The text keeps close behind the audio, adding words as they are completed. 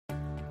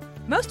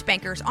Most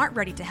bankers aren't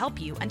ready to help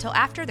you until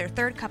after their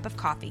third cup of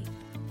coffee.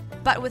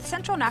 But with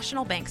Central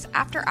National Bank's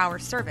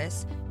after-hours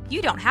service,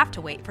 you don't have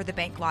to wait for the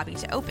bank lobby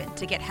to open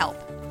to get help.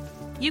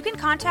 You can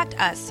contact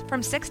us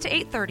from 6 to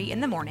 8:30 in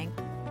the morning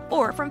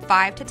or from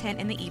 5 to 10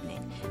 in the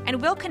evening,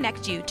 and we'll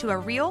connect you to a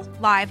real,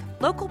 live,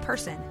 local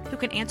person who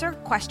can answer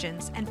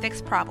questions and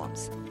fix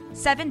problems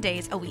 7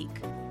 days a week.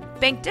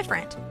 Bank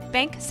different.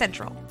 Bank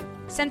Central.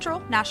 Central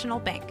National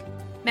Bank.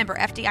 Member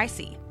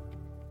FDIC.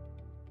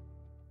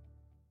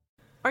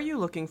 Are you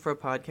looking for a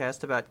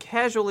podcast about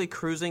casually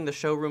cruising the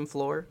showroom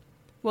floor?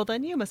 Well,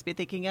 then you must be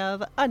thinking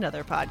of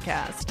another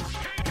podcast.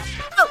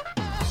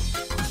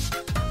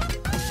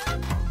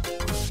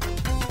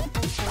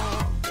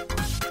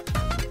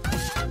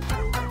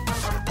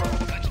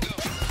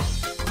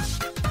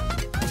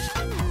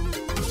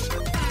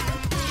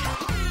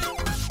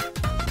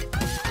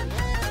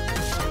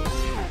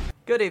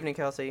 Good evening,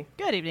 Kelsey.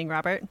 Good evening,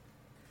 Robert.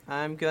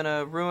 I'm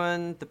gonna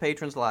ruin the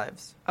patrons'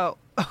 lives. Oh,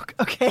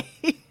 okay.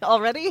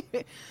 Already?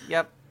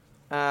 Yep.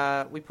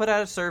 We put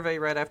out a survey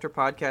right after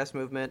Podcast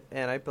Movement,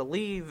 and I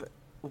believe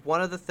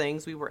one of the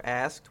things we were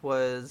asked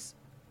was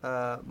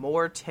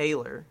more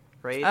Taylor,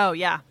 right? Oh,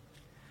 yeah.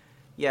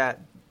 Yeah,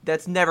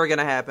 that's never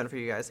gonna happen for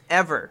you guys.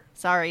 Ever.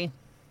 Sorry.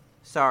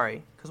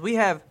 Sorry. Because we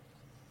have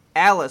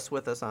Alice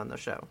with us on the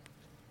show.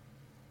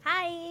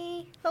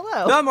 Hi.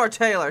 Hello. No more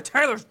Taylor.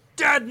 Taylor's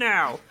dead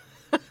now.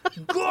 I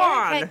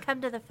Gone. can't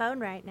come to the phone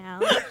right now.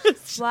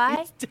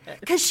 Why?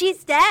 Because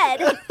she's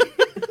dead.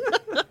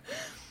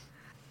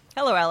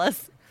 Hello,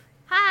 Alice.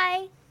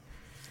 Hi.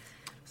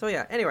 So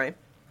yeah, anyway,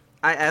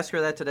 I asked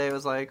her that today. I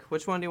was like,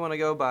 which one do you want to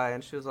go by?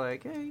 And she was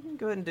like, hey, you can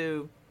go ahead and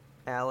do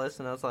Alice.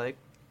 And I was like,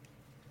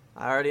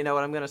 I already know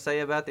what I'm going to say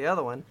about the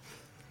other one.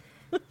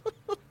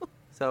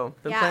 So,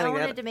 been Yeah, I planning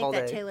wanted that to make all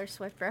that day. Taylor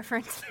Swift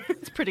reference.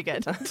 It's pretty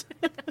good.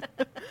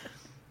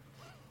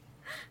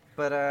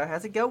 But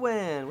how's it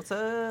going? What's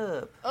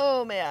up?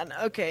 Oh, man.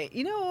 Okay.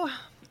 You know,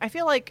 I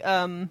feel like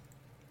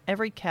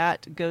every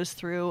cat goes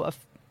through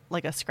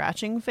a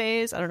scratching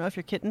phase. I don't know if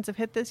your kittens have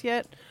hit this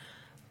yet,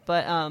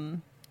 but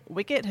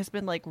Wicket has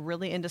been like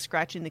really into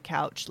scratching the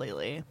couch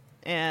lately.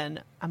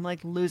 And I'm like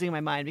losing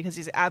my mind because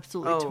he's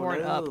absolutely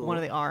torn up one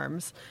of the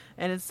arms.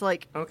 And it's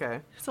like,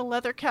 Okay. it's a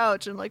leather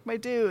couch. And like, my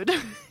dude.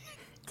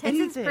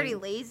 Tenson's Anything. pretty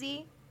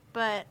lazy,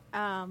 but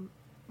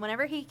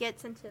whenever he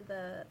gets into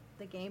the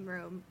game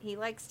room, he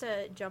likes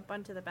to jump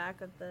onto the back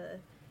of the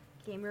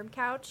game room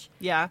couch.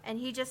 Yeah. And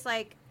he just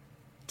like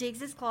digs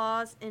his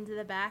claws into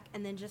the back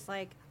and then just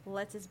like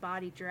lets his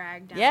body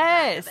drag down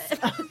Yes. the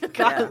back of it.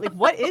 God, Yeah. like,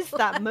 what is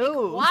that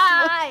move?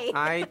 Why?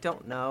 I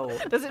don't know.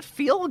 Does it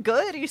feel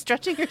good? Are you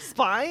stretching your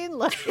spine?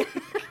 Like,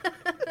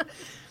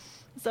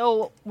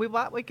 so we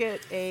bought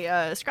Wicket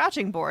a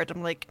scratching board.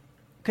 I'm like,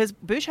 because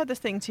Boosh had this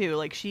thing too.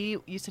 Like, she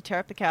used to tear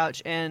up the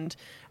couch, and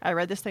I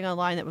read this thing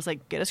online that was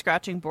like, get a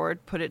scratching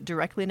board, put it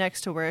directly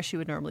next to where she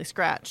would normally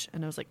scratch.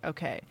 And I was like,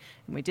 okay.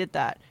 And we did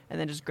that, and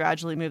then just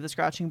gradually moved the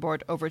scratching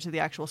board over to the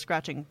actual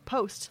scratching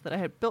post that I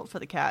had built for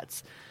the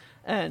cats.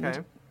 And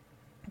Okay.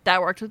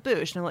 that worked with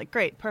Boosh. And I'm like,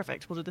 great,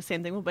 perfect. We'll do the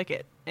same thing with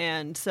Wicket.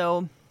 And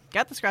so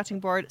got the scratching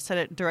board, set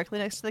it directly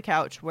next to the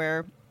couch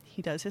where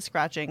he does his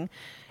scratching.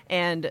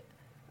 And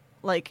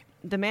like,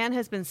 the man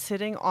has been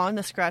sitting on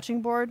the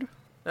scratching board,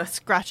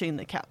 scratching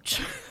the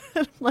couch.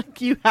 Like,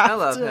 you have I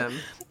love to, him.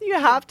 you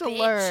have to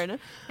Bitch.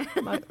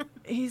 learn.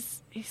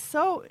 He's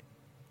so,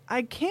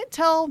 I can't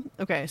tell.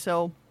 Okay,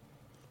 so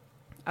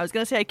I was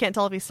gonna say I can't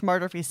tell if he's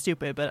smart or if he's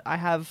stupid, but I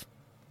have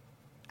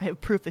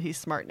proof that he's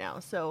smart now.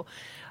 So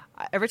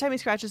every time he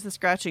scratches the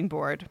scratching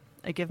board,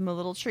 I give him a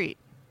little treat,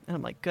 and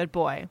I'm like, good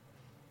boy.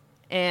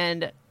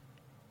 And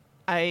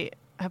I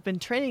have been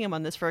training him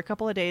on this for a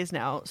couple of days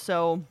now.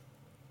 So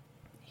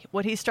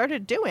what he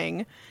started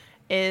doing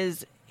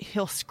is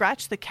he'll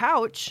scratch the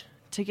couch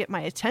to get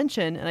my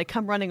attention, and I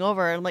come running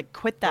over and I'm like,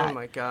 quit that. Oh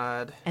my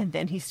god. And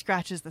then he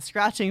scratches the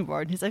scratching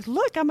board, and he's like,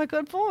 look, I'm a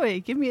good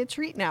boy. Give me a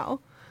treat now.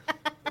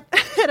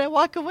 And I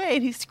walk away,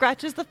 and he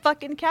scratches the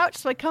fucking couch,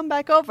 so I come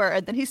back over,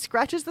 and then he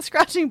scratches the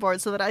scratching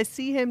board so that I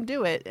see him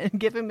do it and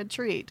give him a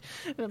treat.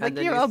 And I'm like,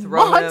 then you're you a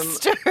throw him-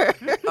 monster.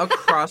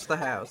 Across the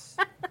house.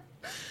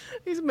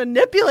 He's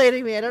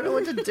manipulating me. I don't know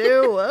what to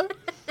do.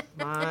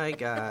 My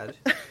god.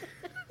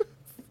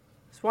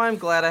 That's why I'm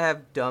glad I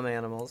have dumb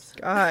animals.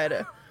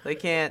 God. They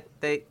can't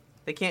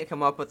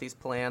come up with these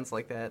plans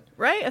like that.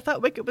 Right? I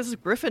thought Wicket was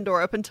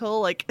Gryffindor up until,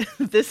 like,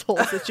 this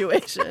whole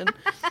situation.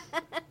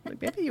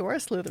 Like, maybe you are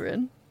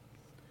Slytherin.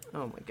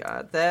 Oh my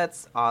god,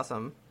 that's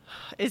awesome.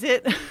 Is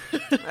it?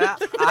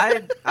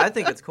 I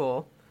think it's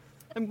cool.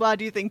 I'm glad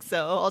you think so.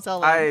 I'll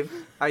tell him.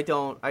 I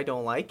don't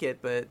like it,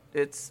 but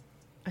it's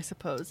I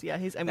suppose. Yeah,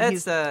 he's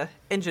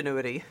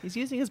ingenuity. he's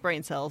using his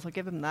brain cells. I'll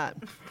give him that.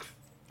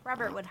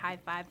 Robert would high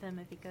five him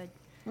if he could.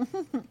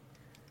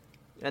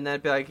 And then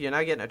it'd be like, you're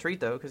not getting a treat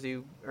though, because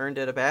you earned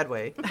it a bad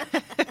way.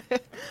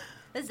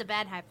 This is a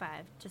bad high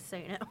five, just so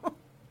you know.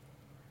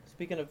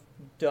 Speaking of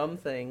dumb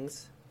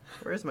things,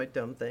 where is my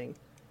dumb thing?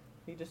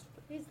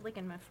 He's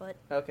licking my foot.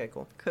 Okay,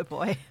 cool. Good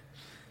boy.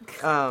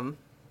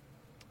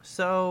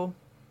 So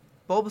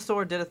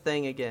Bulbasaur did a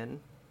thing again.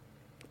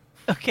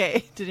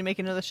 Okay. Did he make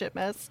another shit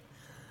mess?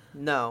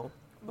 No.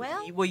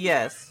 Well,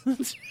 Yes.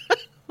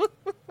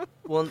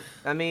 Well,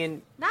 I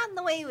mean, not in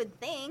the way you would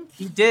think.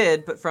 he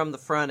did, but from the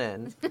front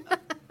end.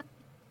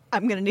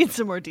 I'm going to need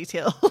some more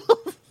detail.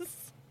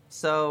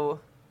 So,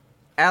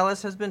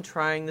 Alice has been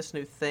trying this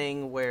new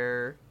thing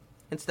where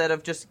instead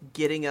of just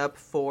getting up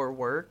for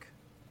work,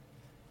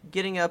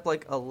 getting up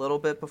like a little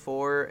bit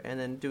before and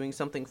then doing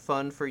something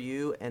fun for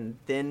you and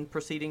then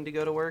proceeding to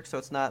go to work. So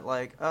it's not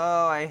like,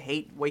 oh, I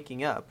hate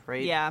waking up,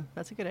 right? Yeah,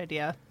 that's a good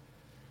idea.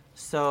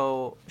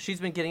 So she's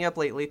been getting up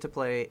lately to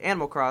play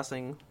Animal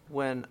Crossing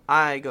when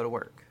I go to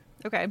work.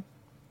 Okay.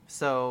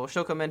 So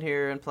she'll come in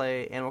here and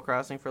play Animal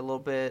Crossing for a little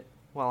bit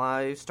while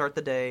I start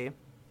the day.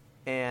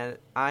 And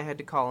I had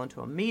to call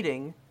into a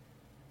meeting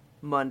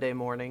Monday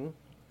morning.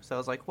 So I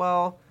was like,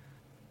 well,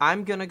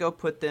 I'm going to go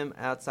put them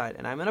outside.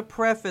 And I'm going to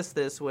preface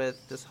this with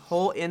this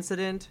whole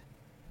incident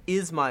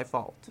is my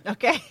fault.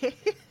 Okay.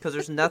 Because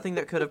there's nothing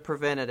that could have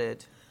prevented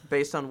it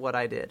based on what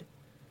I did.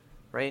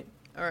 Right?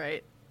 All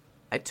right.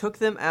 I took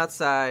them I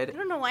outside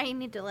don't know why you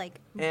need to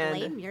And-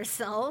 blame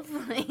yourself.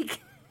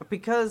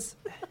 because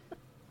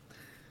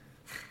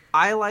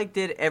I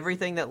did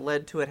everything that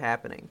led to it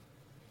happening.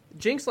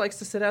 Jinx likes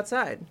to sit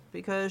outside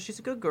because she's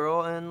a good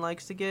girl and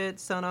likes to get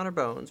sun on her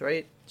bones,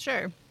 right?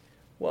 Sure.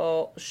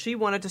 Well, she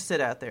wanted to sit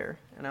out there,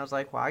 and I was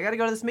like, well, I gotta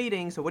go to this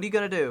meeting, so what are you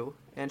gonna do?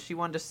 And she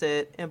wanted to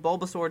sit, and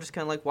Bulbasaur just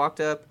kind of walked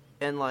up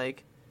and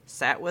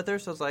sat with her,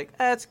 so I was like,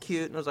 that's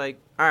cute, and I was like,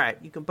 alright,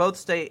 you can both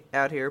stay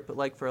out here,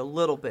 but for a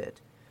little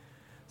bit.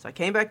 So I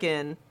came back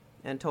in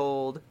and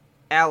told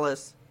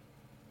Alice,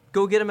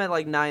 go get him at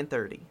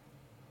 9:30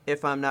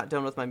 if I'm not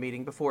done with my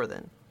meeting before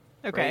then.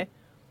 Okay. Right?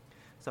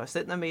 So I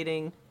sit in the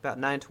meeting, about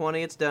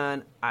 9:20 it's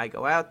done, I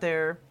go out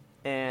there,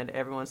 and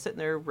everyone's sitting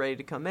there ready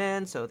to come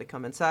in, so they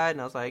come inside, and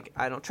I was like,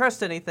 I don't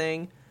trust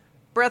anything,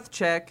 breath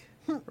check,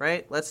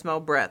 right? Let's smell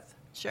breath.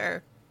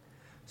 Sure.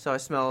 So I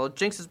smell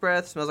Jinx's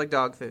breath, smells like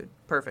dog food.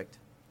 Perfect.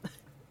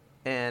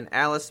 And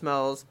Alice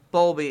smells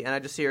Bulby, and I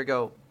just see her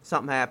go,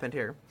 something happened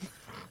here.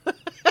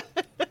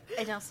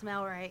 It don't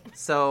smell right.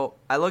 So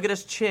I look at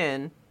his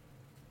chin,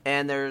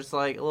 and there's a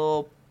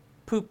little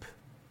poop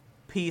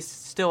piece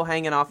still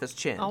hanging off his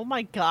chin. Oh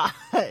my god.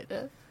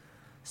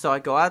 So I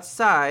go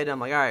outside, and I'm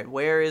like, all right,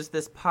 where is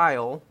this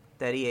pile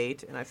that he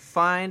ate? And I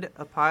find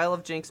a pile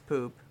of Jinx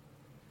poop.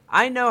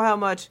 I know how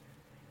much,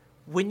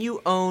 when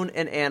you own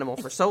an animal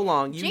for so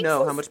long, you Jinx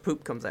know is- how much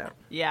poop comes out.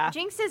 Yeah.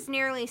 Jinx is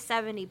nearly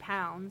 70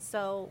 pounds,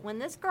 so when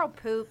this girl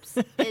poops,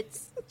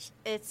 it's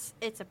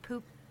a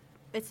poop.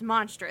 It's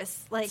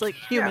monstrous. It's like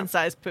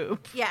human-sized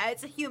poop. Yeah,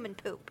 it's a human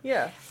poop.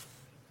 Yeah.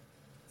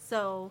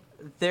 So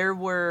There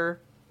were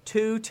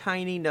 2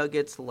 tiny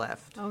nuggets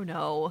left. Oh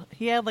no.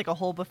 He had a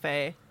whole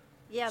buffet.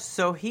 yep,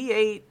 So he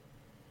ate,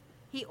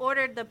 he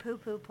ordered the poo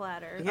poo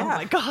platter. Yeah. Oh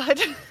my god.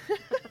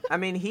 I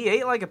mean, he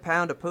ate a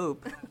pound of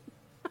poop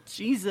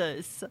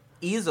Jesus.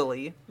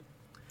 easily.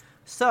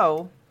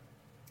 So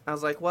I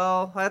was like,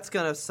 well, that's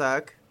going to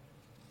suck.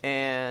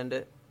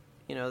 And,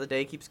 the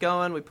day keeps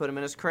going. We put him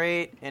in his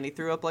crate, and he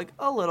threw up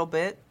a little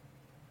bit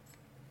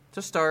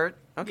to start.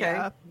 Okay,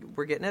 Yeah.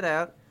 we're getting it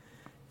out.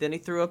 Then he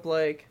threw up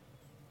a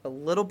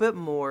little bit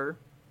more,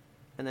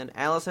 and then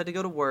Alice had to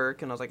go to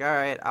work, and I was like, all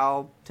right,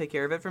 I'll take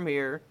care of it from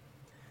here.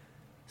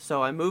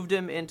 So I moved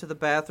him into the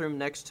bathroom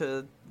next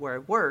to where I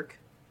work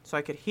so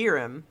I could hear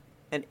him,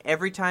 and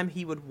every time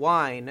he would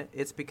whine,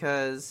 it's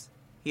because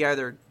he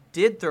either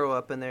did throw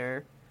up in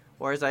there,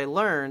 or as I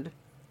learned,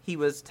 he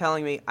was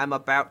telling me, I'm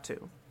about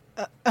to.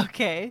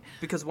 Okay.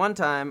 Because one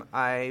time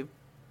I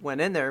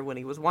went in there when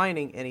he was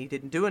whining and he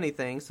didn't do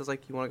anything. So I was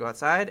like, you want to go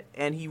outside?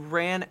 And he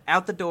ran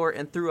out the door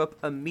and threw up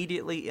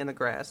immediately in the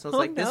grass. So I was Oh,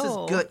 like, this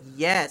no. is good.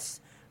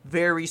 Yes.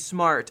 Very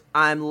smart.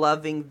 I'm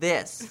loving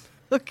this.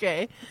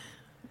 Okay.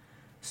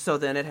 So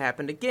then it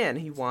happened again.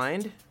 He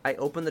whined. I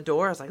opened the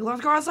door. I was like,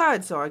 let's go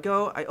outside. So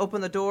I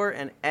open the door,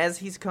 and as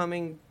he's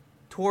coming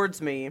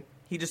towards me,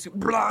 he just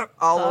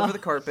all over the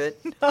carpet.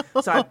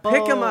 So I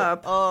pick him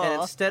up,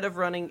 and instead of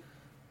running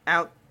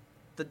out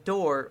the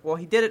door, well,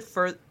 he did it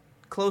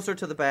closer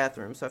to the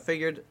bathroom. So I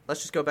figured,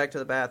 let's just go back to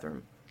the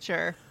bathroom.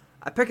 Sure.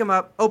 I pick him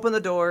up, open the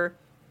door,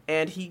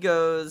 and he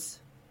goes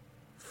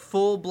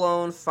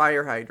full-blown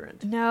fire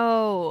hydrant.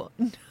 No.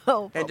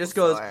 No. And just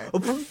goes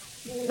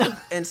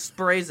Bulbasaur. and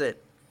sprays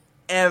it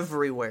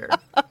everywhere.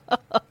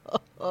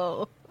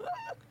 Oh.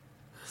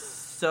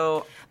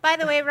 So By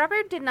the way,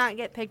 Robert did not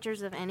get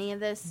pictures of any of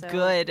this. So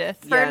Good.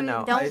 Fern,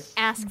 no, don't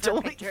ask for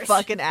Don't pictures.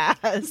 fucking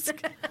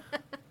ask.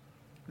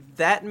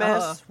 that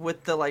mess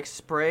with the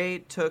spray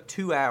took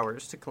 2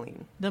 hours to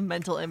clean. The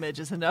mental image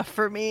is enough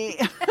for me.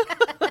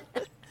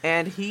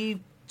 And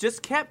he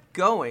just kept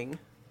going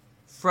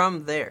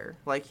from there.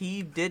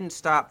 He didn't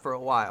stop for a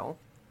while.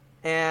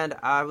 And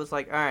I was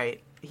like, all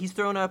right, he's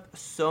thrown up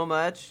so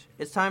much.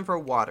 It's time for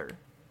water.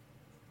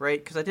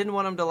 Right? Because I didn't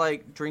want him to,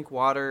 drink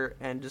water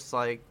and just,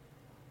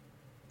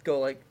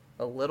 go,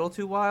 a little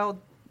too wild.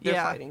 They're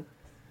Yeah. fighting.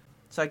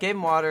 So I gave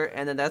him water,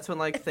 and then that's when,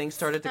 things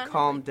started to sounded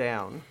calm like-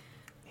 down.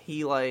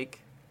 He,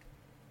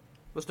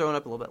 was throwing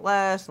up a little bit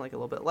less and like a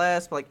little bit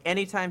less. But like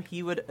anytime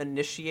he would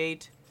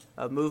initiate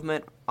a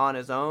movement on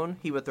his own,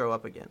 he would throw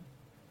up again.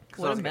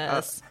 So What a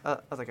mess. I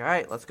was like, all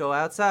right, let's go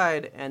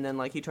outside. And then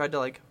like he tried to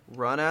like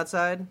run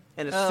outside,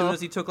 and as soon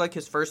as he took like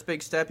his first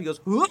big step, he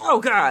goes, "Oh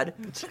God!"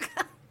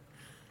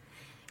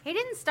 He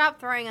didn't stop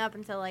throwing up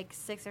until like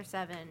 6 or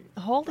 7.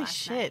 Holy last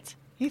shit. night.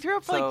 He threw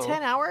up for like So-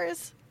 10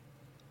 hours?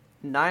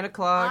 9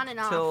 o'clock On and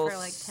off till for,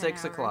 like, 10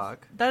 6 hours.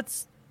 o'clock.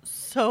 That's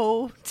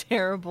so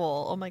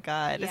terrible. Oh my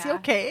God. Is he Yeah.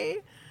 okay?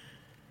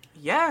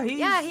 Yeah,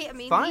 he's I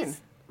mean, fine.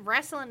 he's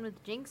wrestling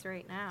with Jinx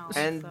right now.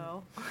 And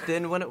so.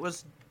 Then when it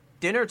was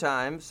dinner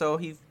time, so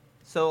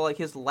like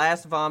his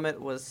last vomit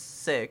was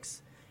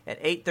 6.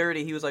 At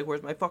 8:30, he was like,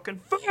 "Where's my fucking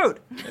food?"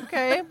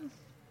 Okay.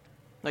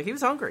 Like he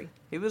was hungry.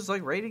 He was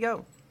like ready to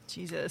go.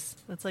 Jesus.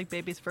 That's like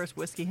baby's first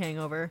whiskey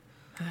hangover.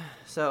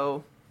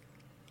 So,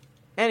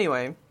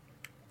 anyway,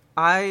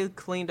 I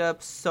cleaned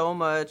up so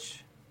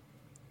much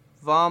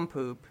vom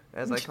poop,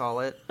 as I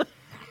call it,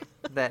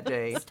 that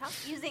day. Stop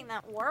using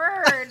that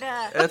word.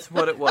 That's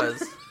what it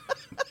was.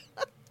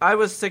 I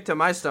was sick to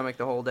my stomach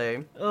the whole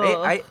day.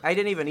 I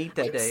didn't even eat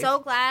that I'm day. so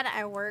glad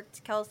I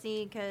worked,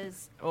 Kelsey,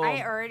 because Oh.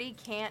 I already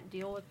can't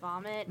deal with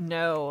vomit.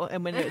 No.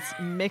 And when it's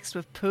mixed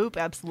with poop,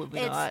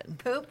 absolutely It's not.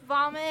 poop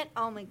vomit.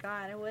 Oh my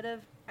god, I would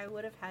have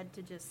had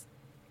to just.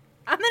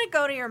 I'm gonna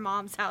go to your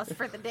mom's house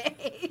for the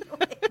day.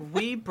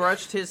 We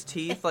brushed his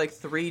teeth like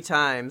 3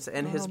 times,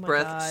 and his Oh my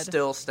breath God.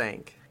 still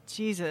stank.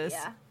 Jesus.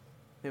 yeah.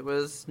 It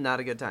was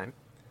not a good time.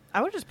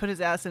 I would just put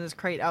his ass in his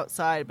crate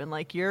outside and been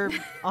like, you're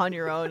on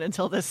your own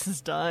until this is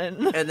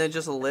done. And then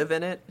just live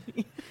in it.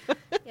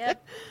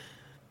 Yep.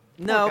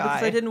 No, Poor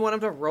because guy. I didn't want him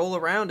to roll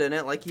around in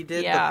it like he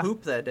did Yeah. the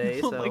poop that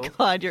day. Oh So my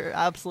God, you're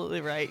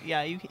absolutely right.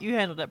 Yeah, you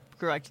handled it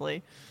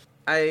correctly.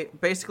 I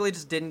basically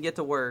just didn't get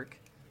to work.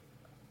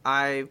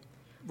 I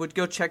would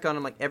go check on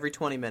him like every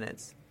 20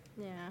 minutes.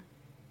 Yeah.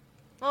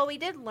 Well, we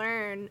did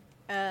learn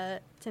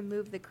to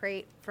move the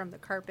crate from the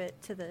carpet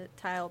to the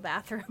tile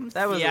bathrooms.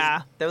 That was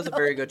Yeah. that was a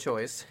very good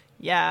choice.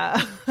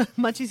 Yeah,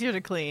 much easier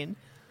to clean.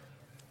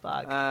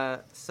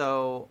 Fuck.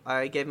 So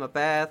I gave him a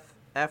bath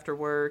after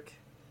work,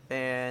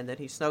 and then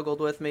he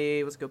snuggled with me.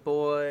 He was a good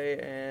boy,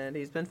 and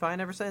he's been fine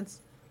ever since.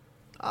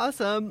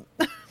 Awesome.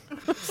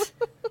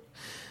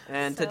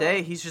 And So-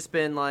 today he's just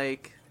been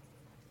like,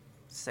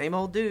 same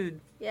old dude.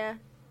 Yeah.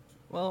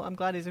 Well, I'm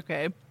glad he's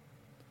okay.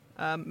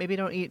 Maybe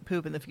don't eat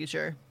poop in the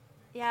future.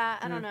 Yeah,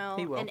 I don't know.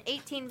 he will. An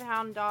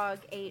 18-pound dog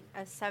ate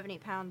a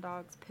 70-pound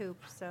dog's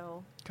poop,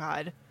 so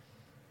God.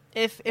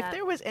 If That-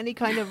 there was any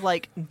kind of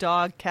like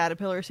dog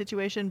caterpillar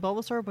situation,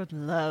 Bulbasaur would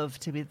love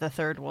to be the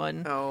third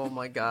one. Oh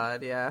my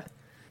God, yeah.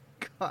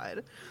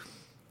 God.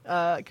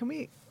 Can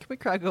we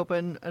crack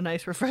open a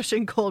nice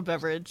refreshing cold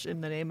beverage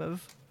in the name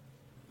of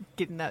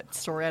getting that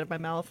story out of my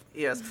mouth?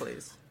 Yes,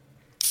 please.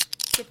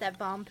 get that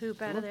bomb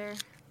poop out of there.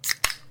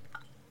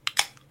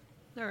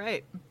 All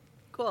right.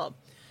 Cool.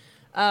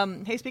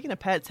 Hey, speaking of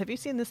pets, have you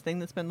seen this thing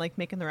that's been like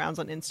making the rounds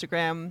on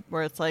Instagram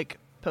where it's like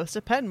post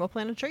a pet and we'll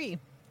plant a tree?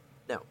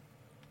 No.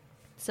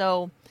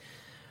 So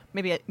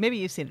maybe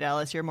you've seen it,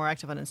 Alice. You're more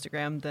active on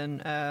Instagram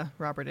than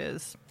Robert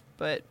is.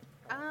 But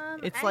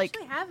It's I like-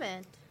 actually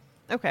haven't.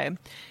 okay.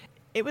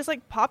 It was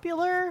like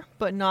popular,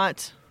 but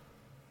not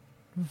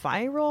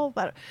viral.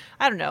 But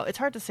I don't know. It's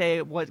hard to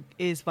say what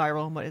is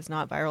viral and what is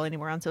not viral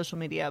anymore on social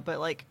media. But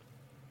like,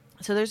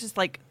 so there's just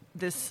like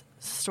this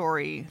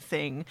story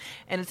thing,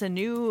 and it's a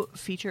new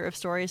feature of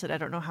stories that I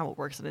don't know how it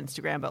works on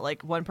Instagram. But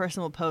like, one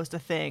person will post a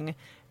thing,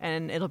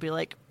 and it'll be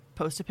like,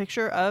 post a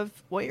picture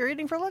of what you're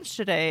eating for lunch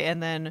today,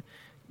 and then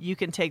you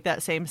can take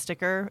that same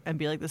sticker and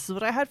be like, this is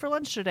what I had for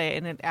lunch today,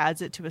 and it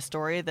adds it to a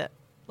story that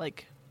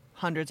like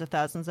hundreds of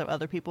thousands of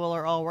other people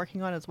are all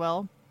working on as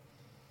well.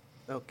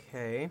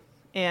 Okay.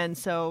 And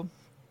so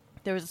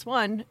there was this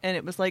one, and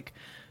it was like,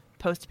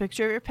 post a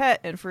picture of your pet,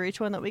 and for each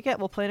one that we get,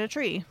 we'll plant a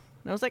tree.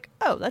 And I was like,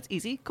 oh, that's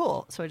easy,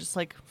 cool. So I just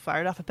like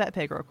fired off a pet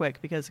pig real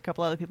quick because a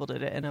couple other people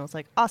did it, and I was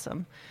like,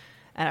 awesome.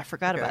 And I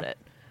forgot Okay. about it.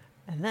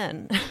 And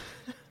then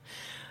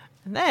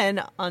and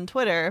then on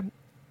Twitter,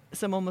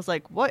 someone was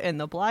like, what in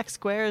the black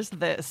square is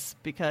this?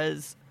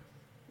 Because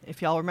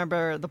if y'all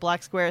remember the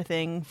black square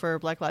thing for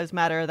Black Lives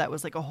Matter, that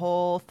was like a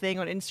whole thing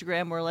on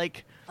Instagram where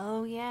like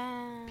Oh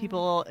yeah.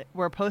 people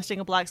were posting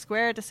a black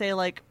square to say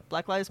like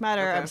Black Lives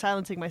Matter. Okay. I'm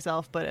silencing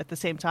myself, but at the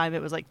same time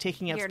it was like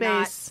taking up You're space.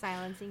 not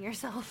silencing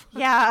yourself.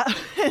 Yeah.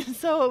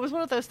 So it was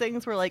one of those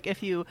things where like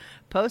if you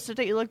posted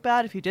it you look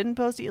bad, if you didn't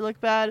post it you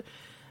look bad.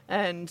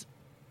 And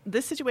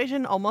this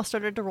situation almost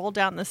started to roll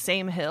down the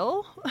same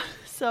hill.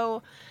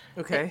 So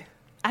Okay.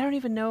 I don't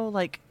even know,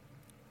 like,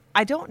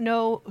 I don't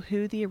know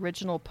who the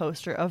original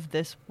poster of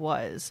this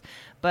was,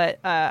 but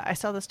I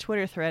saw this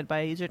Twitter thread by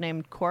a user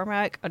named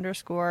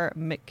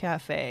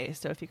Cormac_McCafe.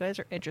 So if you guys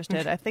are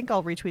interested, I think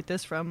I'll retweet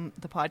this from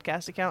the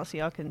podcast account so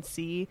y'all can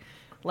see,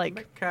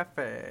 like,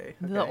 Cafe.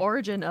 the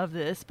origin of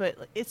this. But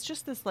it's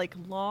just this, like,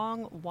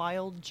 long,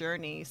 wild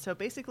journey. So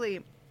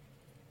basically,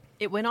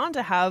 it went on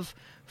to have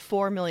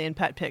 4 million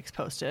pet pics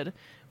posted,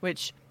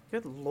 which,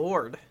 Good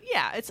Lord.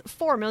 yeah, it's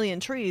 4 million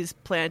trees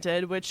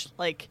planted, which,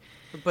 like...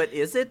 But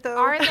is it though?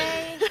 Are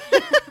they?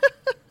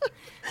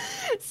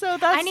 So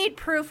that's I need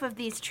proof of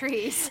these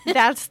trees.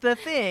 that's the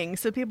thing.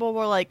 So people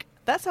were like,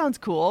 "That sounds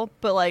cool,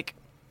 but like,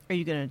 are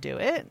you gonna do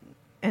it?"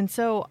 And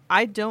so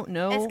I don't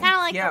know. It's kind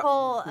of like Yeah. the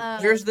whole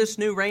Here's this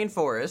new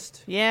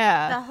rainforest.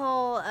 yeah. the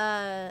whole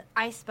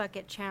ice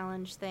bucket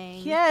challenge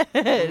thing. Yes,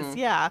 Mhm.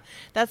 yeah.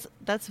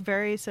 That's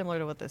very similar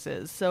to what this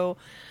is. So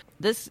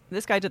this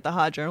guy did the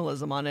hot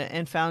journalism on it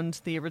and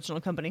found the original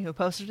company who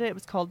posted it. It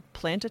was called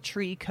Plant a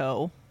Tree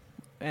Co.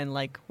 And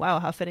like, wow,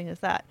 how fitting is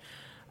that?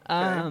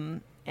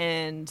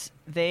 And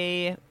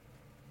they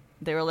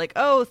were like,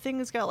 "Oh,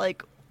 things got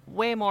like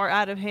way more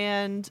out of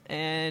hand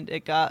and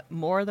it got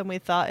more than we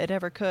thought it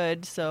ever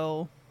could."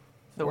 So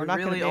So we're we not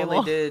going to really be only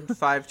able did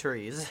 5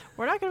 trees.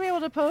 we're not going to be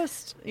able to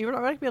post, you're not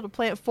going to be able to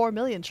plant 4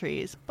 million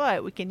trees,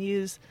 but we can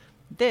use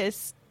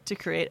this to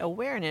create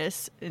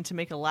awareness and to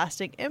make a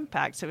lasting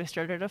impact. So we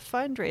started a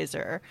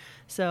fundraiser.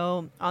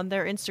 So on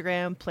their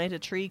Instagram, Plant a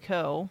Tree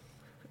Co.,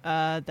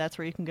 that's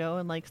where you can go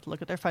and like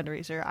look at their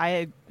fundraiser.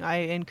 I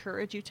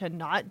encourage you to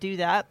not do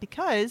that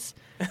because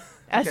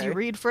as you Okay.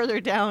 read further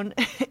down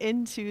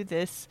into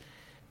this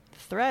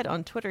thread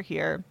on Twitter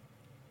here,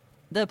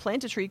 the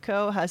Plant a Tree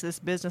Co. has this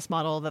business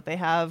model that they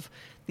have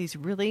these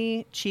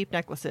really cheap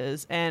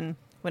necklaces. And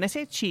when I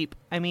say cheap,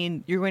 I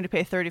mean you're going to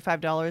pay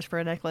 $35 for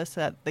a necklace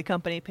that the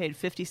company paid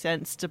 50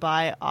 cents to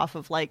buy off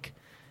of like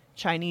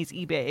Chinese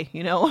eBay,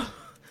 you know?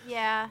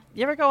 Yeah.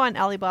 You ever go on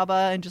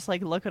Alibaba and just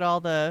like look at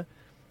all the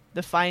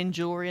fine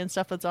jewelry and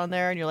stuff that's on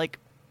there and you're like,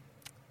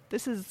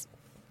 this is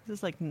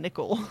like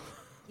nickel.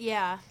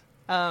 Yeah.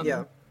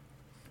 Yeah.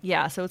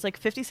 Yeah, so it's like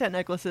 50-cent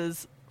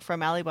necklaces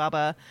from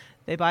Alibaba.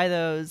 They buy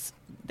those,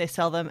 they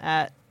sell them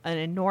at an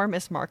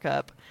enormous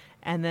markup,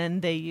 and then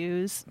they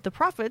use the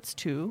profits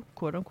to,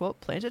 quote unquote,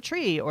 plant a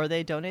tree, or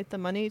they donate the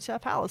money to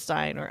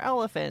Palestine or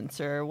elephants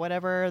or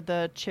whatever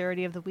the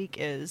charity of the week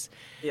is.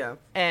 Yeah.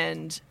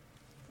 And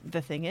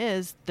the thing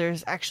is,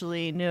 there's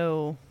actually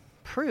no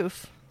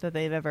proof that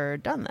they've ever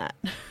done that.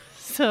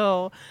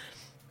 So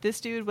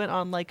this dude went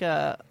on like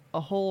a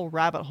whole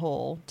rabbit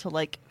hole to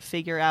like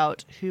figure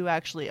out who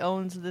actually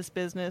owns this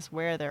business,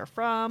 where they're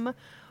from,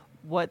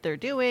 what they're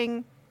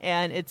doing.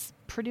 And it's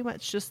pretty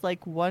much just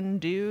like one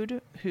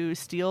dude who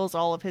steals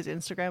all of his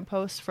Instagram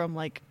posts from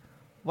like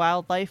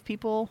wildlife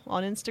people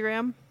on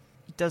Instagram.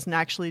 Doesn't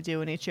actually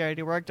do any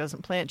charity work,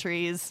 doesn't plant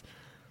trees.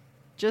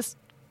 Just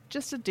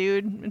a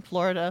dude in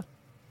Florida.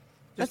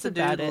 Just That's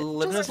a about dude it.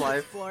 living his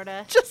life.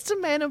 Florida. Just a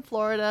man in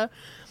Florida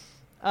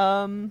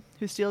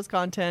who steals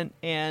content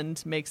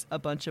and makes a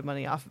bunch of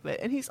money off of it.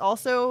 And he's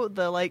also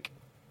the like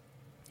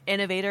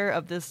innovator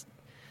of this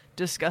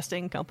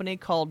disgusting company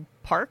called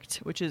Parked,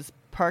 which is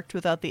parked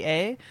without the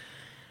A.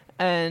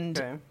 And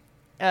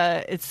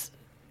Okay.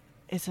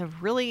 it's a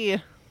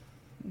really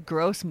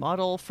gross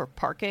model for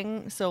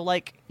parking. So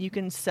like you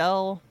can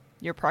sell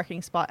your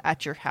parking spot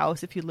at your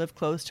house if you live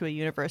close to a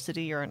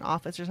university or an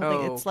office or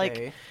something. Oh, It's like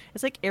okay.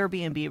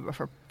 Airbnb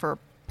but for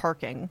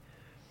parking.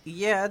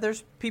 Yeah,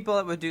 there's people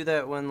that would do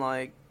that when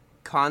like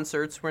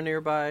concerts were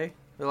nearby.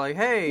 They're like,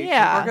 "Hey,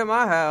 Yeah. park at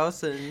my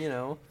house," and you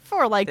know,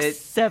 For like They have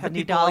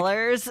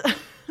 $70.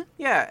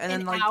 yeah, and An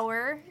then like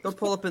hour. they'll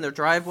pull up in their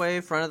driveway,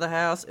 front of the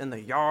house, in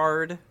the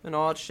yard, and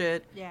all that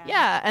shit. Yeah.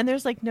 Yeah, and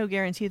there's like no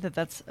guarantee that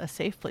that's a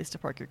safe place to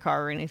park your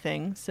car or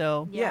anything.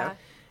 So Yeah.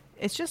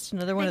 it's just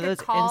another one They of could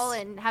those. call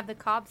and have the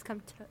cops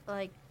come to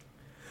like.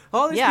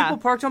 All these Yeah. people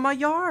parked on my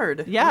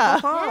yard. Yeah. What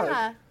the fuck?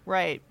 Yeah.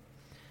 Right.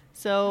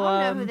 So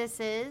I don't know who this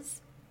is.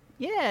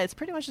 yeah, it's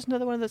pretty much just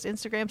another one of those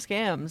Instagram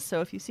scams. So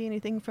if you see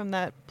anything from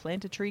that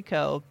Plant a Tree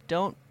Co.,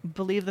 don't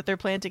believe that they're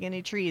planting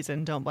any trees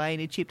and don't buy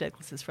any cheap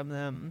necklaces from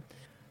them.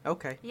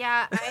 Okay.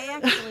 Yeah, I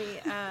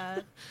actually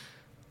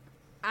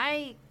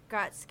I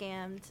got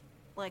scammed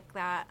like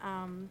that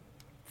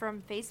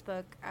from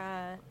Facebook.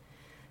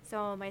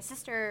 So my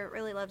sister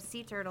really loves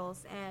sea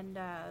turtles, and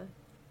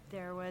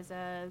there was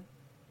an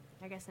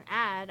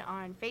ad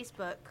on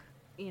Facebook,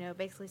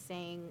 basically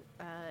saying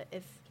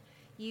if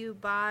you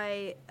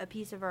buy a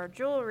piece of our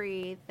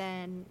jewelry,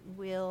 then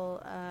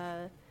we'll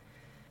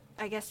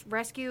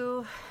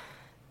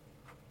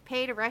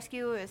pay to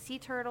rescue a sea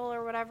turtle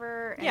or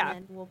whatever, and Yeah.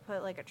 then we'll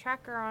put like a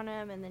tracker on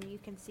him, and then you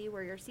can see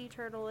where your sea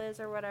turtle is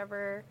or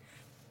whatever.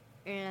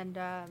 And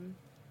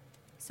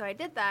so I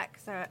did that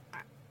because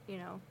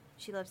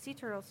she loves sea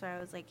turtles, so I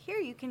was like, here,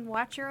 you can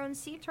watch your own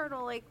sea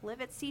turtle, like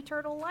live its sea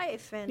turtle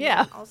life, and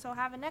Yeah. also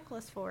have a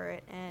necklace for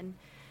it. And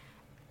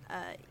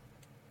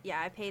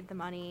I paid the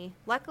money.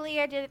 Luckily,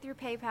 I did it through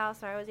PayPal,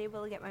 so I was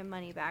able to get my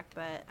money back.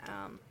 But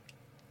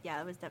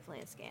it was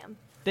definitely a scam.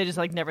 They just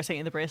like never sent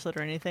you the bracelet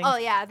or anything. Oh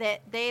yeah,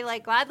 they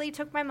like gladly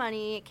took my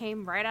money. It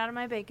came right out of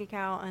my bank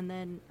account, and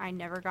then I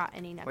never got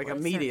any necklace. Like or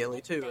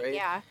immediately too, anything. right?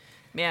 Yeah.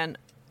 Man,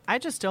 I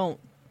just don't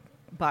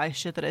buy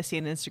shit that I see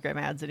in Instagram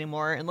ads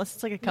anymore unless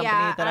it's like a company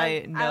Yeah, that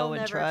I know I'll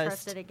and never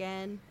trust. it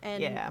again.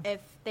 And Yeah.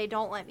 if they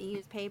don't let me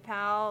use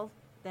PayPal,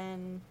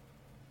 then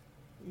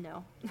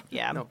no.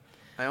 Yeah. No.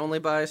 I only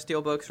buy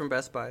steelbooks from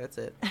Best Buy. That's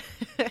it.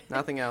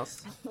 Nothing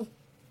else.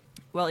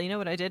 Well, you know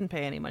what I didn't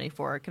pay any money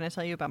for? Can I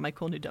tell you about my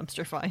cool new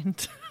dumpster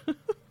find?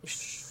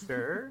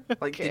 Sure.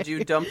 Like, Okay. did you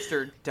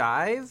dumpster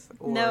dive?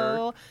 Or...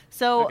 No.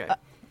 So, Okay.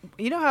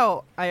 you know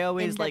how I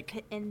always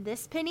in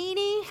this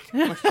panini.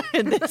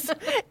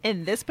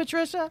 in this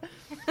Patricia?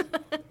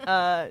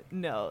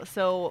 No.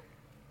 So,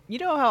 you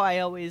know how I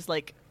always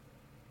like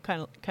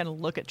kind of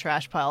look at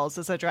trash piles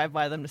as I drive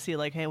by them to see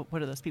like, hey,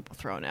 what are those people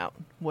throwing out?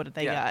 What did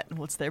they Yeah. got?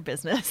 What's their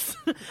business?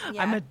 I'm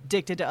Yeah.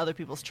 addicted to other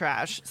people's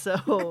trash.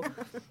 So,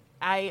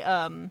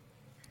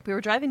 we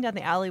were driving down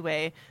the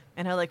alleyway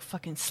and I like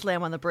fucking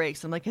slam on the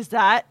brakes. I'm like, is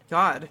that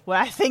God. what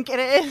I think it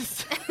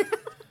is?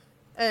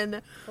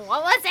 And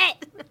What was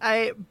it?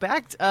 I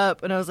backed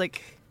up and I was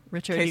like,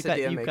 Richard, Quesadilla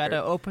you maker. got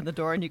to open the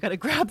door and you got to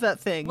grab that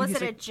thing. Was He's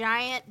it a like,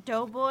 giant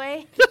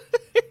doughboy?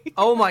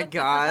 Oh my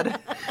God.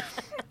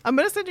 I'm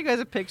going to send you guys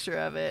a picture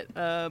of it.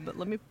 But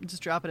let me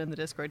just drop it in the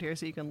Discord here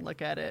so you can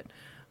look at it.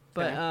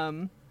 But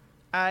Okay.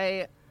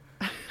 I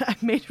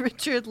made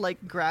Richard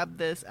like grab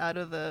this out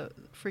of the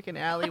freaking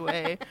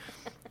alleyway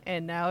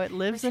and now it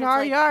lives in Richard's our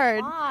like,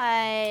 yard.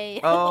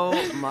 Why?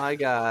 Oh my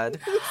God.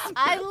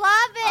 I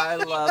love it. I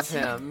love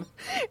him.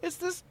 It's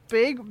this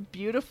big,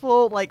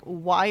 beautiful, like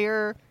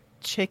wire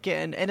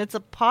chicken and it's a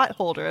pot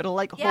holder. It'll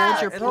like Yeah,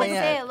 hold your I was gonna say,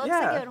 plant. it looks Yeah.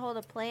 like it would hold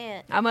a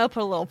plant. I'm going to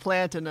put a little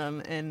plant in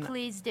him and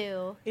Please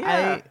do.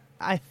 Yeah.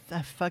 I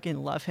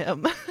fucking love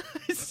him.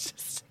 It's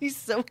just, he's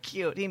so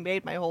cute. He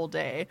made my whole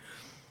day.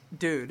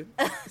 Dude,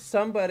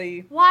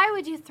 somebody. Why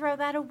would you throw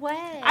that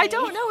away? I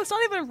don't know. It's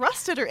not even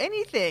rusted or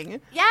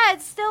anything. Yeah,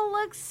 it still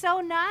looks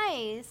so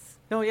nice.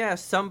 No, yeah,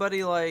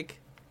 somebody like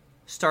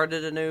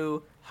started a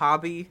new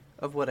hobby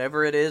of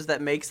whatever it is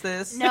that makes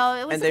this. No,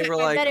 it was. And they were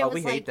I like, bet it "Oh, was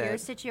we hate like your that."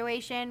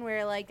 situation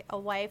where like a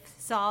wife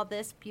saw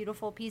this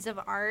beautiful piece of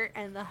art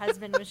and the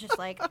husband was just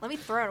like, "Let me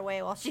throw it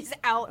away while she's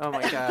out Oh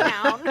my of God.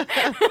 town."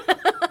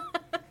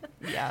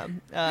 Yeah.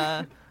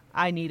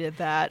 I needed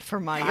that for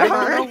my I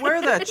don't know yard.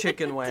 where that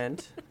chicken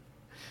went.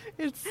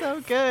 It's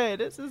so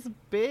good. It's this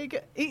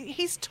big.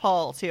 He's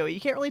tall too. You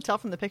can't really tell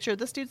from the picture.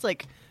 This dude's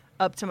like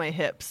up to my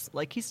hips.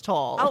 Like he's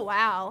tall. Oh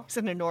wow, He's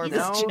an enormous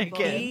No,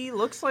 chicken. he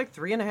looks like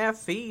 3.5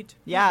 feet.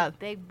 Yeah.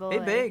 big boy. Hey,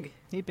 big.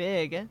 He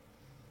big.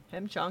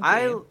 Him chunky.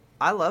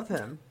 I love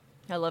him.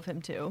 I love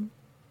him too.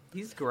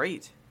 He's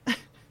great. Do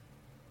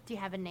you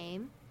have a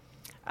name?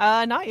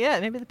 Not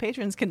yet. Maybe the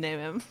patrons can name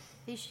him.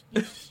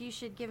 You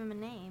should give him a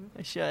name.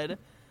 I should.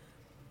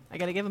 I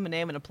gotta give him a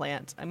name and a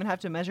plant. I'm gonna have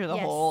to measure the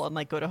Yes. hole and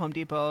like go to Home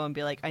Depot and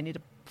be like, I need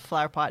a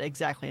flower pot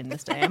exactly in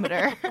this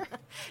diameter.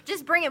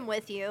 Just bring him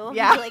with you.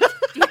 Yeah. Like,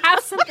 do you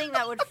have something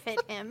that would fit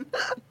him?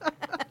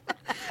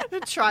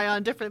 Try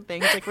on different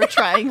things like we're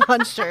trying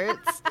on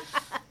shirts.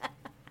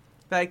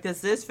 Like,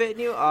 does this fit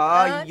you?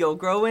 Oh, you'll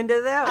grow into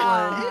that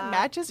one. It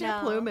matches your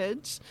no.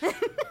 plumage.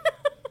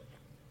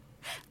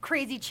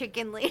 Crazy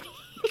chicken lady.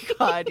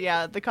 God,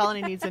 yeah, the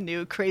colony needs a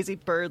new crazy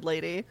bird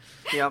lady.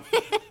 Yep.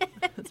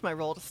 That's my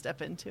role to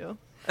step into.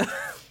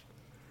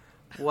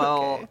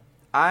 Well, Okay.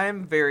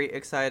 I'm very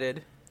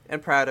excited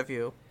and proud of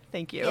you.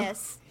 Thank you.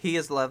 Yes. He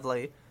is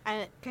lovely.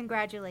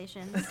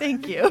 Congratulations.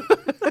 Thank you.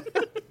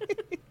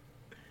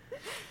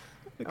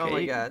 Oh my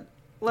Okay, God.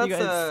 Let's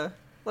guys-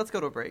 let's go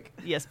to a break.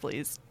 Yes,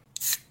 please.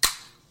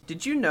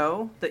 Did you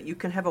know that you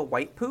can have a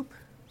white poop?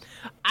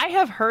 I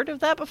have heard of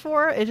that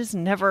before. It just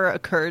never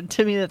occurred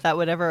to me that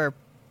would ever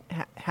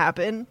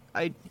happen.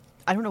 I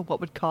don't know what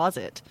would cause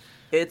it.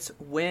 It's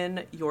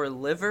when your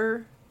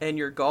liver and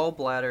your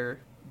gallbladder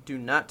do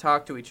not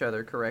talk to each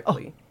other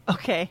correctly.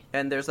 Okay,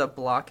 And there's a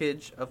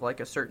blockage of like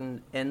a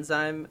certain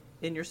enzyme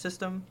in your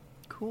system.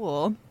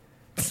 cool.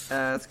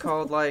 It's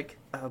called like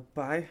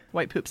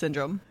White poop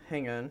syndrome.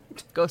 hang on,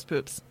 Ghost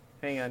poops.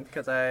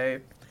 because I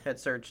had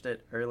searched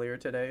it earlier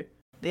today.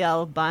 The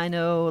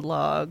albino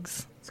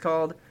logs. It's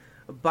called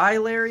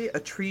biliary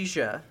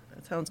atresia.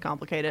 That sounds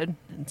complicated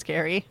and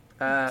scary.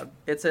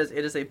 It says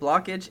it is a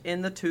blockage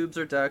in the tubes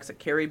or ducts that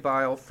carry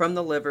bile from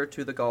the liver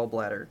to the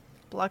gallbladder.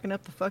 Blocking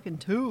up the fucking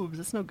tubes.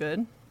 That's no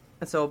good.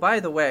 And so, by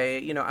the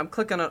way, I'm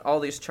clicking on all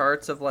these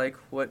charts of like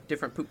what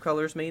different poop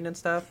colors mean and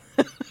stuff.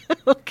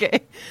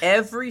 Okay.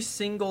 Every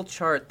single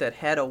chart that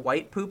had a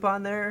white poop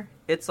on there,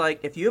 it's like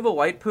if you have a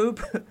white poop,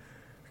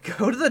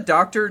 go to the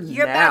doctor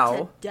You're now.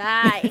 about to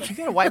die. If you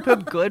got a white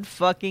poop, good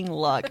fucking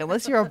luck.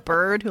 Unless you're a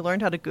bird who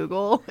learned how to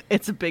Google,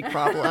 it's a big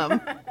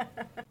problem.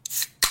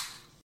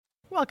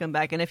 Welcome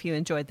back, and if you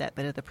enjoyed that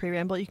bit of the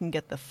pre-ramble, you can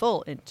get the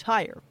full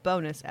entire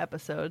bonus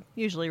episode,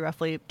 usually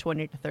roughly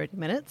 20 to 30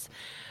 minutes,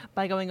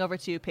 by going over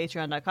to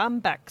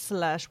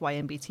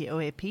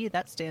patreon.com/YMBTOAP.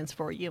 That stands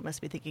for You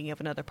Must Be Thinking of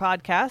Another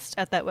Podcast.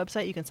 At that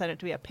website, you can sign up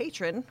to be a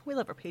patron. We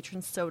love our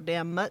patrons so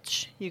damn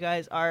much. You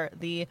guys are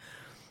the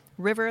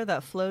river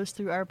that flows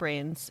through our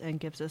brains and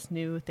gives us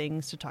new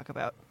things to talk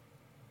about.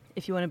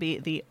 If you want to be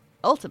the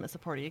ultimate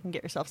supporter, you can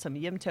get yourself some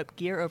Yimtope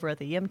gear over at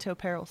the Yimtope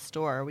Apparel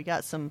store. We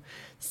got some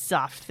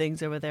soft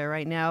things over there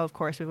right now. Of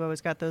course, we've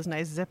always got those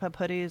nice zip-up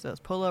hoodies, those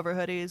pullover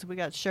hoodies. We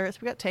got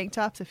shirts. We got tank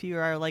tops if you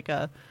are like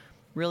a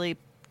really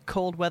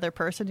cold weather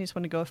person. You just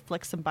want to go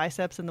flex some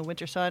biceps in the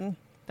winter sun.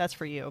 That's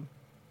for you.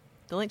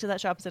 The link to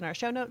that shop is in our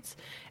show notes.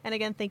 And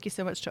again, thank you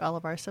so much to all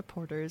of our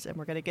supporters. And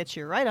we're going to get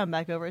you right on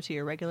back over to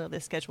your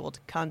regularly scheduled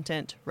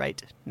content right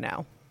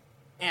now.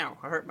 Ow,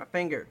 I hurt my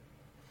finger.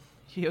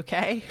 You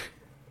okay?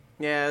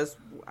 Yeah,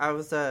 I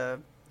was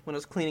when I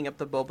was cleaning up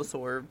the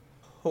Bulbasaur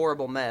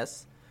horrible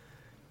mess,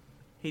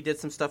 he did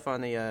some stuff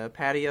on the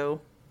patio.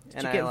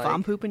 Did you get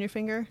vom poop in your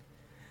finger?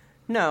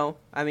 No,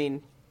 I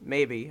mean,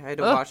 maybe. I had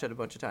to wash it a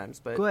bunch of times,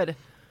 but good.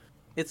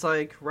 It's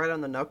like right on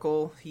the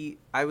knuckle.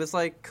 I was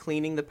like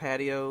cleaning the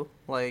patio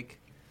like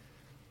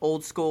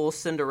old school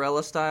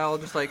Cinderella style,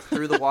 just like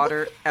through the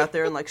water out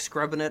there and like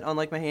scrubbing it on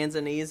like my hands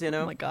and knees, you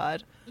know? Oh my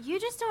god. You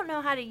just don't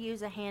know how to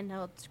use a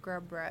handheld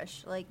scrub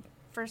brush. Like,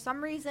 for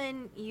some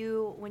reason,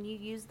 when you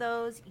use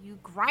those, you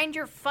grind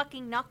your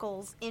fucking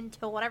knuckles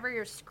into whatever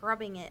you're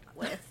scrubbing it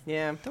with.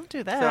 Yeah. Don't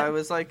do that. So I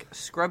was like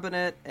scrubbing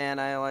it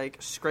and I like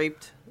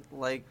scraped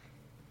like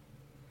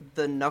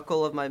the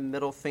knuckle of my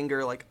middle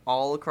finger like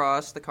all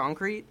across the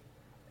concrete.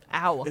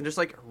 Ow. And just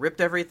like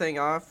ripped everything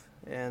off,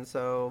 and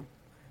so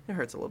it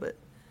hurts a little bit.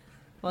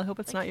 Well, I hope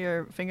it's not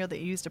your finger that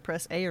you used to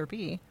press A or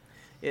B.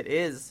 It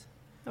is.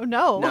 Oh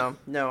no.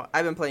 No,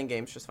 I've been playing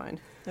games just fine.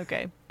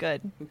 Okay,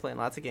 good. I've been playing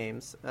lots of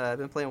games. I've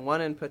been playing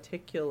one in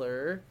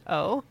particular,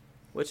 Oh?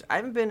 which I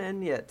haven't been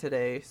in yet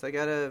today, so I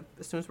gotta,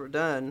 as soon as we're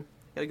done,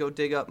 gotta go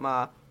dig up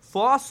my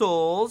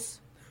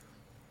fossils.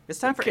 It's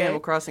time for Okay.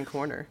 Animal Crossing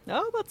Corner.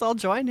 Oh, let's all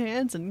join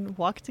hands and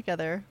walk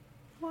together.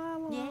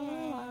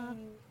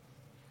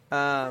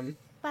 Um,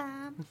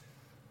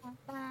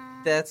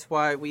 that's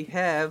why we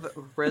have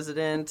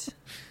resident,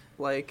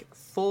 like,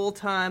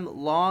 full-time,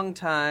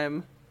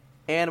 long-time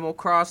Animal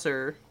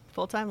Crosser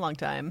Full time, long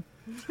time.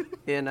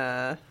 in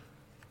the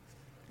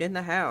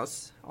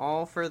house,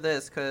 all for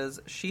this, because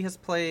she has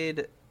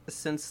played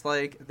since,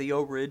 like, the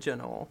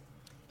original.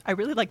 I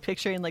really like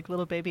picturing like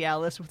little baby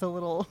Alice with a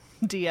little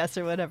DS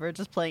or whatever,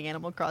 just playing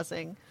Animal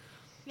Crossing.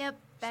 Yep,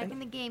 back in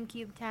the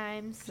GameCube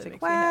times. That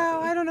makes me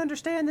Wow, happy. I don't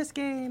understand this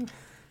game.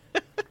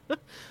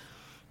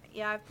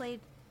 Yeah, I've played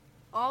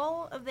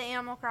all of the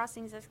Animal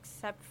Crossings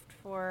except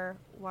for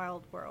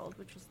Wild World,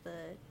 which was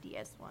the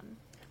DS one.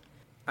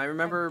 I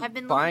remember I've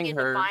been buying looking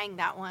her. into buying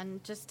that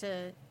one just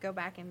to go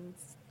back and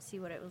see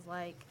what it was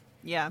like.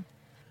 Yeah.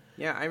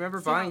 Yeah, I remember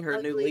See buying how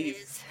her New ugly it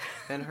Leaf is.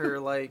 and her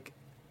like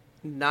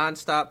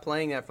non-stop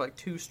playing that for like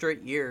 2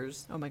 straight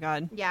years. Oh my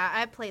god. Yeah,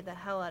 I played the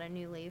hell out of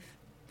New Leaf.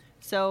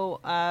 So,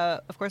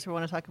 of course, we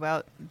want to talk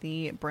about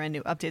the brand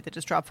new update that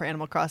just dropped for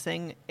Animal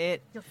Crossing.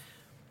 It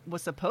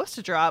was supposed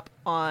to drop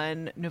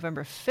on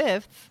November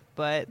 5th,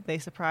 but they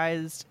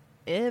surprised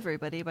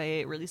everybody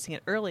by releasing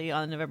it early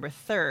on November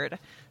 3rd.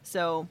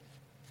 So,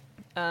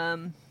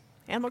 Animal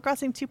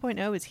Crossing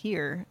 2.0 is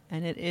here,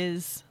 and it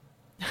is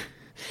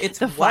It's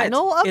the what?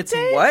 final update. It's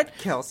what,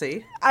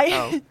 Kelsey?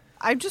 Oh.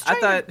 I'm just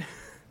trying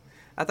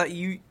I thought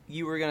you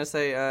were gonna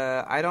say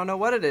I don't know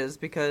what it is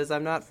because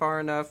I'm not far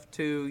enough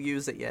to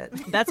use it yet.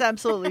 That's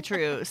absolutely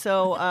true.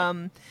 So,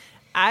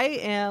 I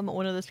am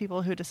one of those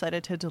people who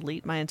decided to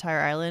delete my entire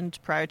island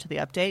prior to the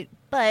update,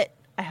 but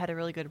I had a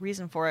really good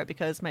reason for it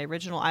because my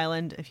original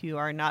island, if you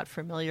are not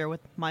familiar with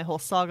my whole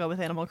saga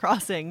with Animal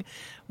Crossing,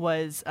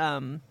 was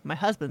my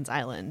husband's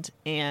island,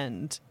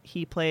 and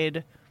he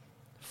played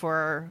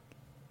for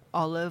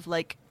all of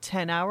like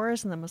 10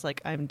 hours and then was like,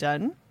 I'm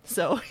done.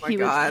 So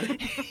God.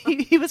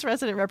 he was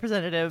resident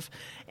representative,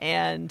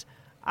 and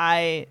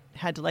I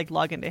had to like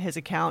log into his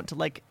account to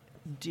like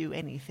do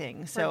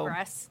anything. So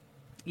Progress.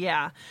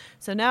 yeah.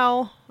 So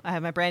now I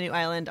have my brand new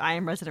island. I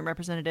am resident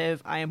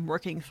representative. I am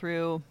working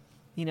through,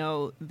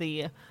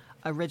 the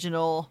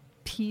original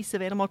piece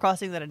of Animal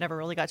Crossing that I never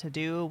really got to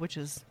do, which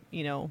is,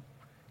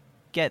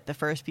 get the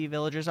first few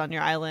villagers on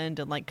your island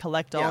and like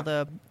collect all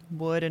the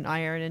wood and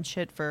iron and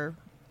shit for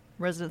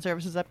resident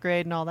services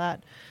upgrade and all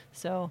that.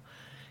 So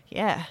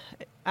yeah,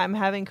 I'm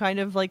having kind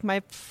of like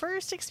my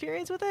first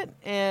experience with it,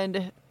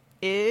 and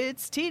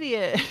it's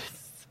tedious.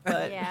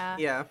 But Yeah.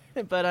 Yeah.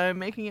 but I'm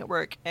making it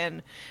work,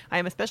 and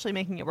I'm especially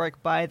making it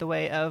work by the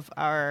way of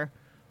our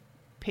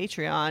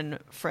Patreon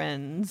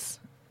friends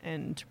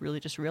and really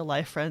just real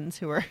life friends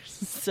who are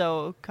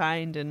so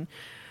kind and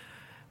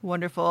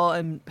wonderful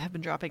and have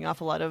been dropping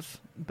off a lot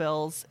of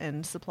bills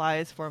and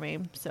supplies for me.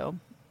 So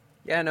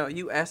Yeah, no,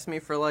 you asked me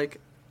for like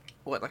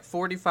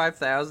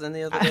 45,000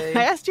 the other day.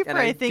 I asked you for and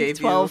I think gave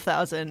you-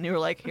 12,000. You were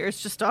like, "Here's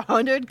just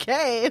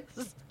 100K."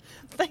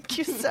 Thank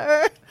you,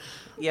 sir.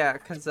 Yeah,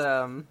 because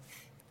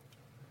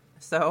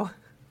so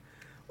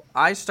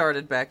I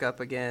started back up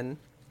again,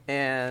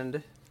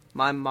 and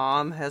my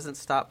mom hasn't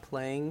stopped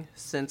playing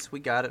since we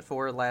got it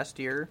for her last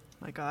year.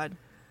 My God.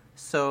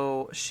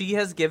 So she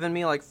has given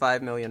me like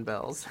 5 million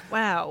bells.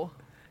 Wow.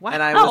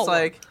 And I was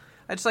like,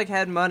 I just like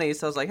had money,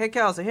 so I was like, hey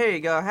Kelsey, here you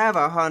go, have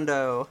a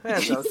hundo.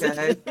 That's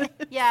okay.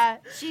 Yeah,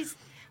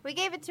 we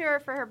gave it to her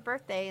for her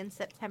birthday in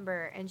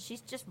September, and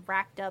she's just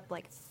racked up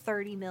like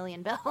 30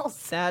 million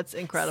bells. That's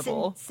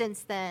incredible.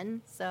 Since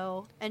then.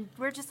 So, and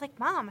we're just like,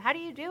 Mom, how do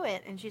you do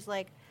it? And she's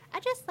like, I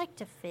just like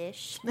to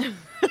fish.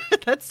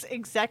 That's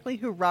exactly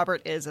who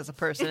Robert is as a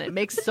person. It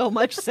makes so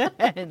much sense.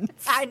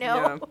 I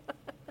know. Yeah.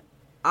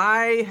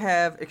 I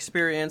have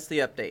experienced the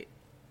update.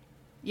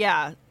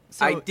 Yeah.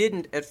 So, I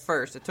didn't at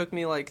first. It took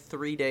me like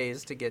 3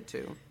 days to get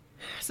to.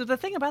 So the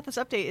thing about this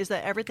update is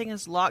that everything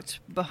is locked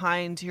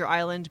behind your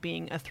island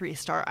being a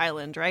 3-star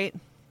island, right?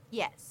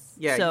 Yes.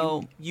 Yeah,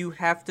 So- you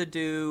have to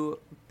do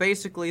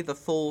basically the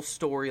full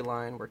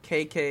storyline where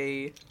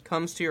KK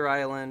comes to your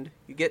island,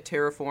 you get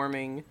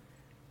terraforming,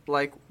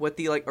 like what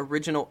the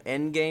original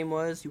end game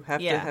was. You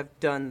have Yeah. to have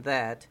done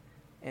that,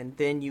 and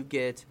then you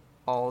get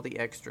all the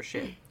extra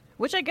shit.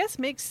 Which I guess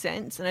makes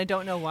sense, and I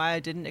don't know why I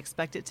didn't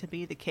expect it to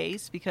be the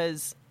case,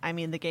 because, I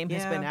mean, the game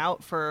has been Yeah.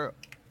 out for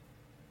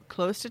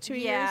close to 2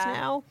 years Yeah.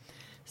 now.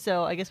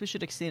 So I guess we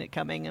should have seen it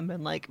coming and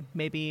been like,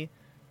 maybe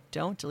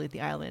don't delete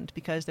the island,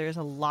 because there's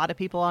a lot of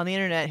people on the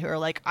internet who are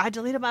like, I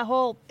deleted my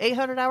whole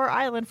 800-hour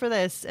island for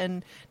this,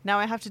 and now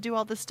I have to do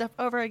all this stuff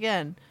over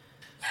again.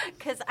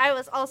 Because I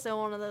was also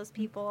one of those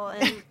people.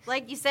 And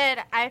like you said,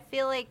 I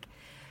feel like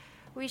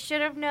we should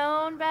have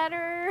known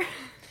better.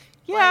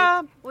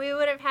 Yeah. Like, we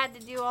would have had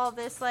to do all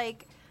this,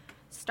 like,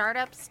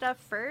 startup stuff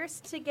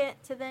first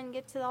to then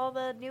get to all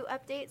the new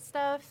update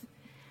stuff.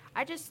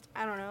 I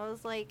don't know. It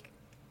was like,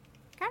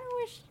 kind of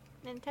wish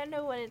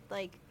Nintendo would have,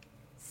 like,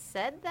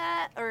 said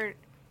that or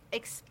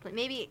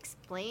maybe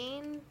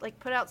explain, like,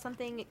 put out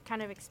something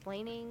kind of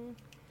explaining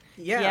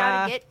Yeah.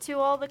 how to get to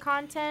all the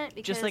content.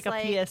 Because, Just like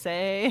a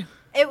PSA.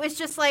 it was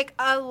just like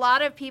a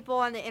lot of people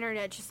on the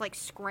internet just like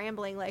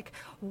scrambling, like,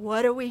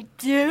 what do we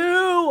do?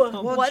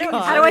 Oh,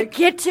 How do I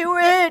get to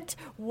it?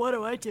 What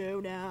do I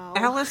do now?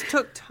 Alice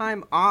took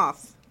time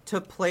off to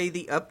play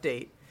the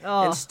update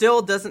Oh. and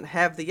still doesn't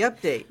have the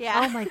update.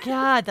 Yeah. Oh my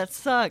god, that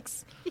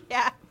sucks.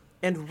 Yeah.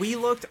 And we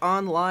looked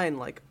online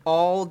like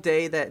all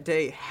day that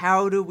day.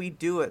 How do we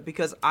do it?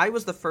 Because I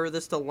was the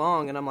furthest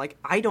along and I'm like,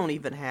 I don't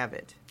even have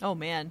it. Oh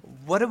man.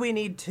 What do we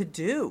need to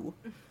do?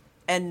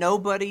 And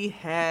nobody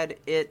had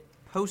it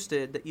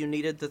posted that you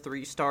needed the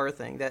 3-star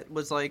thing. That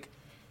was like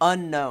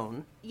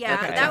unknown. Yeah.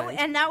 at the time.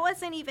 And that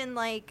wasn't even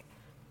like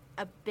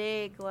a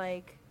big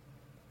like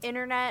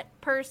internet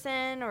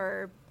person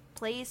or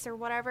place or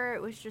whatever.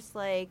 It was just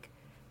like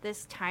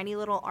this tiny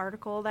little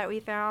article that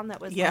we found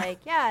that was like,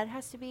 yeah, it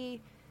has to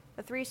be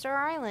a 3-star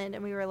island.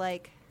 And we were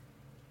like,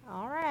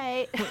 all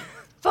right.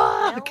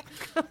 Fuck.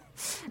 Well,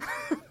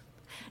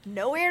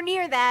 nowhere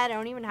near that. I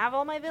don't even have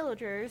all my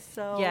villagers.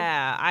 So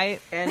Yeah,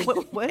 And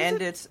what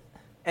is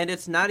and it?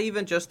 it's not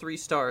even just 3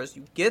 stars.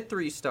 You get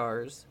 3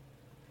 stars,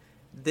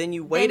 then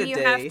you wait then a you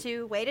day. have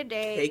to wait a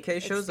day.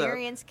 KK shows up.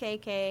 Experience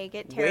KK.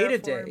 Get Wait a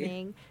day.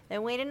 terraforming.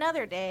 Then wait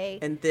another day.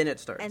 And then it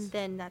starts. And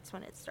then that's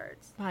when it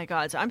starts. My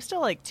god, so I'm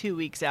still like 2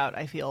 weeks out,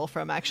 I feel,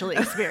 from actually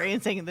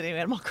experiencing the new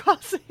Animal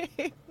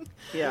Crossing.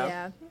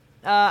 yeah.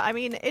 I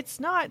mean, it's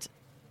not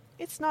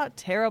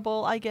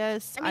terrible, I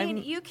guess. I mean,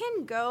 you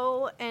can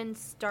go and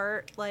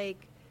start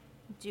like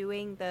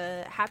doing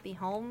the Happy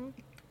Home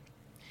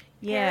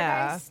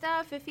Paradise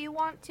stuff if you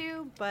want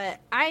to, but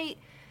I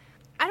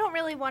don't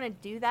really want to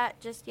do that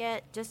just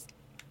yet, just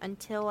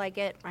until I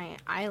get my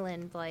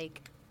island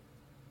like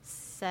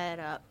set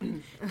up.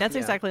 That's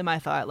Yeah. exactly my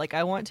thought. Like,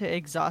 I want to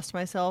exhaust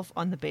myself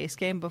on the base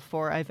game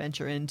before I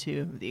venture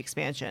into the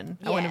expansion.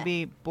 I want to Yeah.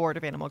 be bored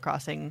of Animal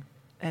Crossing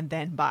and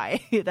then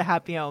buy the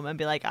Happy Home and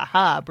be like,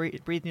 aha,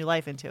 breathe new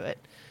life into it.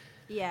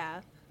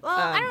 Yeah. Well,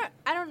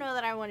 I don't know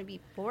that I want to be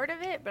bored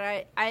of it, but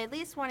I at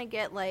least want to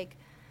get like,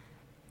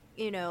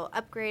 you know,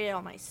 upgraded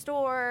all my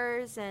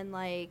stores and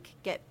like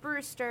get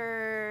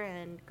Brewster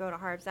and go to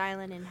Harv's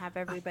Island and have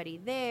everybody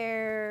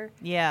there.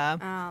 Yeah.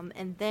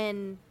 And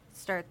then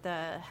start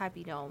the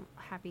Happy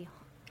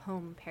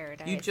Home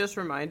Paradise. You just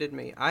reminded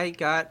me. I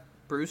got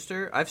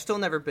Brewster. I've still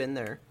never been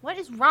there. What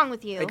is wrong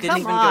with you? I didn't Come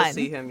even go on.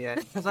 see him yet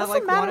because I What's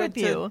like the matter wanted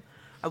with to. you?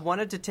 I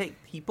wanted to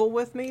take people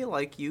with me,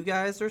 like you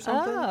guys or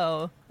something.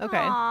 Oh, okay.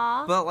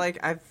 Aw. But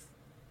like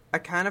I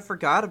kind of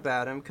forgot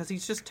about him because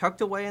he's just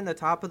tucked away in the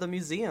top of the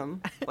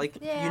museum. Like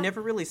Yeah. you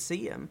never really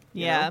see him.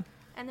 you Yeah. know?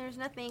 And there's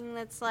nothing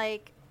that's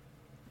like,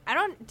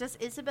 does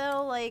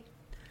Isabel like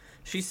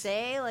She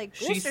say like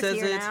she Brewster's says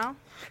here it now?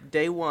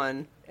 day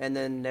one and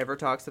then never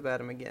talks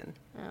about him again.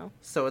 Oh.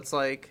 So it's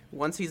like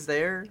once he's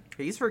there,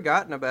 he's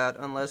forgotten about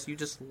unless you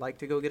just like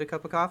to go get a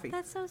cup of coffee.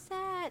 That's so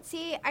sad.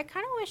 See, I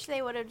kind of wish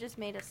they would have just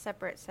made a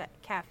separate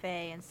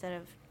cafe instead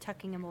of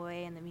tucking him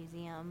away in the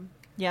museum.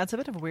 Yeah, it's a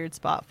bit of a weird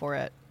spot for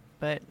it,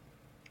 but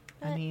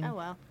I But, mean, oh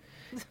well.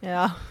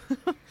 yeah.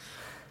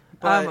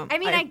 But I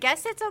mean, I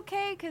guess it's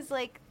okay because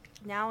like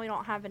now we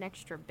don't have an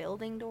extra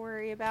building to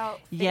worry about.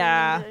 fitting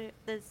Yeah. into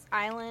this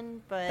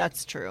island, but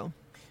That's true.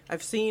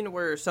 I've seen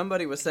where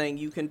somebody was saying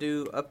you can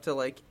do up to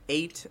like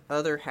 8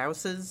 other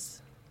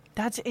houses.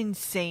 That's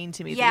insane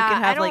to me. that yeah, you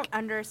can I have don't like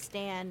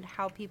understand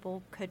how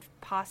people could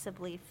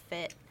possibly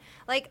fit.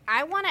 Like,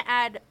 I want to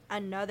add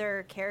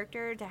another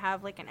character to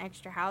have like an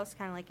extra house,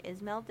 kind of like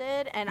Ismail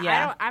did, and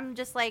Yeah. I'm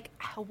just like,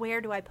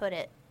 where do I put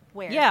it?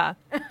 Where? yeah.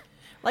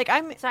 Like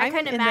I'm So I I'm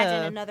couldn't in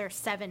imagine the- another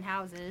 7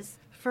 houses.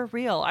 For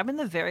real. I'm in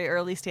the very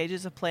early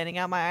stages of planning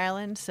out my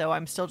island, so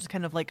I'm still just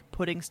kind of like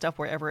putting stuff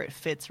wherever it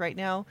fits right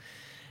now.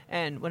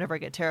 And whenever I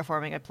get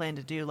terraforming, I plan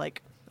to do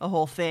like a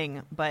whole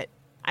thing, but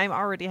I'm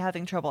already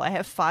having trouble. I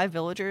have 5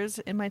 villagers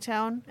in my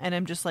town, and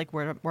I'm just like,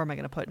 where am I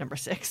going to put number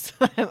 6?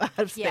 I'm out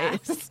of Yeah.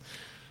 space.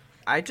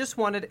 I just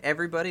wanted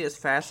everybody as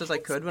fast as I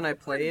could when I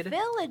played.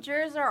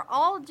 Villagers are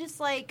all just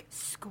like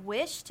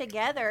squished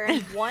together in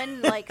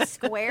one like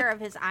square of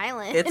his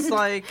island.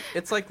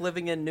 It's like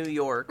living in New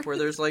York where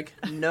there's like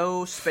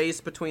no space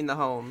between the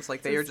homes.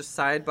 Like they are just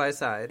side by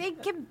side. they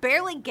can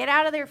barely get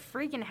out of their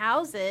freaking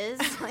houses.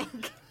 Like,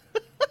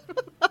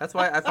 That's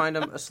why I find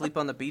them asleep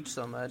on the beach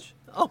so much.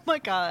 Oh my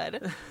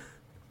god.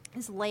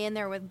 just laying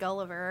there with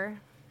Gulliver.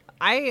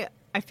 I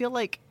feel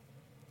like,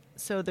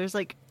 so there's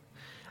like,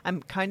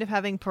 I'm kind of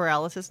having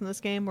paralysis in this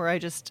game where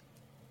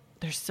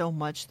there's so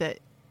much that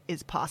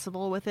is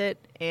possible with it,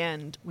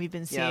 and we've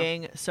been Yeah.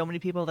 seeing so many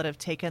people that have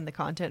taken the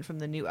content from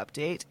the new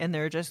update and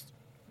they're just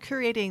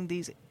creating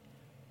these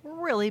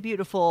really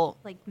beautiful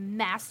Like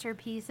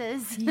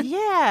masterpieces.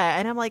 yeah,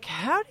 and I'm like,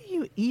 how do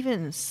you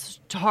even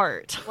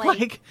start?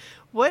 Like,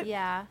 what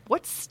Yeah.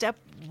 what's step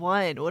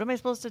 1? What am I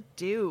supposed to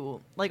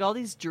do? Like all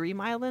these dream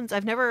islands,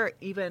 I've never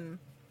even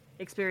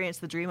experienced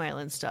the dream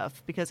island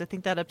stuff because I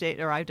think that update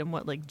arrived in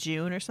like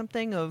June or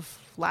something of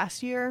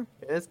last year.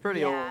 It's pretty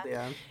Yeah. old,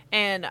 yeah.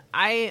 And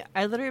I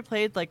literally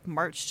played like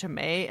March to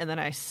May, and then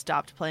I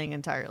stopped playing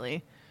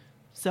entirely.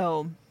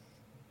 So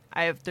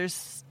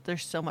there's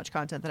so much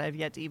content that I've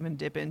yet to even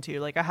dip into.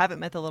 Like I haven't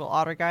met the little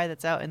otter guy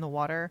that's out in the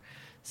water,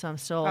 so I'm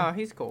still. Oh,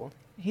 he's cool.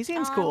 He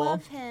seems Oh, cool. I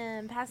love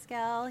him,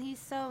 Pascal. He's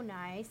so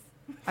nice.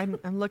 I'm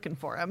looking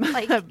for him.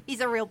 Like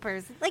he's a real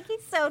person. Like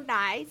he's so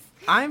nice.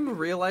 I'm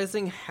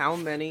realizing how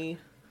many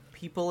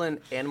people in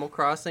Animal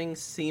Crossing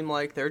seem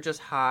like they're just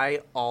high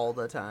all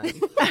the time.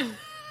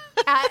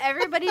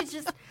 Everybody's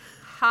just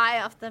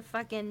high off the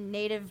fucking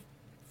native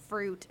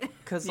fruit.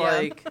 Because, Yeah.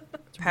 like,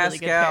 Really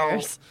good Pascal,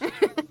 pears.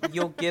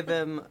 you'll give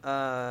him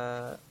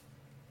a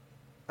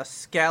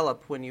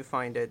scallop when you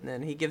find it, and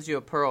then he gives you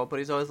a pearl, but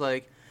he's always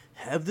like,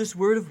 have this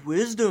word of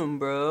wisdom,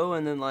 bro.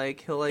 And then,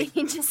 like, he'll, like,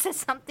 He just says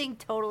something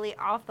totally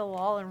off the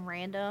wall and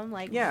random,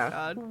 like yeah.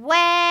 God.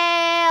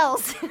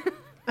 whales.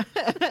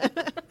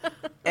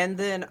 And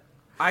then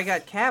I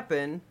got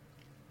Cap'n,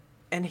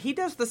 and he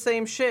does the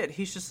same shit.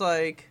 He's just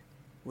like,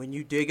 when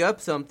you dig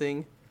up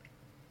something,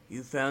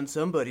 you found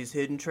somebody's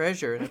hidden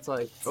treasure. And it's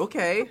like,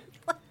 okay,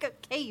 Like,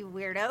 okay, you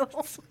weirdo.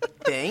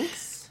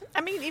 thanks.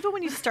 I mean, even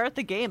when you start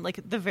the game, like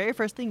the very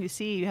first thing you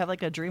see, you have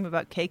like a dream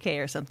about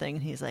KK or something,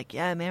 and he's like,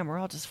 "Yeah, man, we're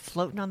all just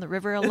floating on the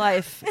river of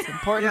life. It's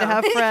important to Yeah.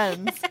 have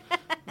friends."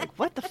 Like,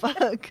 what the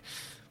fuck?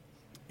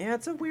 Yeah,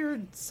 it's a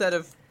weird set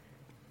of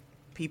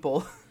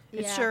people.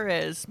 It Yeah. sure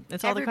is.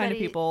 It's all the kind of Everybody-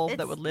 people that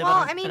it's- would live well,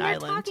 on I mean, an you're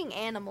island. talking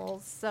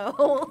animals,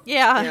 so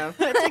Yeah,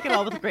 Yeah. take it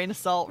all with a grain of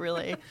salt,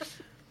 really.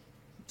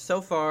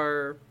 So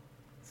far,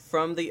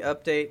 from the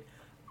update,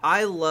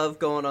 I love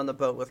going on the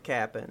boat with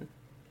Cap'n.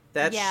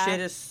 That Yeah. shit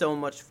is so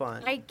much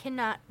fun. I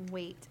cannot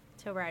wait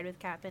to ride with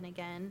Cap'n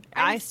again.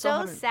 I I'm still so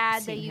haven't sad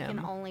that seen you can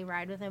him. only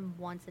ride with him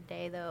once a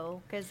day,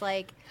 though, because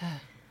like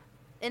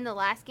in the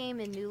last game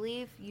in New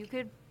Leaf, you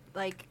could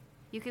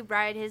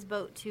ride his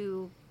boat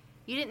to.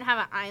 You didn't have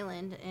an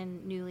island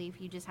in New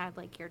Leaf. You just had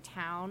like your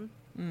town.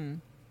 Mm.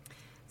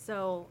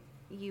 So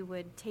you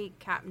would take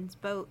Captain's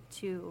boat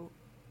to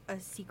a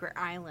secret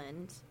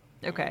island.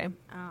 Okay.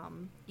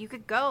 And, you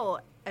could go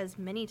as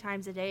many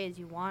times a day as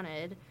you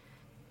wanted.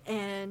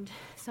 And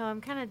so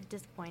I'm kind of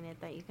disappointed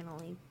that you can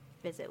only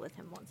visit with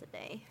him once a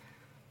day.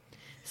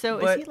 So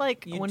But is he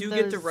like you one do of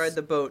get to those- ride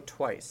the boat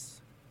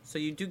twice. So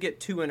you do get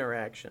 2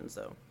 interactions,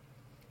 though.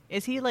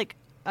 Is he like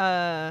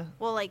Well,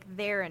 like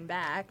there and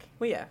back.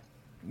 Well, yeah.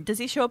 does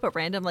he show up at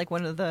random like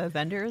one of the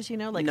vendors,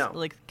 like No.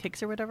 like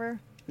Kicks or whatever?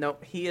 No,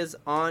 he is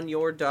on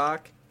your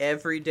dock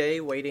every day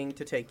waiting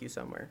to take you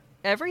somewhere.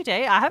 Every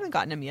day? I haven't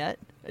gotten him yet.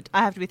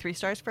 I have to be 3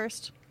 stars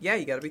first. Yeah,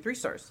 you gotta be 3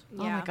 stars.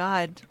 Oh my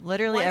god.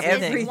 Literally Once,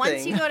 everything.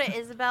 once you go to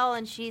Isabel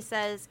and she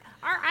says,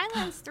 our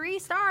island's 3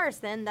 stars,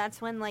 then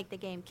that's when like the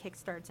game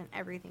kickstarts and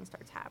everything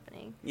starts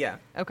happening. Yeah.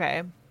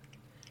 Okay.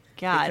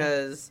 God.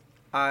 Because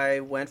I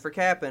went for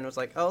Cap'n and was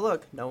like, oh,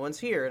 look, no one's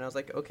here. And I was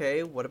like,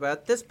 okay, what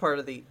about this part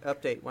of the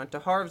update? Went to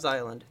Harv's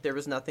Island. There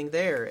was nothing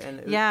there.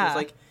 And it Yeah. was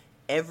like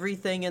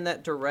everything in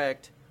that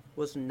direct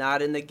was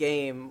not in the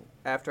game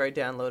after I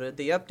downloaded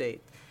the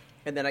update.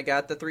 And then I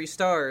got the 3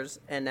 stars,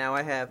 and now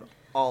I have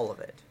all of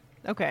it.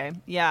 Okay.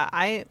 Yeah,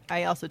 I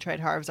also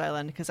tried Harv's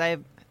Island because I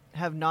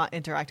have not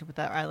interacted with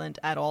that island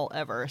at all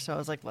ever. So I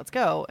was like, let's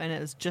go. And it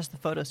was just the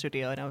photo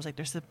studio. And I was like,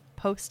 there's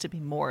supposed to be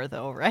more,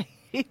 though,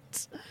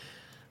 right?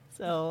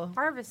 So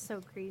Harv is so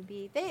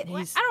creepy.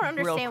 He's I don't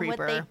real understand what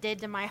they creeper. did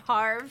to my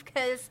Harv,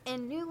 because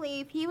in New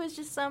Leaf, he was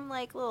just some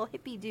like little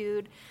hippie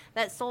dude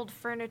that sold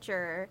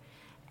furniture.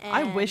 And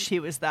I wish he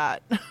was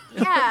that.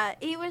 yeah,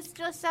 he was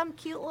just some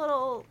cute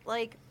little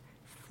like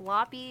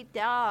floppy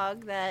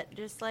dog that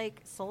just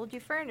like sold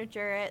you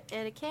furniture at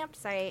a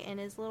campsite in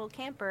his little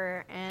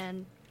camper,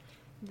 and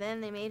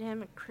then they made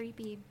him a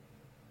creepy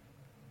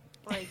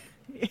like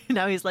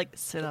Now he's like,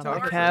 sit on my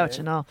Photographer, couch man.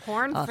 and I'll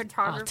porn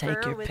photographer I'll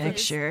take your with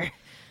picture.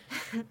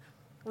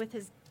 with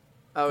his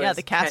Oh, Yeah, it's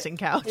the casting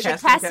couch. the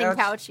Casting casting couch?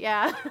 couch.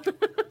 Yeah.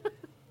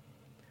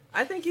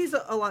 I think he's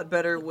a lot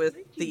better with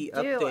the do.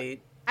 update.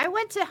 I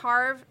went to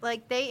Harv,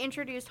 like, they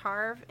introduced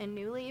Harv in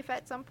New Leaf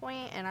at some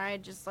point, and I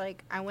just,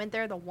 like, I went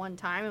there the one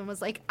time and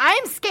was like,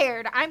 I'm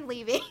scared, I'm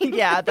leaving.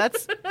 Yeah,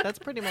 that's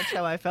pretty much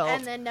how I felt.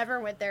 And then never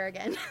went there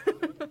again.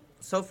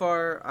 So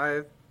far,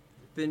 I've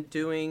been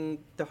doing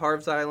the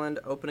Harv's Island,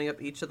 opening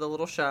up each of the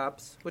little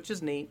shops, which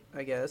is neat,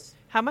 I guess.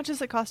 How much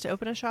does it cost to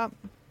open a shop?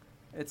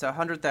 It's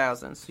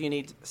 100,000, so you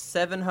need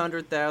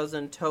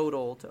 700,000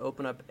 total to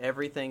open up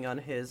everything on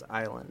his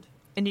island.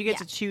 And you get Yeah.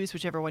 to choose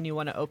whichever one you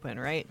want to open,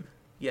 right?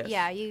 Yes.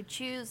 Yeah, you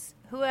choose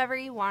whoever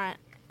you want,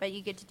 but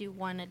you get to do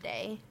one a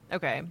day.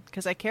 Okay,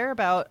 because I care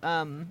about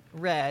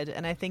Red,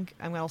 and I think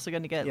I'm also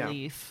going to get Yeah.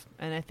 Leaf,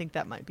 and I think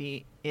that might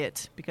be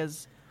it,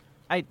 because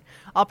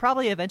I'll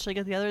probably eventually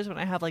get the others when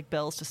I have, like,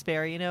 bells to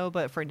spare, you know,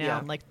 but for now, Yeah.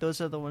 I'm like,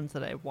 those are the ones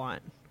that I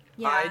want.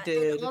 Yeah, I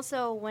did. And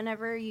also,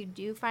 whenever you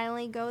do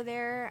finally go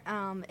there,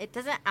 it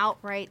doesn't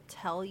outright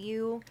tell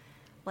you,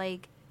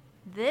 like,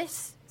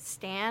 this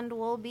stand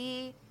will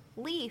be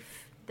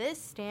Leaf,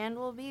 this stand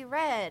will be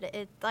Red.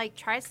 It, like,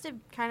 tries to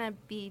kind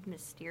of be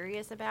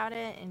mysterious about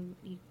it, and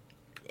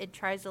it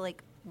tries to,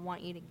 like,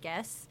 want you to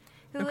guess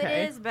who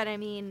Okay. it is, but I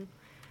mean,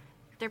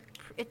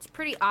 it's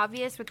pretty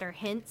obvious with their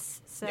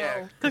hints, so...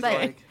 Yeah, 'cause, but,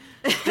 like,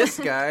 this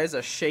guy's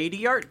a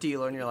shady art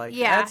dealer, and you're like,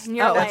 Yeah, that's, and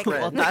you're Oh, that's like-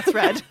 well, Red. that's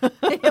Red.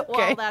 well,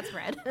 Okay. that's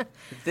Red.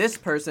 This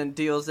person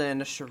deals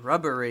in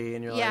shrubbery,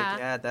 and you're Yeah. like,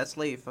 yeah, that's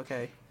Leaf,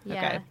 okay. Yeah.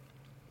 Okay.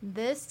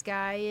 This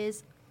guy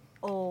is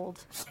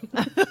old.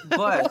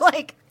 But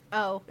like,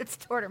 oh, it's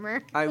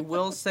Tortimer. I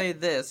will say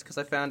this, because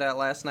I found out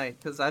last night,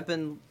 because I've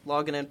been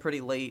logging in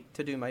pretty late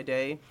to do my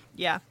day.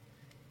 Yeah.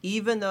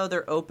 Even though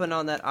they're open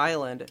on that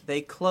island,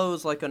 they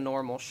close like a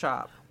normal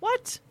shop.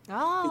 What?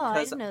 Oh, I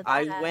Because didn't know that.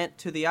 I went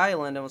to the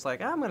island and was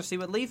like, I'm going to see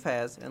what Leaf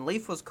has. And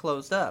Leaf was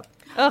closed up.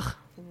 Ugh.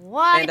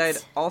 What? And I'd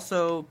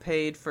also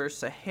paid for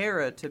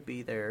Sahara to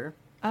be there.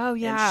 Oh,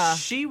 yeah. And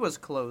she was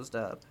closed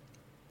up.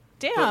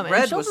 Damn. But and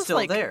Red she'll was just, still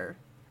like- there.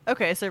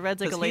 Okay, so Red's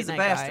like a 'Cause late he's a night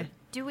bastard. guy.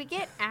 Do we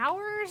get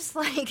hours?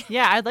 Like,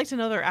 Yeah, I'd like to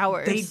know their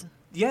hours.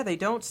 They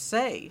don't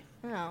say.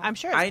 no. I'm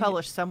sure it's I-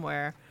 published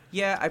somewhere.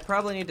 Yeah, I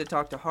probably need to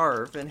talk to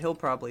Harv, and he'll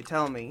probably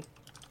tell me.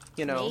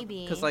 You know,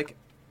 Maybe. because like,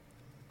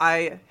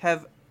 I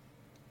have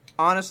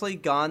honestly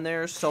gone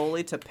there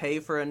solely to pay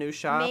for a new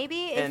shop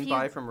Maybe if and you-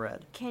 buy from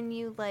Red. Can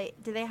you, like,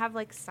 do they have,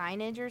 like,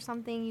 signage or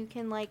something you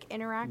can, like,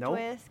 interact Nope.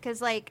 with?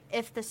 Because, like,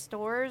 if the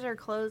stores are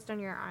closed on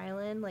your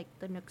island, like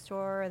the Nook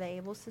store or the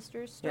Able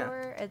Sisters Yeah.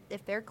 store,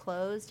 if they're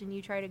closed and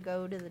you try to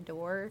go to the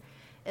door,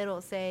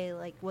 it'll say,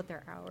 like, what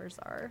their hours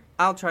are.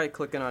 I'll try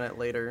clicking on it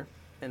later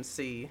and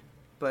see,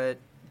 but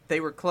they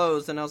were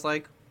closed, and I was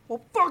like,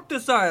 well, fuck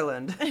this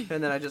island, and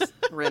then I just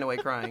ran away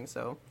crying.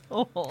 So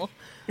Oh.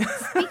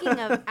 Speaking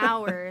of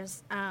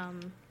hours,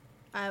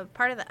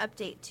 part of the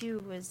update too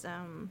was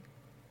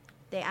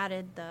they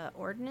added the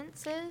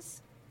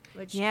ordinances,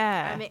 which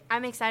Yeah.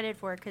 I'm excited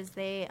for because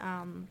they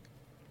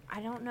I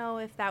don't know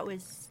if that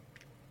was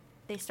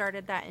they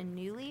started that in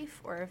New Leaf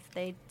or if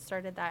they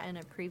started that in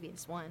a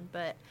previous one,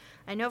 but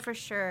I know for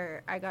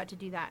sure I got to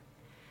do that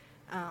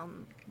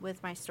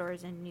with my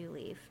stores in New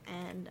Leaf,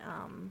 and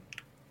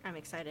I'm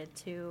excited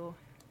to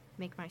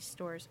make my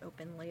stores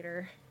open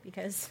later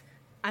because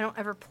I don't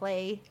ever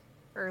play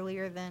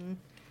earlier than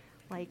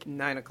like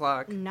 9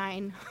 o'clock.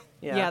 9.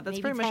 Yeah, that's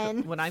maybe pretty much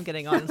 10. what I'm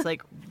getting on. It's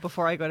like,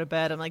 before I go to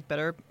bed, I'm like,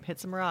 better hit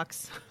some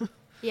rocks.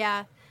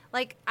 Yeah,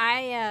 like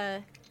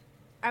I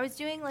was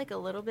doing like a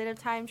little bit of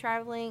time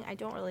traveling.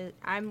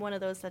 I'm one of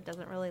those that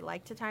doesn't really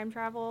like to time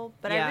travel,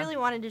 but Yeah. I really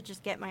wanted to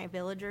just get my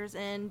villagers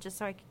in just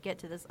so I could get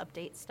to this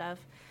update stuff.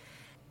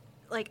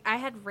 Like, I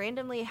had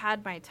randomly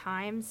had my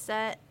time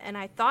set, and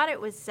I thought it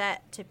was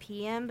set to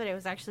PM, but it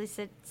was actually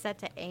set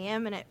to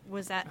AM, and it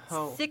was at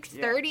Oh,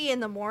 6:30 in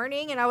the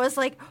morning, and I was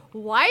like,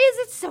 why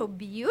is it so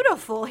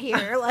beautiful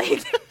here?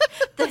 Like,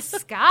 the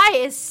sky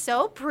is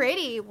so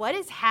pretty. What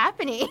is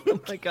happening? Oh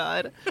my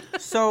god.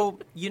 So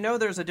you know,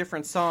 there's a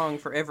different song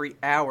for every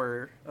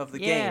hour of the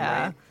game,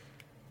 Yeah. right?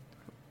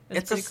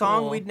 It's a pretty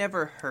song cool. we'd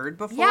never heard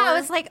before. Yeah, I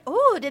was like,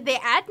 "Ooh, did they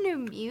add new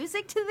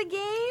music to the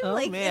game? Oh,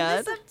 like man.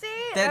 in this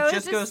update?" I that was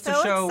just goes to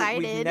so show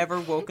excited. we've never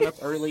woken up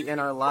early in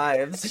our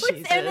lives. Jesus.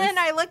 And then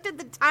I looked at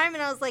the time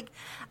and I was like,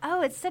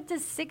 "Oh, it's set to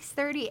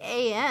 6:30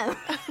 a.m."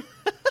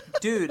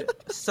 Dude,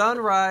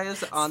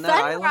 sunrise on that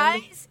island.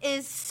 Sunrise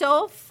is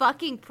so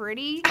fucking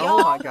pretty. Oh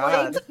y'all. my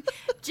God.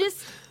 Like,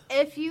 just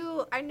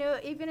I know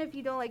even if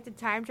you don't like to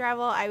time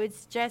travel, I would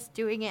suggest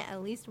doing it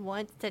at least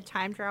once to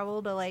time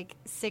travel to like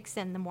 6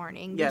 in the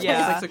morning. Yeah, because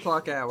Yeah. the 6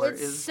 o'clock hour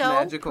It's is so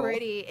magical.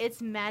 pretty.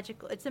 It's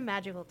magical. It's a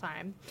magical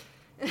time.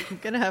 I'm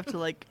gonna have to,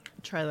 like,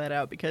 try that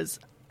out because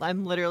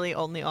I'm literally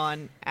only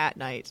on at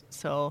night.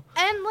 So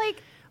And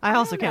like I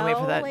also don't can't wait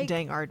for know, that like-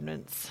 dang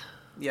ordinance.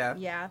 Yeah.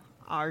 Yeah.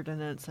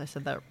 Ordinance. I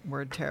said that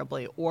word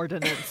terribly.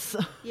 Ordinance.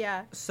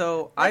 Yeah.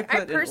 So Like, I I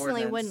put in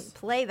personally ordinance. wouldn't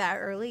play that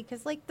early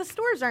because, like, the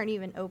stores aren't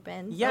even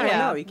open. Yeah, Like, I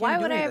know, you can't why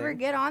do would I ever anything.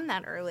 get on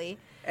that early?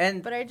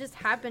 And But I just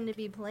happened to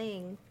be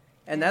playing.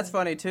 that's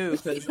funny too,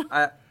 because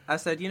I I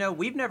said,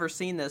 we've never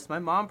seen this. My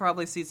mom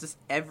probably sees this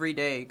every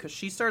day because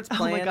she starts Oh my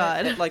playing it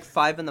God. at like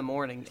 5 in the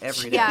morning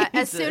every day. Yeah,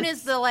 as soon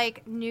as the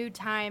like new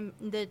time,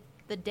 the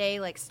day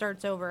like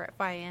starts over at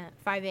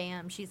 5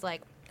 a.m., she's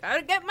like,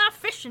 gotta get my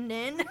fishing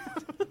in.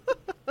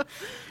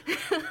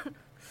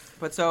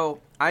 But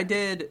so I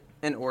did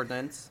an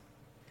ordinance.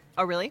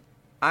 Oh, really?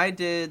 I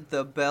did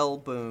the Bell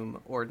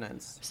Boom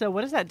ordinance. So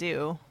what does that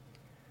do?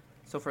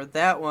 So for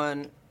that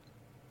one,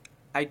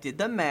 I did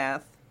the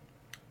math.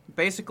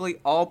 Basically,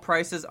 all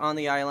prices on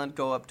the island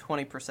go up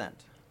 20%.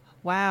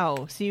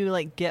 Wow. So you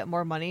like get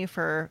more money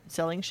for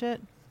selling shit?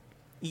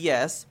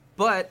 Yes,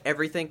 but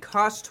everything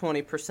costs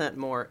 20%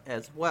 more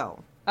as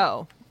well.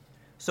 Oh.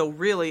 So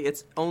really,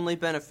 it's only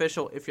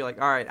beneficial if you're like,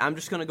 all right, I'm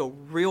just going to go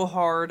real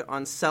hard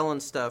on selling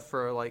stuff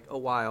for like a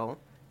while.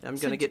 I'm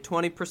going to get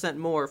 20%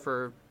 more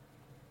for,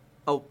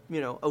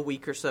 a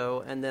week or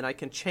so, and then I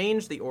can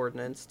change the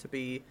ordinance to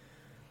be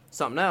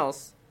something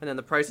else, and then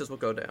the prices will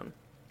go down.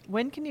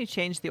 When can you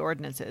change the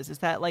ordinances? Is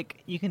that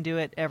like you can do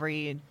it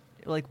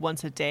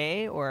once a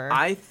day, or?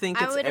 I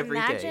think I it's would every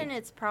day. imagine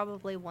it's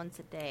probably once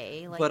a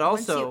day. Like, But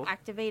once also- you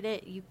activate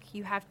it,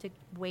 you have to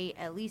wait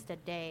at least a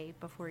day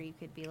before you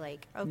could be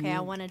like, okay, I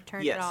want to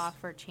turn Yes. it off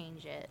or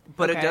change it.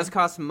 But Okay. it does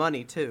cost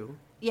money, too.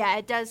 Yeah,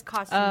 it does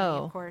cost you money,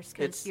 Oh. of course,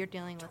 because It's you're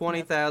dealing with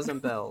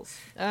 20,000 bells.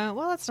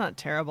 Well, that's not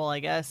terrible, I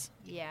guess.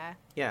 Yeah.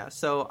 Yeah,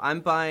 so I'm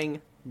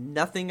buying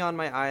nothing on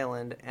my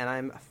island, and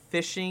I'm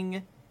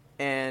fishing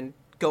and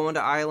going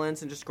to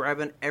islands and just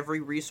grabbing every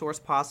resource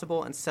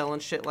possible and selling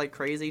shit like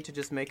crazy to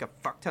just make a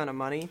fuck ton of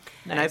money.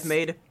 And Nice. I've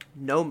made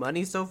no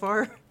money so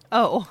far,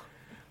 Oh.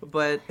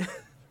 but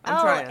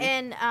I'm trying.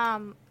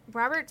 And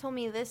Robert told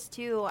me this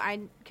too.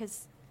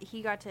 Because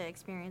he got to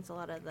experience a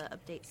lot of the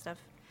update stuff.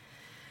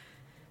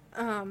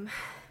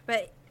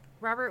 But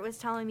Robert was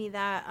telling me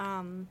that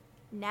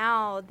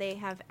now they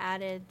have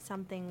added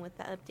something with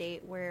the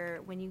update where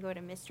when you go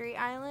to Mystery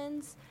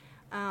Islands,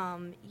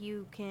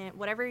 you can,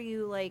 whatever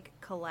you like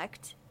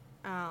collect,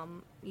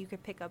 you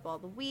could pick up all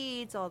the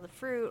weeds, all the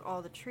fruit,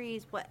 all the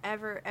trees,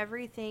 whatever,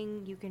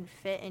 everything you can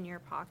fit in your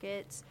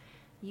pockets,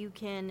 you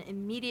can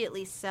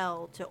immediately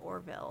sell to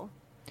Orville.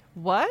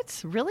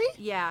 What? Really?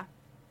 Yeah.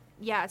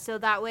 Yeah, so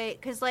that way,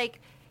 because,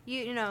 like,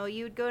 you know,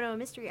 you would go to a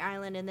mystery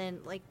island and then,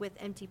 like, with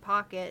empty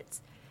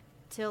pockets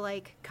to,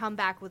 like, come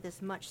back with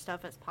as much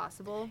stuff as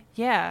possible.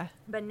 Yeah.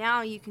 But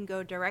now you can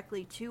go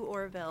directly to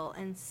Orville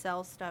and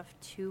sell stuff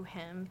to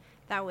him.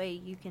 That way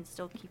you can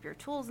still keep your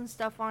tools and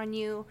stuff on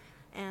you,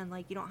 and,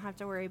 like, you don't have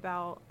to worry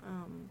about,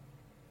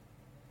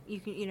 you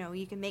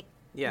can make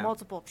Yeah.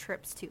 multiple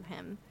trips to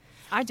him.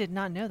 I did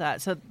not know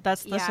that. So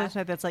that's Yeah.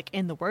 something that's like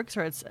in the works,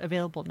 or it's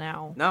available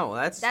now. No,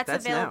 that's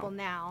available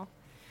now.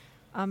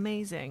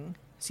 Amazing.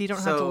 So you don't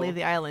have to So- leave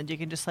the island. You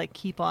can just like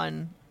keep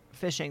on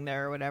fishing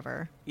there or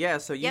whatever. Yeah,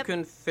 so you Yep.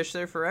 can fish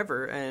there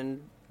forever,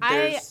 and I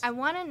there's...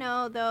 want to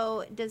know,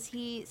 though, does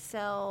he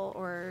sell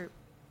or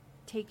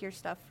take your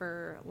stuff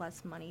for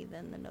less money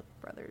than the Nook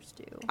brothers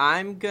do?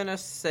 I'm gonna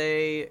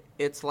say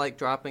it's like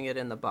dropping it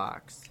in the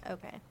box.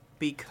 Okay.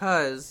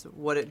 Because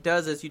what it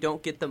does is you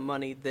don't get the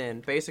money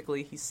then.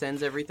 Basically, he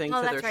sends everything Oh,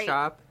 to that's their right.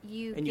 shop,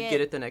 You and you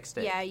get it the next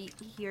day. Yeah,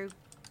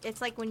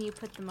 it's like when you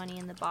put the money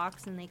in the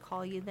box and they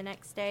call you the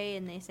next day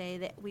and they say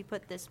that we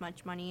put this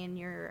much money in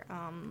your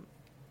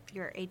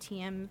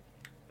ATM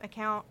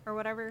account or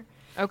whatever.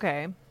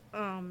 Okay.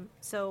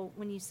 So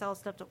when you sell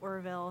stuff to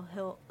Orville,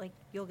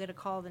 you'll get a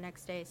call the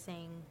next day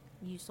saying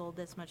you sold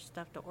this much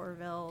stuff to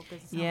Orville.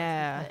 This is how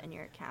Yeah. much we put in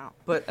your account.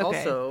 But Okay.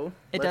 also,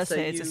 It let's does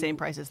say it's you- the same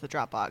price as the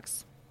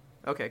Dropbox.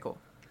 Okay, cool.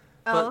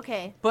 Oh, But-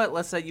 okay. But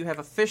let's say you have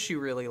a fish you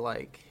really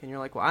like, and you're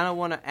like, well, I don't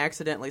want to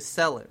accidentally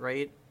sell it,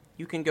 right?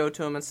 You can go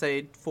to him and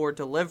say for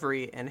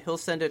delivery, and he'll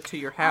send it to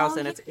your house, Oh,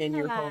 and it's in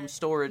your home yeah.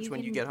 storage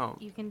when you can- get home.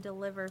 You can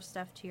deliver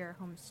stuff to your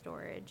home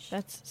storage.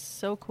 That's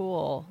so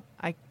cool.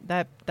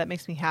 That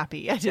makes me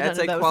happy. I did That's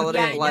not know a that was quality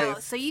a of thing. life. No,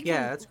 so you Yeah,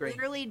 can that's great.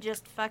 literally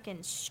just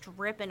fucking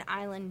strip an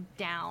island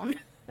down.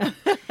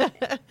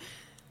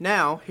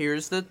 Now,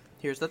 here's the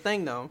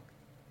thing, though.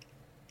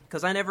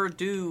 Because I never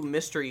do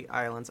mystery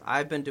islands.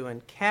 I've been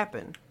doing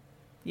Cap'n.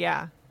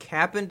 Yeah.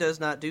 Cap'n does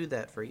not do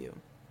that for you.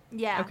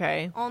 Yeah.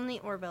 Okay. Only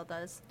Orville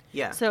does.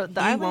 Yeah. So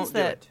the he islands won't do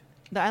that it.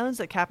 the islands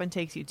that Cap'n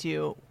takes you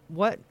to,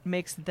 what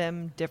makes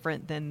them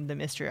different than the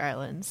Mystery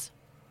Islands?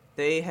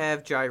 They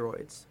have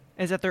gyroids.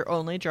 Is that their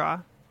only draw?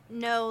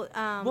 No.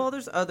 Well,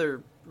 there's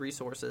other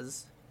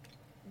resources.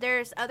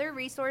 There's other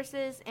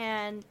resources,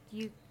 and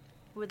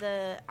with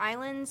the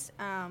islands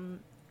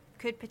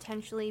could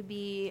potentially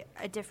be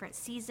a different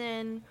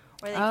season,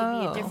 or they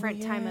could be Oh, a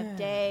different time yeah. of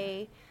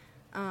day.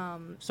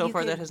 So you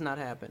far, could- that has not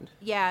happened.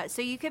 Yeah,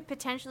 so you could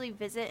potentially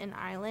visit an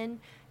island.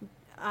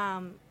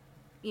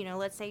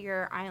 Let's say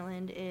your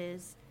island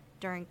is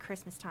during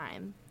Christmas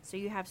time, so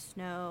you have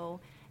snow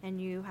and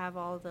you have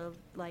all the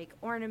like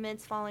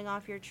ornaments falling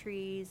off your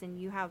trees, and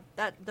you have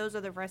that. Those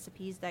are the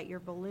recipes that your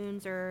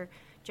balloons are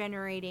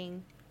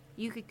generating.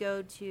 You could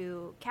go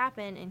to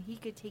Cap'n and he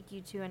could take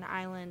you to an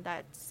island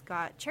that's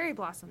got cherry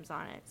blossoms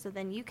on it. So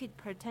then you could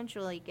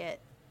potentially get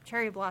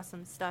cherry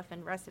blossom stuff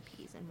and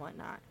recipes and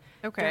whatnot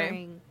Okay.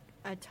 during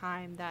a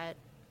time that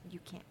you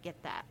can't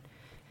get that.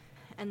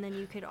 And then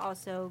you could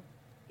also,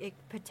 it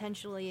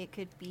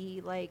could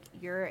be like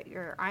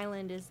your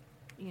island is,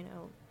 you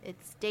know,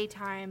 it's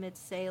daytime. It's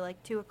say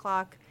like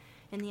 2:00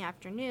 in the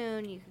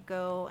afternoon. You could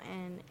go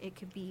and it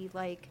could be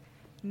like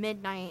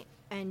midnight,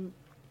 and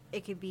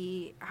it could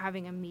be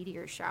having a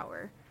meteor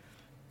shower.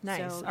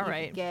 Nice. So All you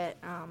right. could get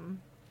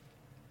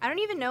I don't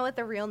even know what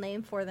the real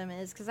name for them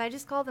is because I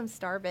just call them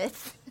star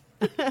bits.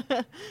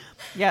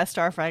 Yeah,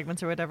 star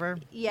fragments or whatever.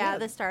 Yeah,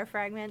 the star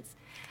fragments.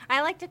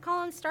 I like to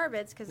call them star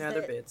bits because Yeah,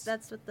 they're bits.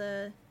 that's what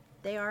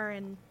they are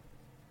in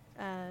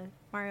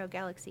Mario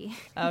Galaxy.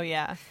 Oh,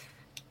 yeah.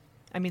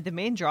 I mean, the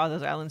main draw of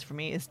those islands for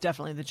me is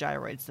definitely the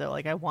gyroids, though.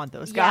 Like, I want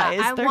those Yeah, guys.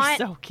 I They're want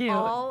so cute.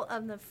 all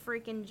of the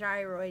freaking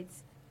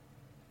gyroids.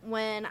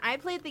 When I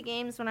played the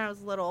games when I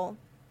was little,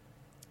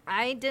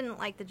 I didn't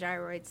like the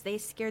gyroids. They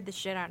scared the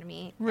shit out of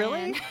me.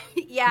 Really? And,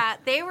 yeah,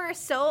 they were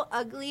so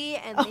ugly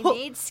and they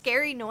made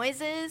scary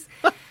noises.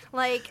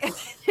 Like,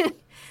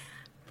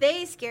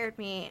 they scared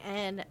me.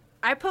 And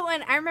I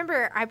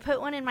remember I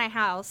put one in my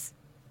house,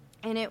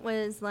 and it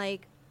was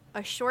like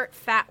a short,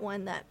 fat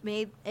one that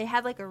it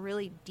had like a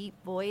really deep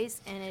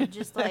voice, and it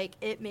just like,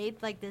 it made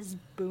like this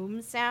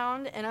boom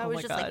sound. And I Oh was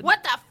my just God. like,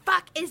 what the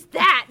fuck is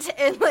that?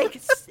 And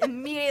like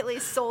immediately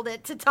sold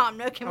it to Tom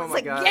Nook and Oh was my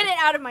like, God. get it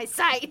out of my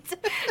sight.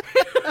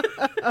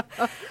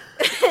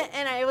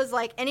 And I was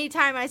like,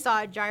 anytime I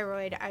saw a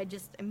gyroid, I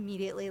just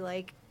immediately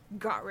like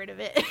got rid of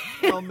it.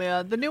 Oh,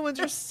 man. The new ones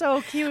are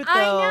so cute, though.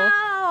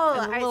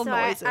 I And the know. little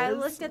I noises.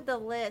 looked at the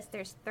list.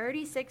 There's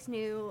 36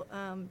 new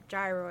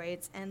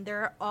gyroids, and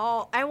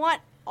I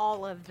want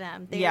all of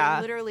them. They're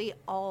Yeah. literally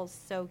all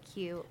so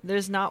cute.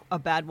 There's not a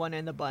bad one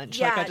in the bunch.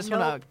 Yeah, like, I just nope.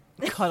 want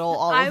to cuddle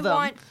all I of them.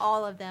 want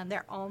all of them.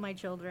 They're all my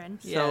children.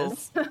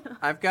 Yes. So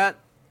I've got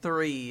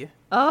 3.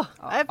 Oh,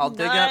 I have I'll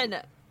dig none.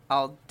 up.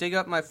 I'll dig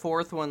up my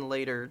 4th one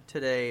later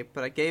today,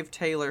 but I gave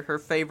Taylor her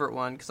favorite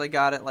one because I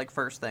got it like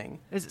first thing.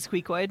 Is it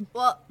Squeakoid?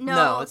 Well, no,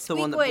 No, it's the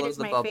one that Squeakoid blows is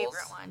the my bubbles.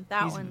 favorite one.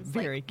 That He's one's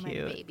very like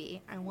cute. my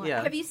baby. I want.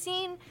 Yeah. Have you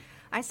seen?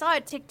 I saw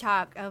a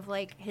TikTok of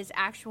like his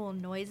actual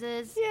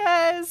noises.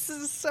 Yes. This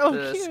is so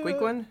The cute.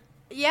 squeak one?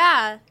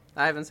 Yeah.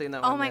 I haven't seen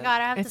that one Oh my yet.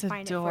 god, I have It's to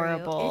find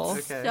adorable. it for you.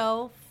 It's Okay.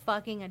 so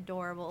fucking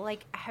adorable.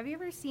 Like, have you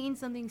ever seen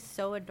something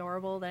so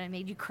adorable that it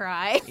made you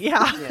cry?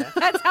 Yeah. Yeah.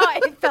 That's how I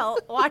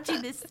felt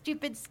watching this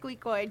stupid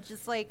squeakoid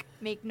just like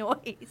make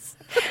noise.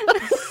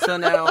 So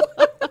now,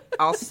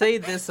 I'll say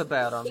this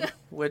about them,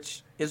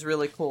 which is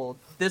really cool.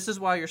 This is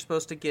why you're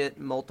supposed to get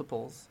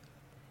multiples.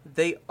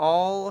 They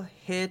all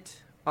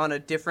hit on a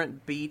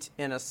different beat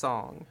in a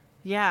song.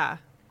 Yeah.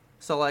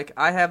 So, like,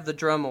 I have the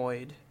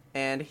drumoid,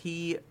 and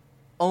he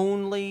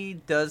only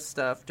does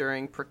stuff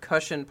during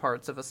percussion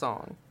parts of a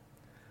song.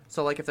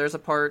 So, like, if there's a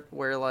part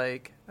where,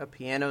 like, a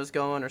piano's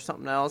going or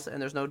something else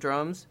and there's no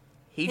drums,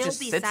 He'll just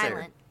be sits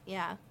silent.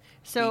 Yeah.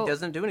 So He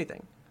doesn't do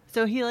anything.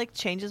 So he like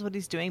changes what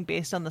he's doing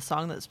based on the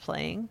song that's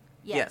playing.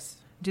 Yes.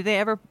 Do they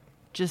ever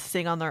just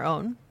sing on their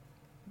own?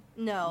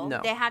 No.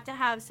 No. They have to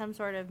have some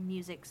sort of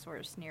music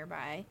source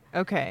nearby.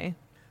 Okay.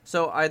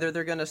 So either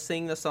they're going to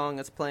sing the song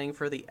that's playing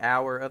for the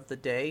hour of the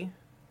day,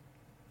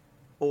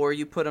 or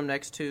you put them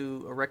next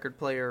to a record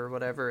player or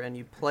whatever, and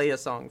you play a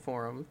song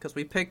for them. Because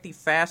we picked the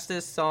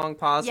fastest song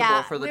possible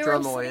Yeah, for the we were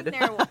drumoid. sitting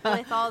there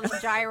with all the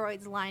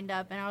gyroids lined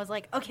up, and I was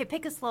like, okay,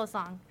 pick a slow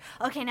song.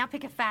 Okay, now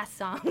pick a fast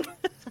song.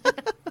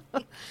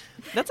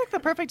 That's like the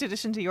perfect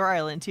addition to your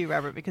island too,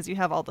 Robert, because you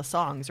have all the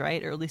songs,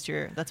 right? Or at least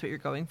that's what you're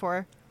going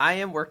for. I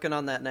am working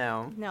on that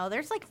now. No,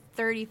 there's like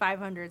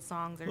 3,500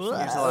 songs or Ugh. something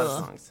There's a lot of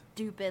Ugh. songs.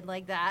 stupid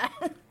like that.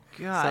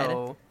 God.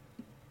 So,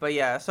 but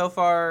yeah, so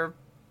far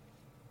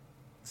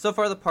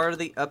the part of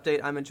the update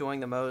I'm enjoying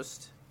the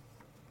most,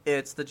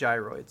 it's the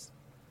gyroids.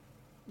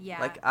 Yeah.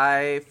 Like,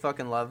 I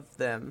fucking love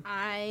them.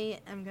 I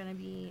am going to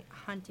be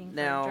hunting for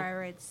Now,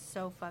 gyroids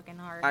so fucking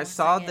hard. I once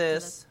saw get to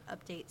this- the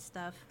update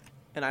stuff.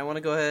 And I want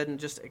to go ahead and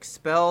just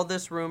expel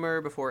this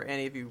rumor before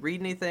any of you read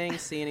anything,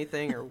 see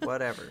anything, or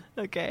whatever.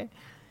 Okay.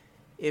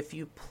 If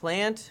you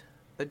plant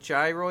a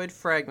gyroid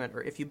fragment,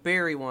 or if you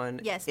bury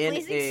one Yes, in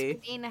please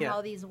explain yeah.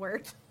 how these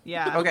work.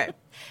 Yeah. Okay.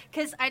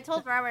 Because I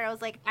told Robert, I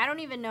was like, I don't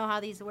even know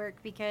how these work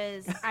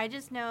because I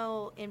just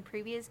know in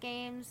previous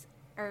games,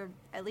 or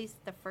at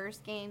least the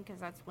first game, because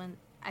that's when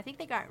I think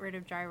they got rid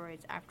of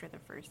gyroids after the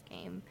first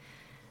game.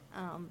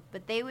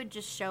 But they would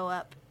just show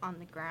up on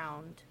the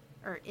ground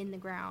or in the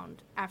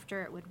ground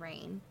after it would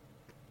rain,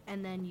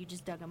 and then you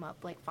just dug them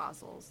up like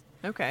fossils.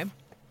 Okay.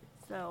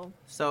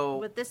 So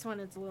With this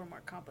one, it's a little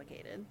more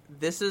complicated.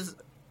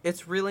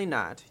 it's really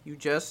not. You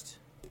just,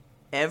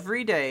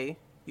 every day,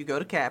 you go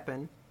to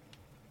Cap'n,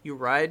 you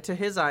ride to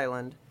his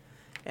island,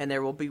 and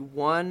there will be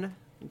one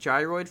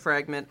gyroid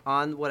fragment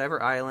on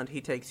whatever island he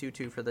takes you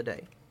to for the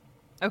day.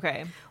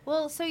 Okay.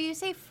 Well, so you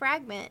say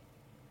fragment.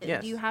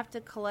 Yes. Do you have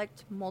to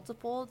collect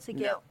multiple to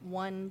get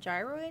one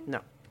gyroid? No.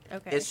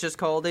 Okay. It's just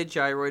called a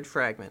gyroid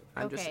fragment.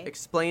 I'm just Okay.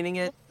 explaining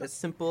it as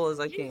simple as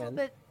I can.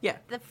 But Yeah.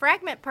 the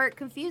fragment part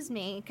confused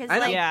me because I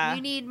know. like Yeah.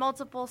 you need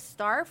multiple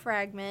star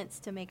fragments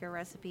to make a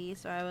recipe.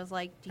 So I was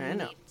like, do I you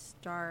know. need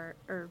star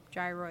or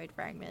gyroid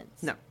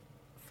fragments? No.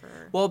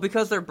 for? Well,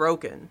 because they're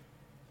broken.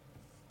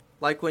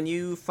 Like, when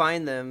you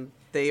find them,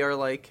 they are,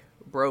 like,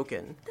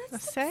 broken.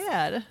 That's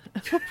sad.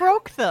 Who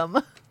broke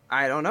them?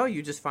 I don't know.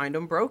 You just find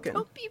them broken.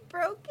 Don't be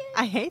broken.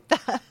 I hate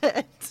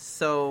that.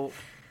 So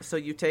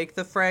you take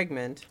the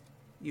fragment,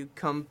 you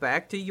come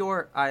back to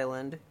your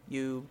island,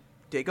 you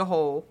dig a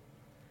hole,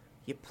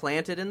 you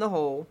plant it in the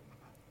hole,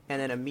 and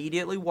then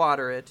immediately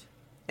water it,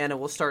 and it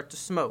will start to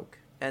smoke.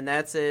 And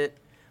that's it.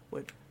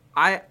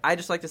 I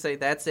just like to say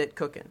that's it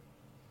cooking,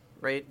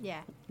 right?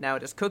 Yeah. Now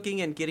it is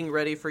cooking and getting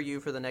ready for you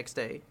for the next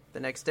day. The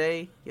next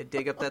day, you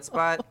dig up that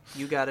spot,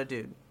 you got a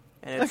dude.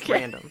 And it's Okay.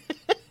 random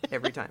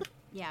every time.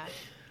 Yeah.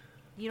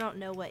 You don't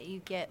know what you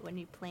get when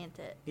you plant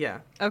it. Yeah.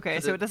 Okay,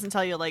 'Cause so it doesn't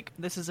tell you, like,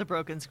 this is a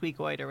broken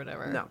squeakoid or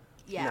whatever. No.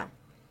 Yeah. No.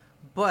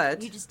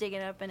 But You just dig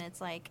it up and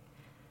it's like,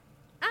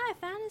 I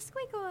found a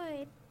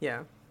squeakoid.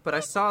 yeah, but I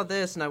saw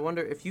this and I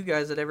wonder if you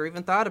guys had ever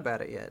even thought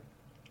about it yet.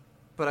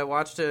 But I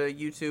watched a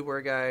YouTube where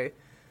a guy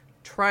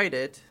tried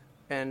it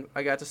and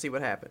I got to see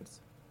what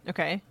happens.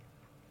 Okay.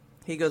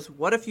 He goes,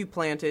 "What if you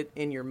plant it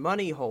in your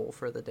money hole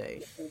for the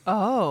day?"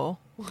 Oh.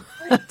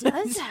 What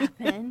does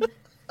happen?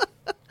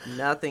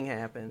 Nothing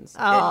happens.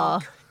 Aw.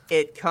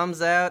 It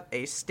comes out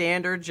a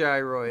standard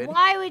gyroid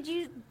Why would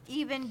you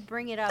even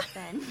bring it up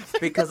then?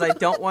 because I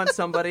don't want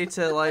somebody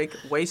to like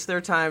waste their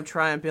time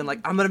trying being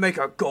like, "I'm gonna make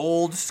a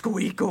gold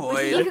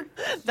squeakoid." You-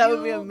 That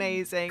would be you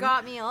amazing.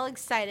 Got me all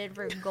excited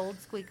for gold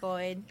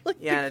squeakoid. Like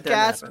Yeah, and the it doesn't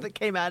gasp happen. that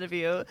came out of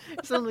you.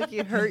 It sounded like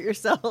you hurt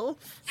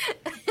yourself.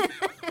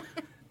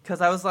 Because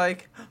I was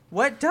like,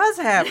 "What does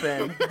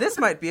happen? This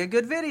might be a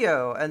good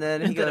video." And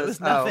then he And then goes, it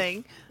was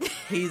nothing. "Oh,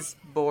 he's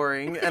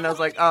boring." And I was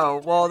like, "Oh,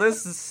 well,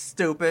 this is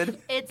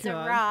stupid." It's a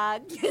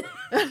God.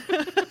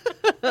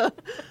 rock.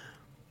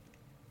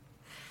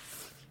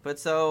 But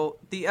so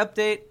the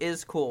update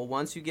is cool.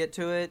 Once you get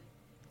to it,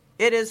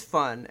 it is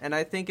fun. And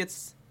I think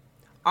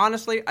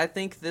honestly, I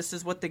think this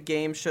is what the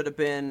game should have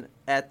been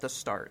at the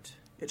start.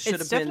 It should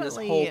It's have been this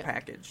definitely- whole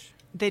package.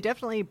 They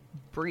definitely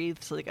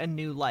breathed like a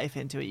new life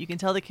into it. You can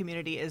tell the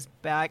community is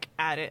back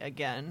at it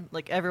again.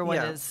 Like everyone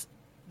Yeah. is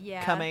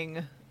Yeah.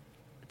 coming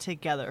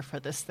together for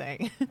this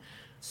thing.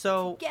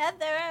 So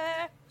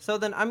Together.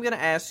 then I'm gonna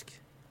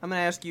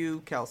ask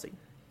you, Kelsey.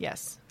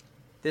 Yes.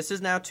 This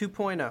is now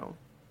 2.0.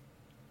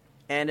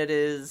 And it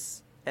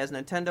is, as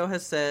Nintendo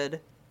has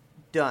said,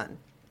 done.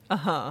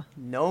 Uh-huh.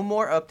 No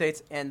more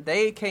updates. And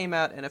they came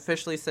out and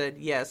officially said,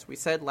 yes, we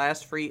said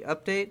last free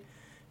update.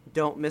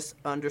 Don't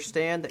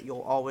misunderstand that you'll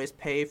always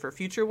pay for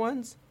future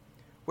ones.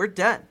 We're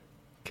done.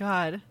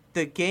 God.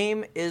 The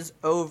game is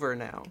over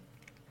now.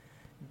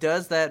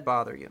 Does that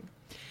bother you?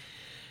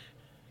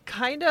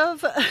 Kind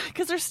of,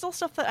 because there's still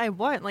stuff that I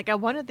want. Like, I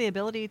wanted the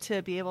ability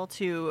to be able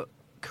to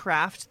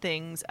craft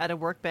things at a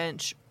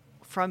workbench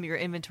from your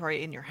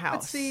inventory in your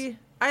house. But see,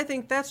 I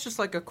think that's just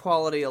like a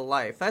quality of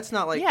life. That's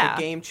not like Yeah. a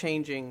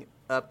game-changing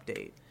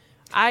update.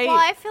 Well,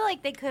 I feel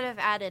like they could have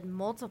added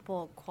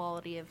multiple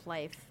quality of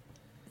life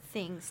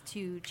things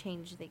to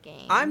change the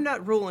game. I'm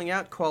not ruling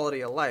out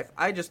quality of life.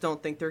 I just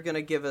don't think they're going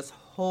to give us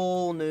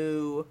whole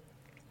new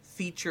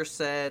feature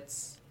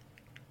sets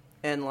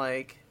and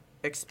like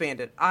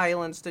expanded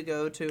islands to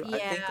go to. I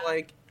think Yeah.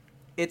 like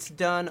it's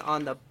done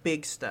on the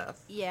big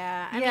stuff.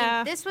 Yeah, I Yeah.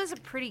 mean, this was a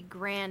pretty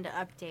grand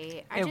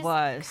update. I It just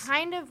was.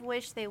 kind of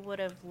wish they would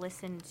have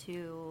listened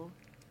to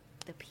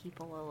the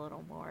people a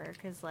little more,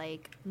 because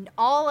like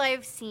all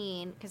I've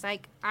seen, because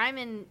like I'm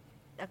in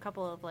a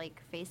couple of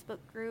like Facebook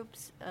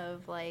groups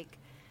of like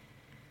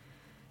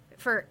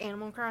for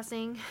Animal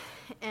Crossing,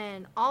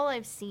 and all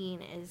I've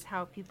seen is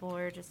how people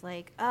are just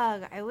like,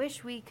 ugh, I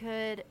wish we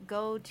could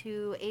go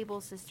to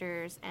Able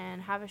Sisters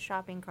and have a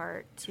shopping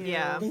cart to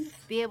Yeah.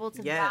 be able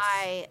to Yes.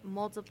 buy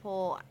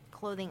multiple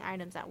clothing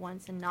items at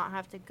once and not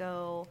have to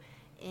go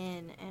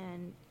in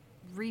and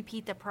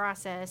repeat the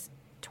process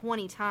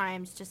 20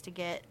 times just to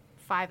get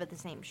 5 of the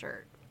same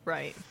shirt.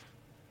 Right.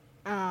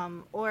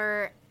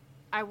 Or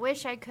I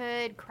wish I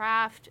could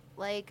craft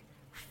like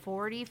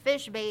 40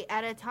 fish bait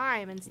at a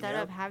time instead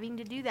Yep. of having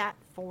to do that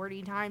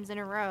 40 times in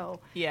a row.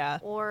 Yeah.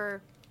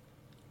 Or,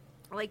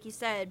 like you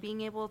said,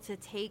 being able to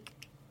take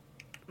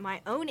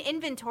my own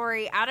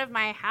inventory out of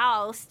my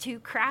house to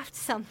craft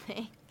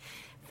something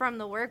from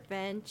the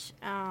workbench.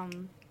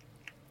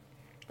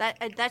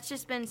 That's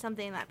just been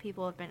something that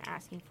people have been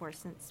asking for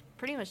since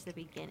pretty much the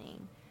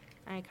beginning.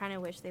 And I kind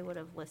of wish they would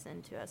have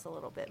listened to us a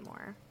little bit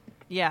more.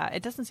 Yeah,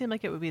 it doesn't seem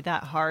like it would be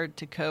that hard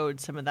to code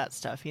some of that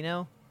stuff, you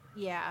know?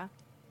 Yeah.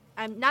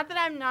 Not that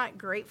I'm not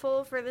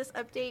grateful for this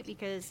update,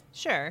 because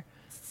Sure.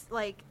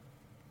 like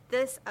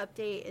this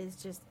update is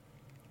just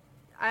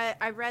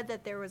I read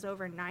that there was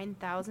over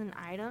 9,000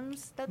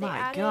 items that they My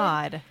added.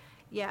 God.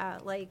 Yeah,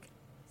 like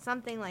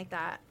something like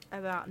that,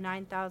 about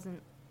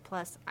 9,000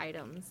 plus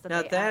items that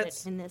Now they added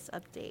that's- in this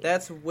update.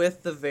 That's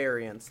with the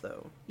variants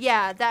though.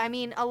 Yeah, I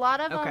mean, a lot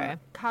of Okay. them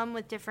come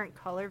with different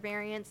color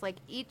variants. Like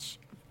each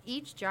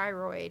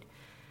gyroid,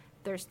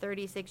 there's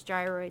 36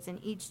 gyroids,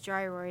 and each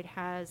gyroid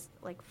has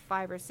like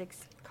 5 or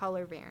 6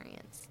 color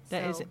variants.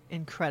 That is So,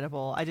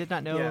 incredible. I did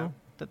not know Yeah.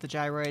 that the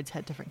gyroids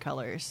had different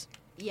colors.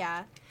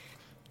 yeah.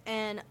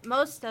 And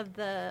most of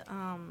the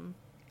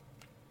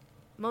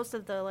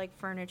like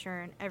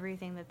furniture and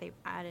everything that they've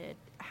added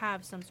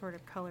have some sort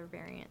of color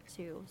variant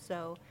too.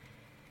 So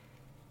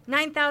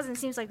 9,000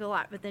 seems like a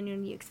lot, but then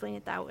when you explain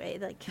it that way,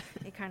 like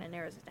it kind of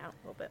narrows it down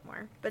a little bit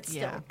more. But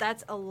still, Yeah.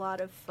 that's a lot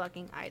of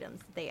fucking items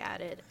that they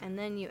added. And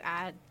then you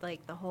add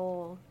like the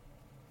whole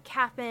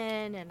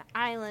cabin and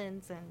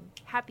islands and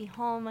Happy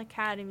Home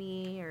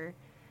Academy or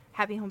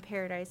Happy Home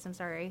Paradise. I'm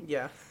sorry.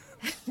 Yeah.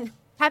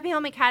 Happy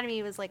Home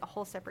Academy was like a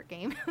whole separate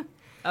game.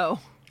 Oh.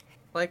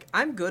 Like,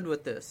 I'm good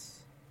with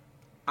this.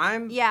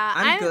 I'm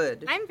I'm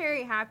good. I'm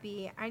very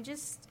happy. I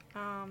just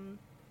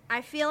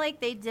I feel like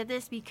they did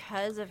this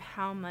because of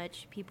how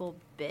much people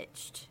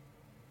bitched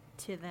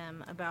to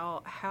them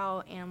about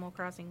how Animal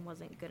Crossing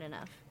wasn't good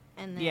enough.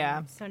 And then,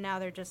 Yeah. so now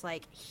they're just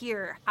like,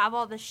 here, have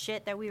all the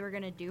shit that we were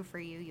going to do for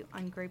you, you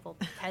ungrateful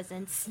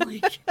peasants.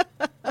 Like,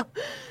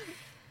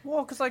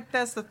 Well, because, like,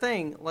 that's the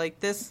thing. Like,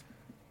 this...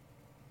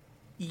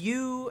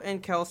 You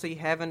and Kelsey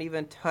haven't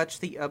even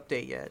touched the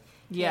update yet.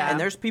 Yeah. And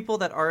there's people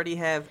that already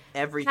have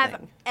everything.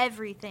 have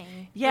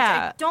everything.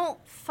 Yeah. Which I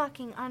don't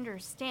fucking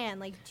understand.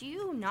 Like, do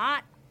you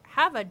not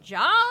have a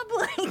job?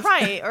 Like,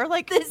 Right. Or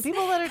like This-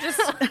 people that are just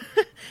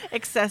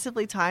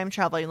excessively time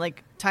traveling,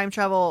 like time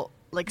travel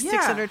like Yeah.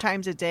 600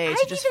 times a day to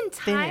I've just even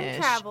time finish.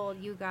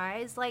 traveled, you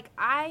guys. Like,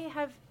 I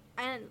have,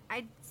 and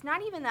it's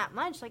not even that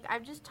much. Like,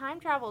 I've just time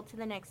traveled to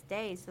the next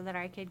day so that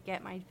I could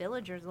get my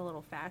villagers a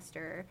little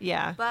faster.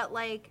 Yeah. But,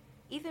 like,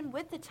 even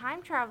with the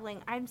time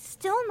traveling, I'm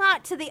still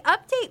not to the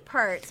update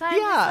part. So I'm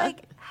Yeah. just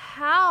like,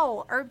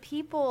 how are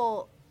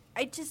people...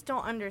 I just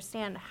don't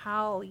understand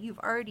how you've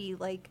already,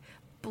 like,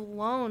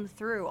 blown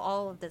through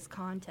all of this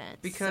content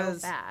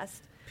Because so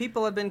fast.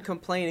 People have been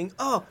complaining,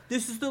 oh,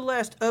 this is the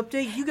last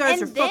update. You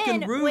guys are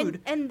fucking rude.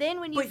 And then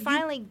when you But you-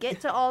 finally get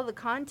to all the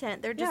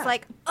content, they're just Yeah.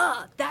 like,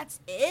 that's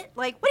it?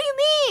 Like, what do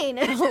you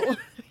mean?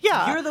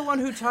 Yeah. You're the one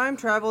who time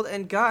traveled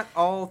and got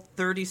all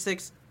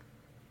 36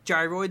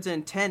 gyroids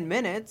in 10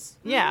 minutes.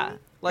 Yeah.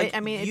 Like, I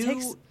mean,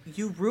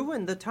 you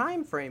ruined the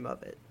time frame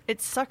of it. it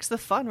sucks the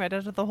fun right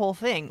out of the whole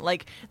thing.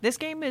 Like, this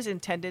game is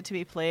intended to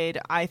be played,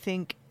 I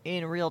think,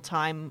 in real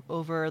time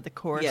over the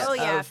course Yes. Oh,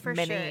 yeah, of for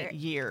many sure.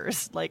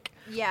 years. Like,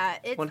 Yeah,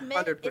 it's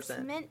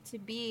 100%. meant to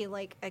be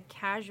like a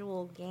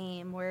casual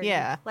game where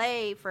Yeah. you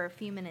play for a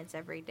few minutes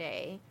every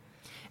day.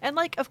 and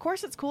like, of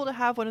course, it's cool to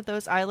have one of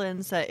those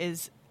islands that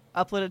is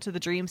uploaded to the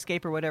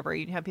Dreamscape or whatever.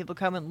 You have people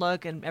come and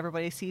look, and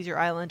everybody sees your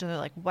island, and they're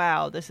like,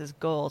 "Wow, this is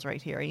gold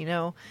right here," you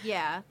know.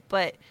 Yeah.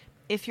 But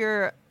if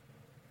you're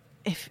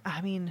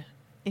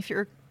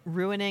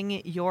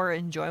ruining your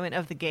enjoyment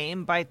of the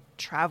game by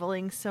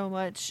traveling so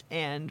much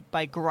and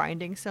by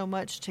grinding so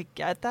much to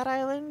get that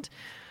island,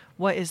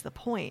 what is the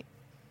point?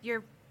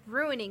 You're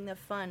ruining the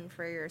fun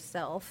for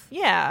yourself.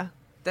 Yeah.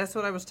 That's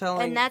what I was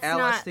telling And that's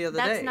Alice not the other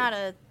day.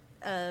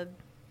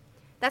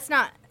 that's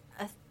not a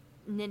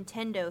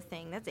Nintendo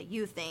thing. That's a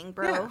you thing,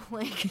 bro. Yeah.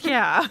 Like,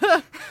 Yeah.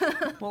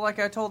 Well, like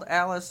I told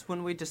Alice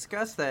when we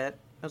discussed that,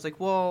 I was like,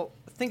 well,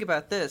 think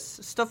about this.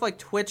 Stuff like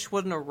Twitch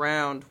wasn't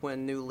around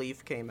when New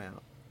Leaf came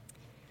out.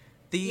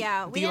 we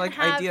The didn't like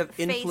have idea of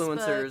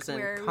influencers Facebook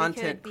where and we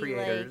content could be,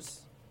 like-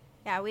 creators.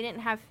 yeah, we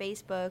didn't have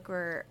Facebook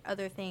or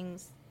other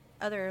things,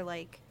 other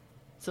like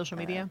Social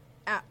media.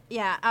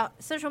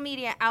 social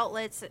media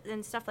outlets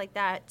and stuff like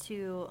that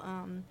to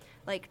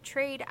like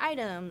trade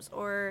items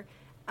or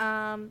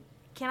can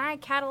I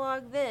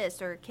catalog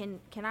this or can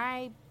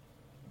I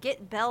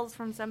get bells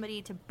from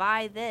somebody to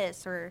buy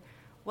this or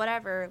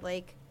whatever.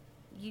 Like,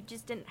 you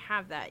just didn't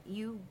have that.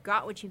 You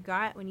got what you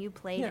got when you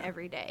played Yeah.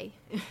 every day.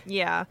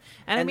 Yeah.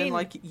 And I And mean, then,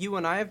 like you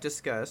and I have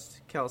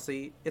discussed,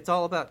 Kelsey, it's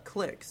all about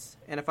clicks.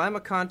 And if I'm a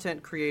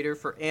content creator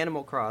for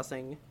Animal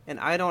Crossing, and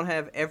I don't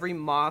have every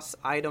moss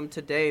item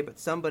today, but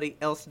somebody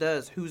else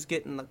does, who's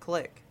getting the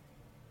click?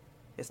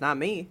 It's not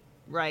me.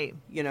 right.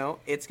 You know,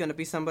 it's going to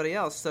be somebody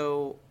else.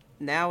 So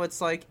now it's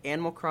like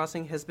Animal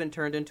Crossing has been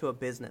turned into a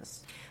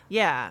business.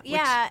 Yeah.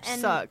 Yeah, Which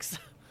and- sucks.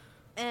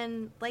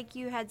 And like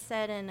you had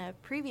said in a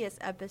previous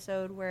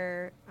episode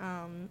where,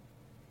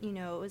 you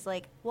know, it was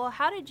like, well,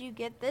 how did you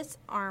get this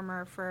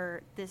armor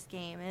for this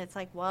game? And it's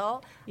like,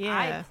 well,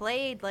 Yeah. I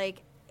played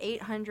like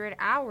 800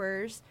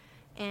 hours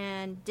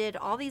and did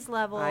all these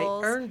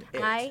levels. earned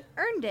it. I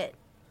earned it.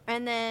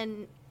 And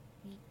then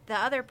the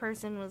other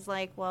person was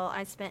like, well,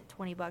 I spent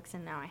 $20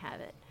 and now I have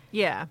it.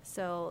 Yeah.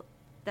 So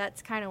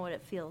that's kind of what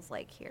it feels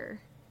like here.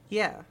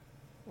 Yeah.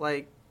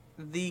 Like,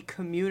 the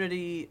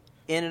community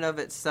in and of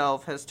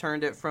itself has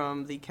turned it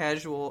from the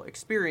casual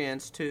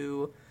experience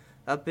to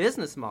a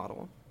business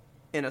model,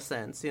 in a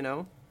sense, you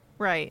know?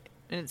 Right.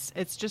 And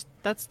it's just,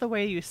 that's the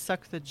way you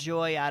suck the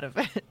joy out of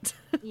it.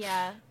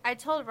 Yeah, I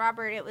told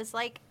Robert it was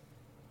like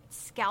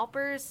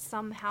scalpers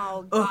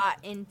somehow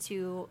got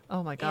into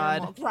Oh my God.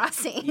 Animal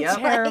Crossing. Yep.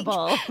 Like,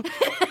 Terrible.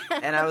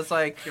 And I was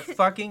like, you're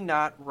fucking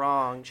not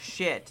wrong.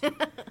 Shit.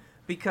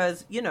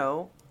 Because, you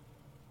know,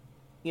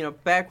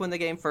 back when the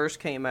game first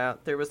came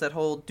out, there was that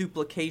whole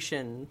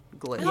duplication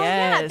glitch. Oh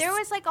yeah, Yes. there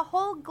was like a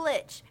whole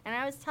glitch, and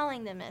I was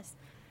telling them this.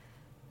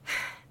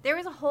 There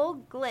was a whole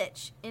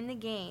glitch in the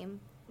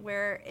game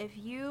where if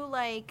you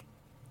like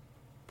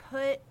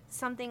put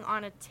something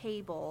on a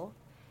table,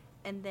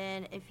 and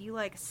then if you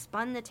like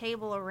spun the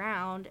table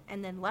around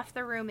and then left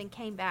the room and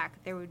came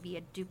back, there would be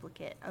a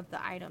duplicate of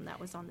the item that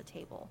was on the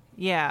table.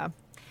 Yeah.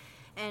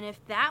 And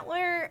if that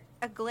were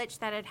a glitch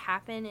that had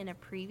happened in a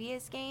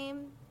previous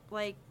game,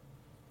 like,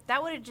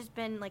 that would have just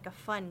been like a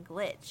fun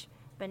glitch.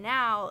 But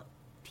now,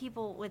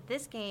 people with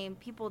this game,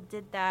 people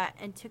did that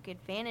and took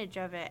advantage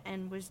of it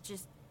and was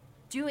just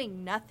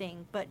doing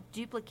nothing but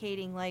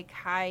duplicating like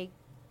high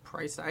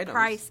Price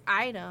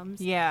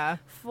items. Yeah.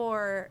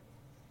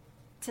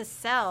 to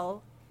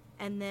sell,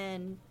 and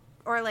then,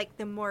 or like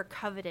the more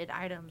coveted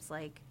items,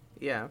 like,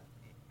 Yeah. I'm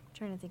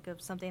trying to think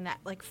of something that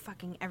like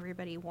fucking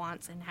everybody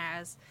wants and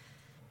has.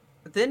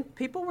 But then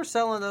people were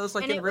selling those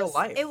like And in real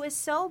life. It was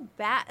so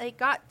bad. It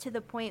got to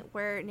the point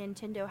where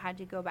Nintendo had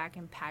to go back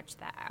and patch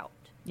that out.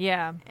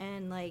 Yeah.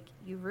 And like,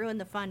 you ruined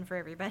the fun for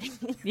everybody.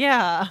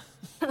 Yeah.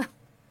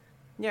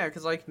 Yeah,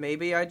 because like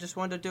maybe I just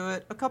wanted to do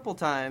it a couple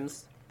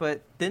times,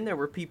 but then there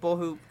were people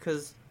who,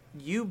 because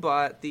you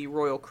bought the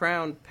Royal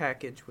Crown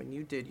package when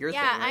you did your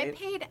Yeah, thing, right? I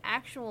paid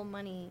actual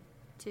money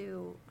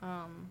to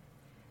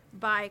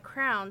buy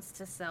crowns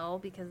to sell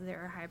because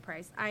they're a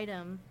high-priced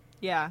item.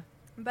 Yeah.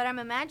 But I'm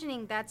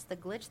imagining that's the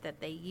glitch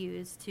that they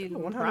use to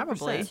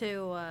 100%.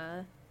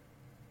 to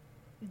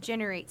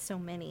generate so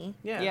many.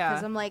 Yeah. Yeah.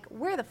 Because I'm like,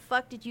 where the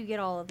fuck did you get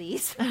all of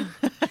these?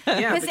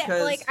 Yeah,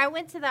 because like, I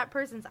went to that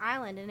person's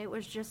island and it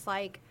was just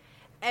like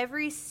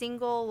every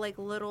single like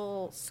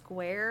little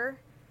square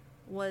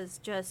was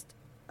just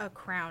a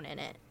crown in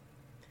it.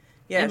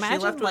 yeah, she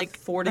Imagine, left like, like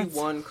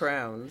 41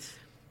 crowns.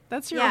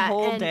 That's your Yeah,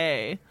 whole and-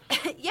 day.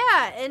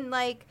 Yeah, and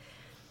like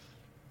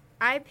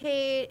I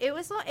paid. It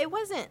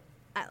wasn't.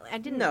 I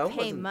didn't No, it pay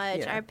wasn't- much.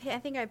 yeah. I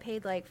think I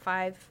paid like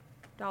 $5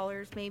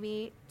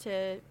 maybe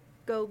to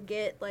go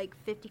get like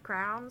 50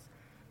 crowns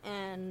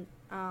and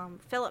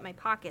fill up my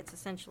pockets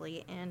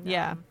essentially. And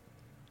Yeah.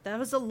 that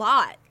was a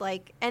lot.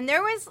 Like, and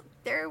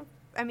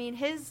I mean,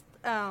 his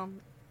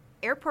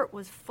airport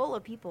was full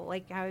of people.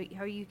 Like how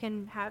you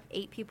can have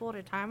 8 people at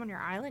a time on your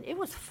island. It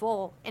was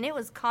full, and it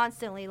was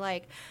constantly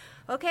like,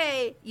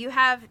 okay, you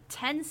have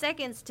 10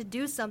 seconds to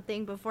do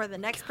something before the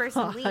next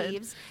person God.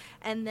 leaves,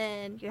 and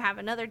then you have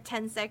another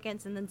 10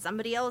 seconds, and then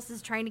somebody else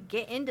is trying to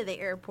get into the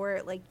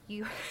airport. Like,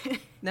 you,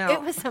 Now,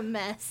 it was a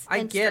mess. I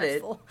and get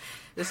stressful. it.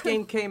 This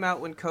game came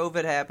out when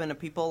COVID happened and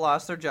people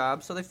lost their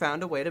jobs, so they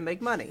found a way to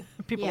make money.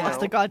 People Yeah. lost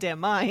their goddamn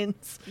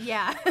minds.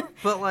 Yeah.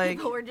 But, like,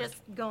 People were just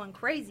going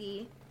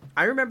crazy.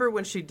 I remember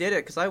when she did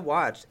it, because I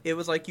watched, it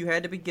was like you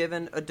had to be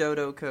given a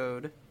dodo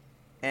code,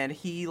 and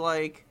he,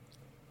 like,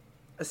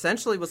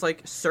 essentially was,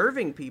 like,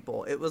 serving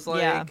people. It was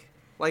like, Yeah.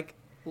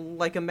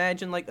 like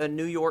imagine, like, a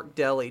New York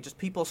deli, just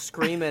people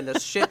screaming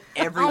this shit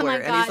everywhere.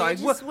 God, and he's it like,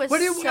 just was what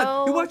do you want?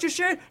 so- You want your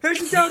shit? Here's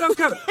your dodo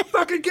code.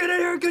 Fucking get in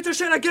here and get your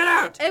shit and get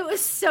out! It was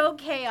so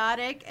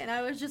chaotic, and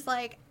I was just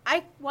like,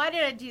 why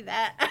did I do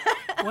that?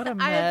 What a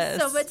I had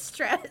so mess. much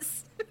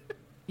stress.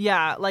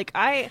 Yeah, like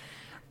I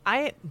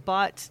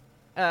bought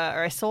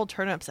or I sold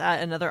turnips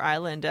at another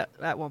island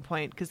at one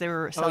point because they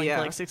were selling yeah.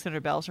 for like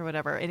 600 bells or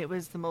whatever, and it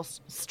was the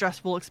most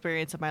stressful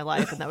experience of my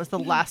life, and that was the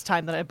last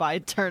time that I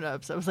bought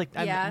turnips. I was like,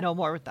 Yeah. no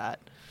more with that.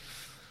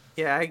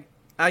 Yeah,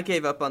 I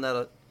gave up on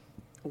that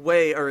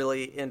way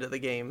early into the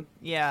game.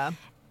 Yeah,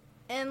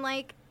 And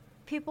like,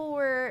 people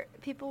were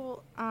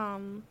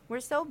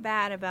so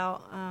bad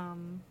about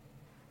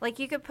like,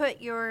 you could put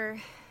your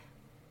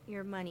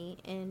money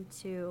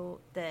into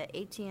the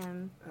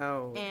ATM,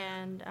 Oh.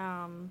 and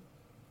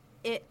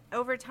it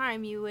over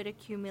time you would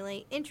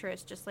accumulate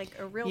interest just like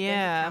a real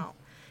Yeah. bank account.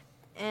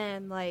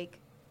 And like,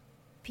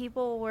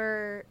 people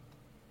were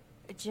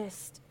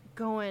just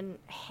going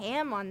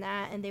ham on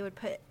that, and they would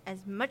put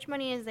as much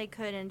money as they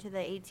could into the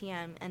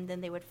ATM, and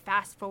then they would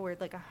fast forward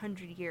like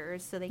 100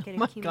 years so they could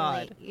my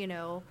accumulate, God. you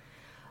know,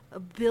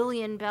 1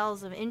 billion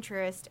bells of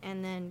interest,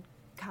 and then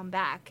come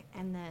back,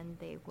 and then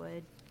they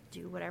would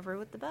do whatever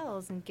with the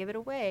bells and give it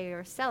away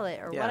or sell it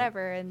or Yeah.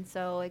 whatever. And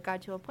so it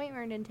got to a point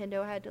where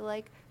Nintendo had to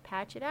like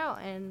patch it out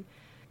and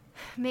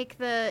make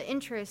the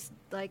interest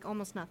like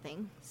almost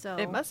nothing. So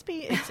it must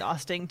be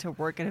exhausting to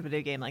work in a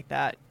video game like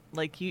that.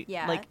 Like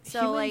Yeah, like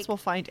so, humans like- will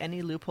find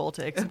any loophole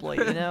to exploit.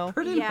 You know?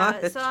 Pretty yeah,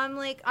 much. so I'm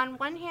like, on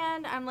one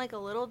hand, I'm like a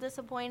little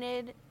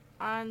disappointed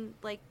on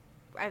like,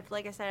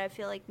 like I said, I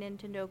feel like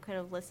Nintendo could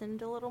have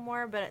listened a little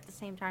more, but at the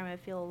same time, I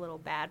feel a little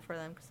bad for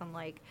them because I'm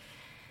like,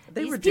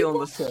 They these were dealing people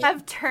with shit.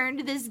 have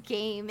turned this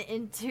game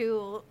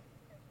into,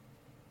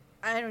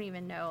 I don't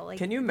even know. Like,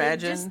 Can you they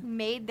just imagine-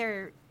 made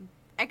their.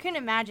 I couldn't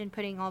imagine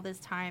putting all this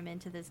time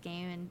into this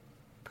game and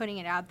putting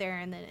it out there,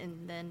 and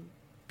then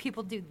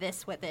people do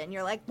this with it, and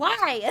you're like,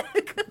 why?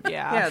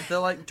 Yeah, the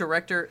like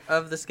director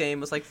of this game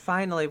was like,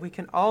 finally, we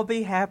can all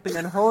be happy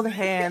and hold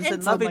hands and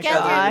It's love each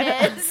other.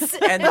 togetherness.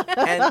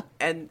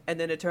 And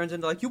then it turns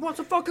into like, you want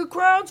some fucking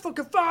crowns?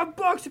 Fucking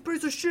 $5, you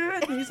piece of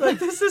shit. And he's like,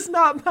 this is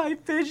not my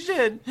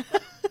vision.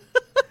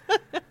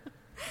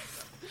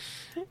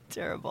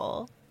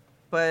 Terrible.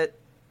 But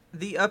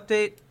the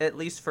update, at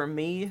least for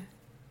me,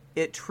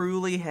 it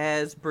truly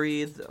has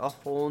breathed a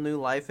whole new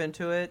life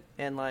into it,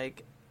 and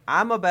like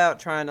I'm about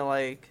trying to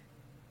like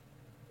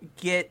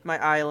get my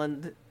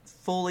island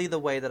fully the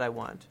way that I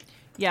want.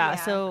 Yeah. Yeah.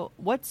 So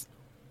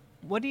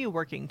what are you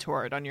working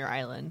toward on your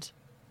island?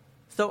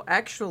 So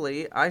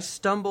actually, I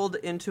stumbled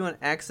into an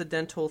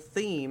accidental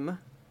theme,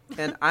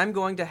 and I'm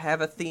going to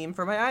have a theme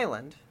for my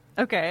island.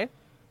 Okay.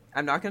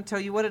 I'm not going to tell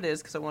you what it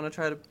is because I want to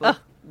try to like,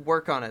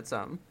 work on it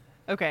some.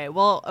 Okay.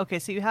 Well, okay.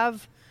 So you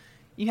have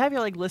your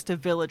like list of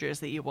villagers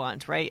that you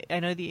want, right? I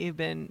know that you've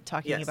been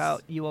talking Yes.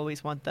 about you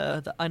always want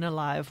the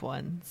unalive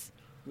ones.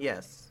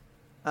 Yes.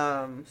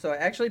 So I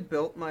actually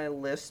built my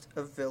list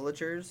of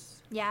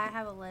villagers. Yeah, I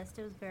have a list.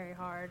 It was very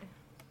hard.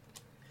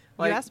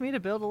 Like- You asked me to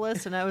build a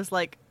list, and I was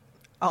like,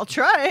 I'll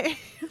try.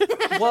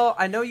 Well,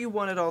 I know you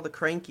wanted all the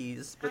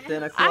crankies, but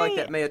then I feel like I-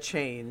 that may have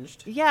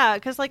changed. Yeah,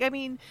 because like I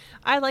mean,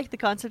 I like the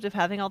concept of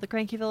having all the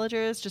cranky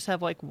villagers just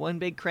have like one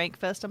big crank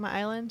fest on my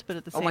island, but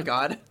at the Oh same my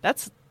god.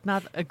 that's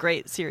not a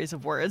great series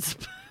of words.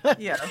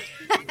 Yeah.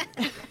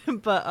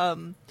 But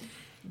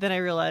then I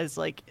realized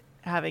like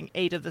having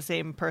 8 of the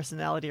same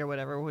personality or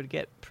whatever would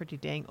get pretty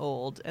dang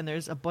old, and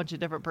there's a bunch of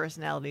different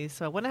personalities,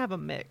 so I want to have a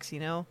mix, you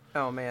know?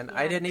 Oh man,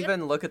 I Yeah. didn't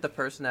even look at the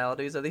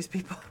personalities of these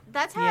people.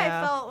 That's how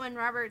Yeah. I felt when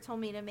Robert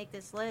told me to make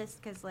this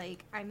list, because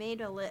like I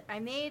made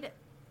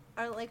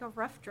like a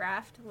rough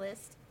draft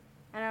list,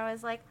 and I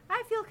was like,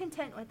 I feel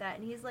content with that.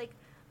 And he's like,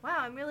 wow,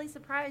 I'm really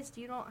surprised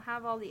you don't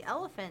have all the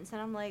elephants.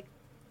 And I'm like,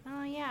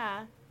 oh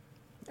yeah,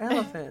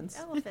 Elephants.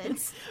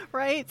 elephants.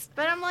 Right?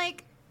 But I'm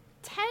like,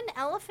 10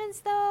 elephants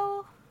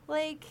though,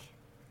 like.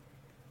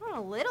 I want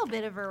a little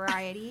bit of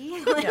variety.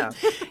 Like, Yeah.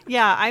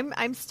 Yeah,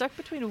 I'm stuck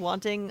between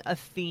wanting a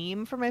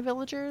theme for my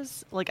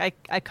villagers. Like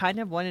I kind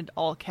of wanted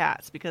all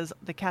cats because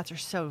the cats are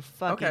so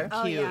fucking Okay.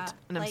 Oh, cute, yeah.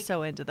 and I'm Like,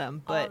 so into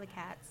them. all But the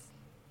cats.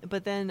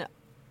 but then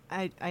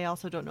I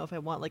also don't know if I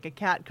want like a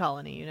cat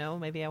colony. You know,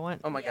 maybe I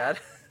want Oh my Yeah. god.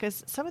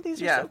 because some of these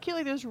are Yeah. so cute.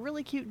 Like there's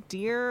really cute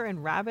deer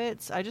and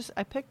rabbits. I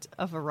picked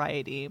a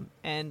variety,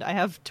 and I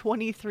have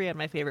 23 on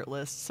my favorite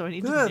list, so I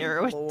need to Good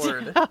narrow it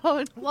Lord.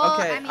 down. Well,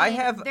 Okay, I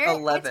have I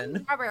 11.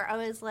 told Robert, I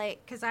was like,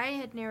 because I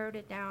had narrowed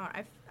it down.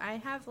 I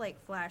have like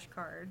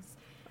flashcards,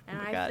 and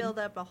Oh my I God. filled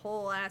up a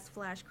whole ass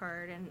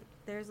flashcard, and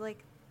there's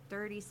like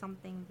 30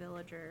 something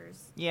villagers.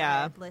 that Yeah.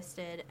 I had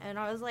listed, and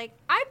I was like,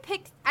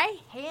 I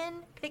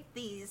hand picked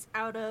these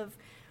out of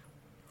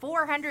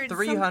 400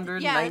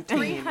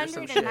 319 or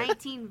some shit.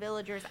 319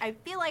 villagers. I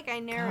feel like I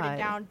narrowed God. it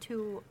down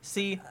to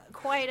See,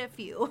 quite a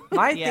few.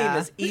 my Yeah.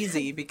 theme is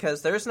easy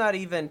because there's not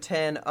even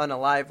 10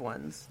 unalive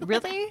ones.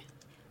 Really?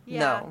 Yeah.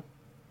 No.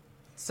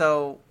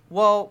 So,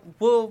 well,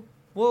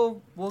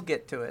 we'll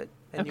get to it,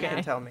 and you Okay.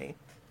 can tell me.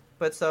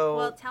 But so,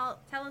 Well, tell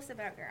us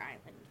about your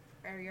island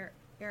or your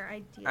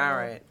ideal. all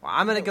right. Well,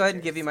 I'm gonna go ahead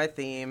and give you my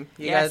theme.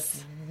 You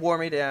guys wore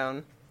me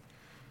down.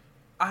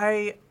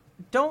 I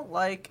don't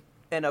like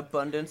an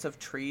abundance of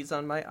trees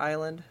on my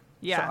island.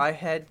 Yeah. So I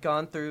had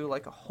gone through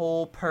like a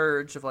whole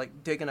purge of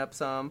like digging up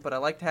some, but I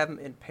like to have them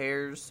in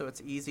pairs so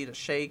it's easy to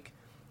shake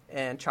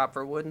and chop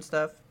for wood and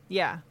stuff.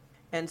 Yeah.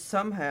 And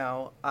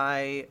somehow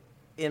I,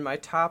 in my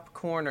top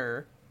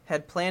corner,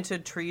 had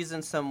planted trees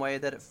in some way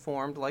that it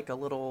formed like a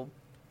little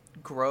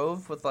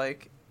grove with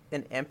like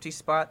an empty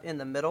spot in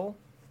the middle.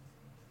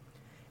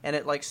 And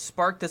it like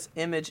sparked this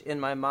image in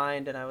my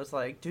mind, and I was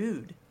like,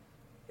 dude,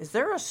 is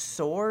there a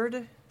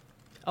sword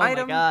Oh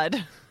item my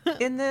god.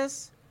 in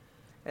this?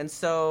 And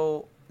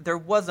so there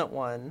wasn't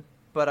one,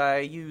 but I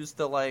used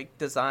the like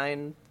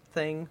design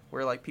thing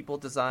where like people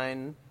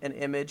design an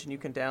image and you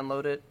can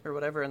download it or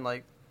whatever and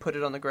like put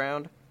it on the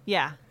ground.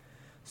 Yeah.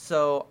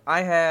 So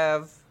I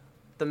have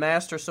the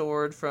Master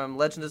Sword from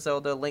Legend of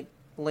Zelda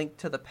Link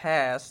to the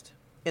Past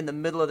in the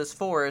middle of this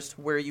forest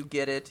where you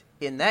get it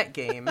in that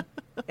game,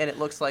 and it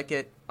looks like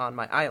it on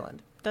my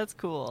island. That's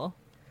cool.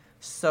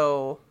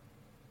 So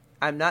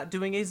I'm not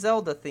doing a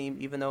Zelda theme,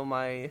 even though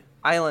my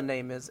island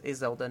name is a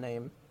Zelda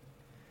name.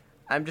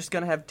 I'm just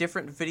going to have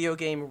different video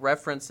game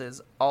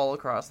references all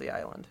across the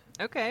island.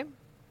 Okay.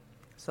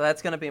 So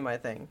that's going to be my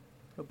thing.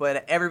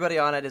 But everybody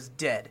on it is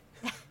dead.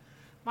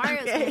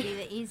 Mario's Okay. gonna be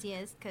the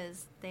easiest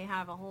because they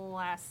have a whole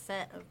ass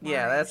set of.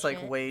 Yeah, Mario that's like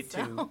shit, way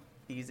so- too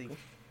easy.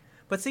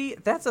 But see,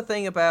 that's the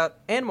thing about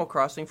Animal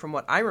Crossing from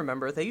what I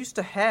remember. They used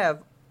to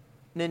have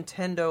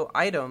Nintendo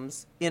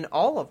items in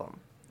all of them.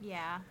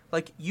 Yeah,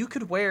 Like, you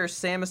could wear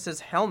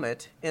Samus's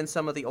helmet in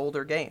some of the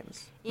older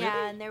games. yeah,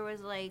 Really? and there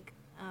was like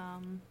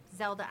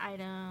Zelda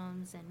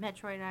items and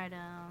Metroid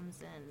items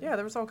and Yeah,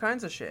 there was all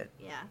kinds of shit.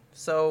 yeah.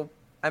 So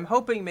I'm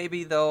hoping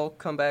maybe they'll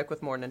come back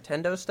with more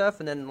Nintendo stuff,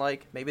 and then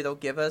like maybe they'll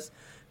give us,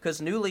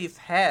 because New Leaf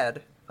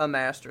had a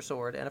Master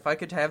Sword, and if I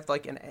could have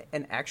like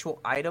an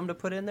actual item to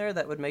put in there,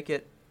 that would make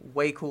it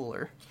way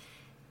cooler.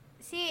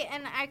 See,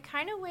 and I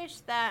kind of wish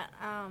that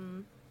I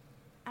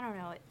don't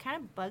know. It kind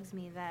of bugs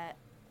me that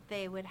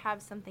they would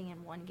have something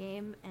in one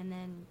game and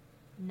then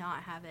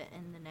not have it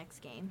in the next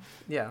game.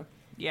 Yeah,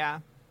 Yeah.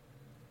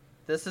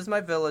 this is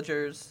my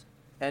villagers,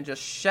 and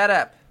just shut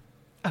up,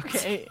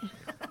 Okay.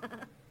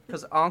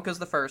 because Anka's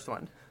the first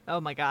one.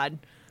 Oh my god.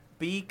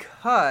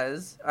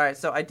 Because all right,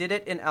 so I did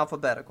it in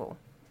alphabetical.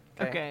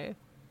 Okay.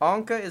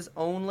 Anka is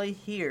only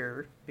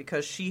here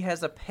because she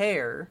has a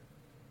pair.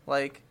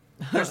 Like,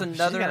 there's She's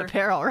another. got a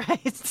pair, all right.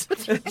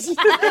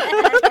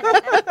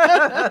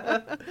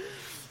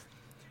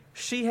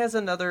 She has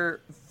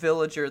another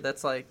villager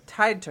that's like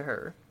tied to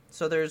her.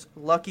 So there's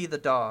Lucky the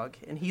dog,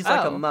 and he's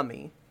like a Oh.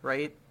 mummy,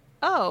 right?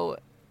 Oh,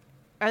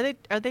 are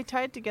they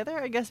tied together?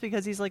 I guess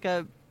because he's like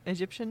a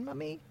Egyptian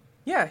mummy.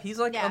 Yeah, he's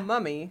like Yeah. a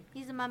mummy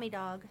He's a mummy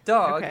dog.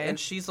 dog, Okay. and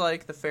she's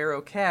like the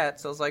pharaoh cat.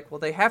 So I was like, well,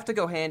 they have to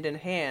go hand in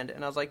hand.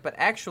 And I was like, but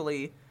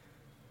actually,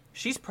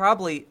 she's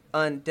probably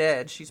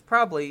undead. She's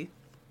probably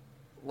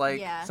like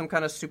Yeah. some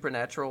kind of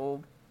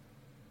supernatural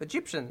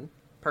Egyptian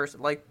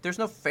person. Like, there's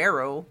no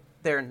pharaoh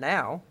there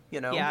now, you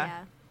know?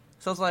 Yeah.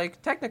 So I was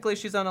like, technically,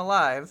 she's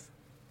unalive,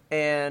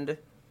 and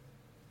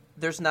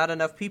there's not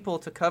enough people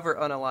to cover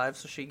unalive,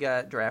 so she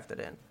got drafted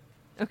in.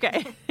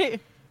 Okay.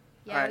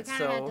 Yeah, Alright, we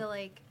kind of had so- to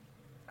like.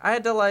 I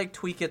had to like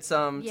tweak it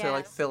some to Yeah.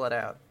 like fill it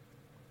out.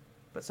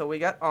 But so we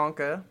got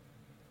Anka,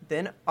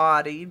 then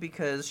Audie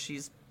because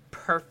she's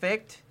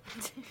perfect.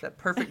 That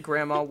perfect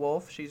grandma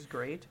wolf. She's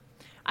great.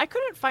 I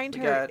couldn't find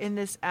We her got- in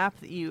this app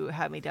that you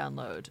had me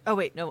download. Oh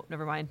wait, no,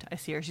 never mind. I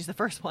see her. She's the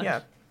first one.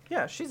 Yeah,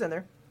 yeah, she's in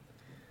there.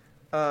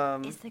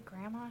 Is the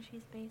grandma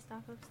she's based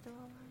off of still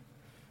alive?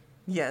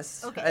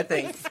 Yes, Okay. I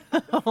think.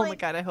 Oh my Like-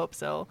 god, I hope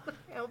so.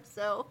 I hope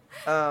so.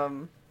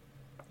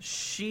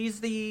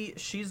 She's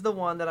the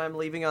one that I'm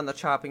leaving on the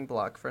chopping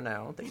block for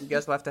now. That you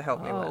guys will have to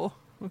help me with Oh,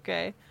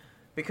 okay.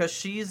 because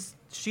she's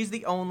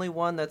the only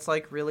one that's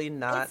like really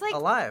not It's like-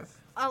 alive.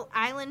 An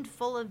island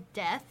full of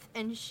death,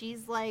 and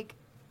she's like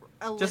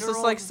a Just literal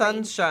this like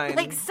sunshine.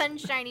 like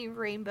sunshiny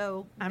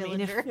rainbow I mean,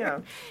 if-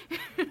 villager.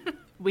 Yeah.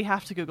 We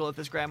have to Google if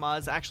this grandma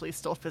is actually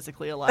still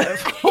physically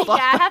alive. Yeah, Hold on.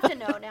 I have to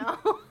know now.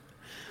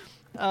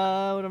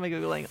 What am I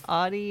Googling?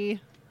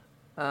 Audie.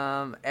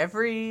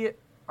 Every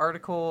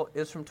article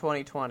is from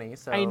 2020,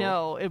 so I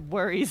know. It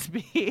worries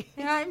me.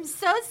 I'm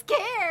so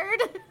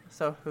scared.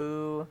 So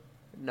who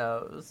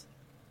knows?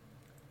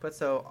 But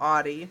so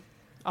Audie,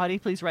 Audie,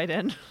 please write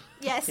in.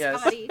 Yes,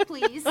 Yes. Audie,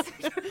 please.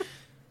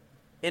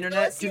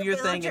 internet, Us do your your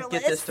thing villager and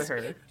get this to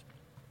list.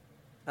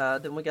 her.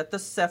 Then we got the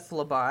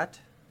Cephalobot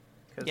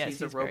because Yes,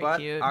 he's a he's very robot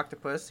cute.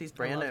 octopus. He's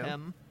brand I love new.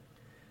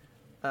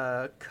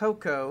 him.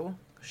 Coco,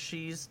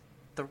 she's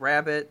the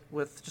rabbit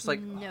with just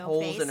like No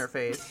holes face. in her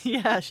face.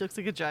 Yeah, she looks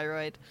like a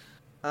gyroid.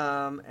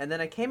 And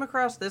then I came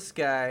across this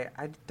guy.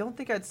 I don't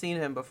think I'd seen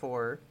him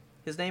before.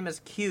 His name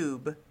is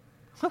Cube.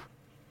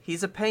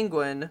 He's a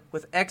penguin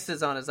with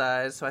X's on his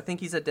eyes, so I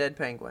think he's a dead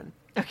penguin.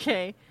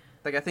 Okay.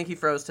 Like, I think he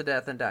froze to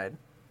death and died.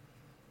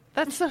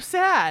 That's so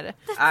sad.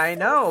 I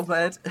know,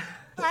 but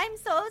I'm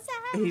so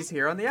sad. he's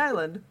here on the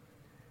island.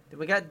 Then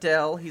we got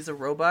Dell. He's a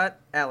robot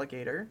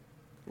alligator.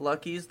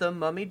 Lucky's the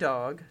mummy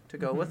dog to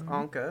go with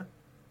Anka.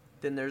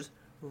 Then there's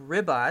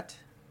Ribot,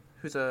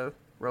 who's a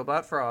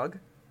robot frog.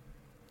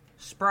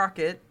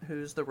 Sprocket,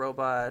 who's the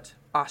robot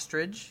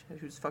ostrich,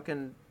 who's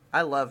fucking...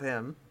 I love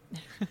him.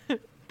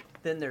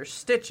 Then there's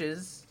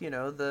Stitches, you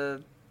know,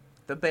 the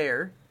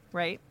bear.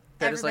 Right?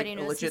 That is like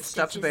Everybody a knows legit who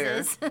stuffed Stitches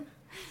bear. is.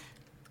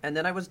 And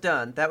then I was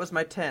done. That was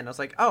my 10. I was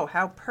like, oh,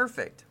 how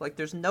perfect. Like,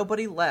 there's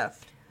nobody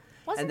left.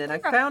 Wasn't then I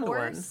there a found one.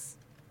 horse?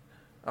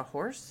 A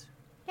horse?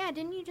 Yeah,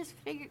 didn't you just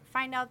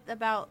find out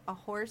about a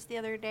horse the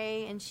other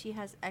day, and she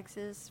has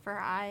X's for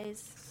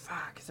eyes?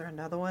 Fuck, is there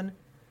another one?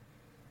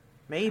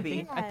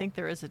 Maybe. I think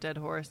there is a dead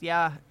horse.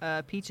 Yeah,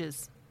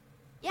 Peaches.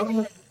 Yeah,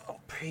 Oh,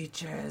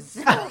 Peaches.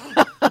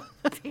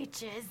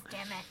 peaches,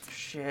 damn it.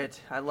 Shit,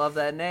 I love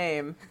that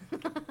name.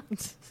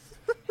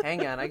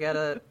 Hang on, I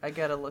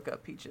gotta look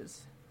up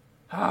Peaches.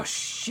 Oh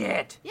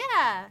shit!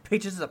 Yeah.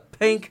 Peaches is a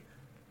pink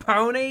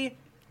pony.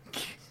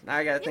 Now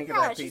I gotta think Yeah,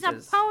 about she's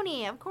Peaches. a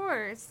pony, of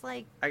course.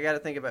 Like, I gotta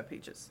think about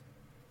Peaches.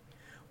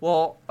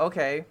 Well,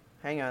 okay,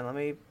 hang on. Let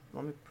me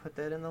put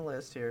that in the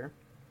list here.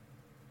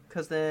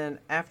 Cause then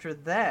after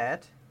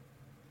that,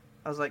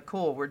 I was like,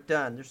 cool, we're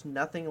done. There's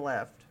nothing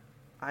left.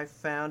 I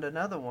found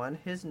another one.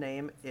 His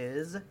name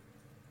is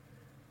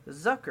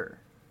Zucker.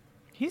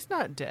 He's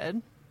not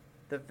dead.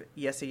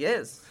 Yes, he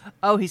is.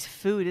 Oh, he's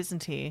food,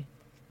 isn't he?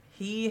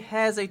 He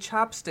has a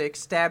chopstick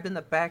stabbed in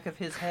the back of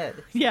his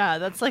head Yeah,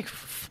 that's like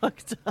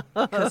fucked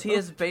up. because he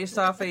is based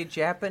off a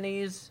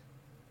Japanese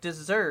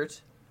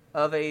dessert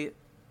of a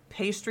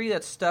pastry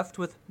that's stuffed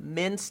with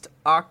minced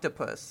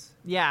octopus,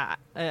 Yeah,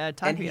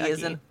 and he is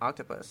takoyaki. an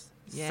octopus.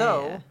 Yeah.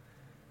 So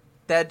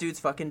that dude's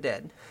fucking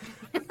dead.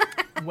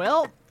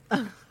 Well,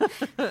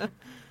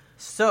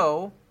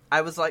 So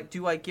I was like,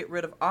 do I get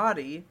rid of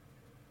Audie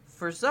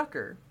for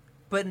Zucker?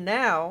 But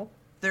now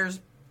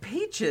there's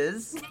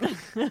Peaches.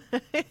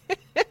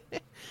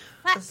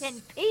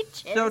 fucking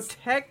peaches. So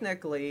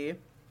technically,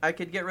 I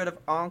could get rid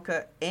of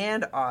Anka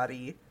and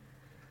Audie.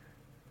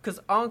 Because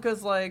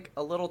Anka's like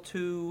a little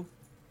too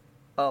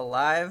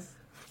alive.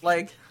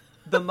 Like,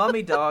 the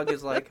mummy dog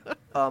is like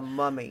a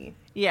mummy.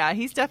 yeah,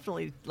 he's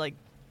definitely like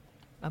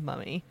a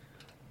mummy.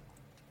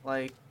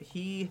 Like,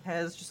 he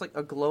has just like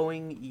a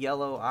glowing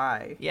yellow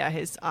eye. Yeah,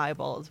 his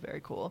eyeball is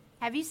very cool.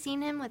 Have you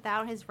seen him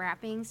without his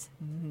wrappings?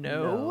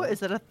 No, No.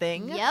 is that a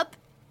thing? Yep.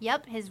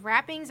 Yep, his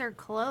wrappings are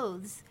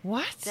clothes.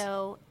 What?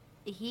 So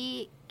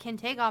he can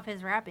take off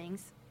his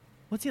wrappings.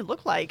 What's he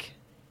look like?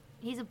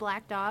 He's a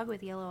black dog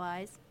with yellow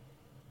eyes.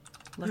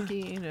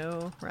 Lucky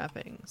no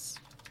wrappings.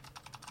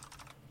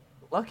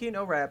 Lucky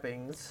No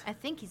Wrappings. I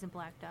think he's a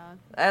black dog.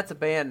 That's a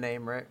band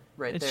name right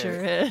It there.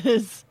 sure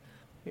is.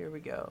 Here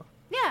we go.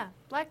 Yeah,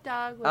 black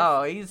dog. With...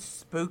 Oh, he's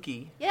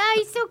spooky. Yeah,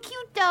 he's so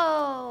cute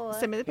though.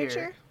 Send me the Here.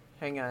 picture.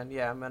 Hang on.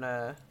 Yeah, I'm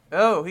gonna...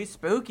 Oh, he's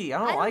spooky. I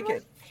don't like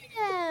it.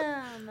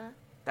 Him.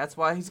 That's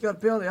why he's got to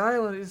be on the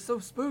island. He's so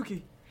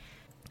spooky.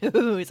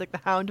 Ooh, he's like the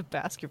Hound of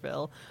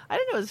Baskerville. I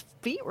didn't know his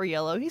feet were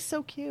yellow. He's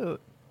so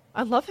cute.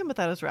 I love him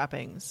without his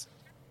wrappings.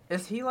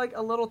 Is he like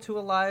a little too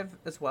alive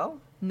as well?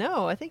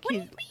 No, I think What do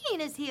he you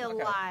mean? Is he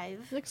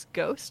alive? looks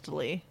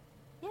ghostly.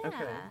 Yeah.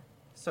 Okay.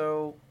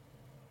 So,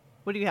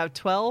 What do you have,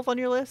 12 on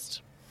your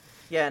list?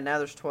 yeah, now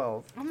there's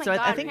 12. Oh my So I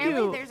god! think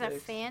Apparently, you- there's a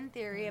 6, fan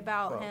theory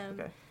about 12, him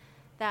okay.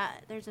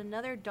 that there's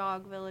another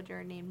dog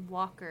villager named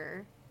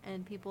Walker,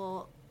 and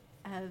people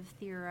have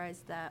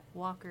theorized that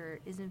Walker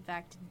is in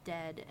fact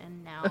dead,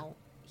 and now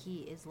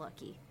he is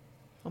Lucky.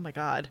 Oh my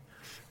god.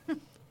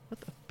 What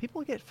the?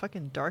 People get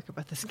fucking dark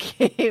about this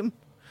game.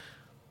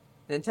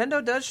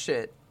 Nintendo does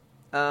shit.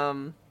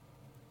 In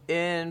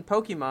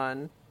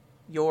Pokemon,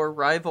 your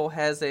rival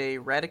has a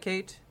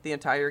Raticate the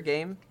entire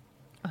game.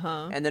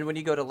 Uh-huh. And then when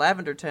you go to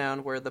Lavender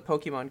Town, where the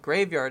Pokemon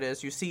graveyard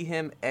is, you see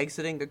him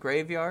exiting the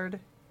graveyard,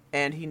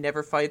 and he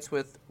never fights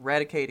with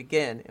Raticate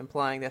again,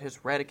 implying that his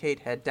Raticate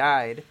had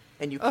died,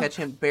 and you catch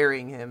him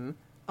burying him,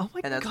 Oh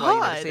my and that's god. why you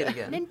never see it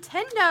again.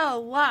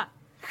 Nintendo, what?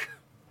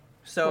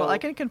 So, Well, I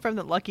can confirm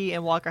that Lucky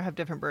and Walker have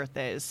different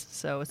birthdays,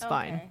 so it's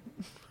fine.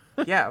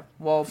 yeah,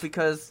 well,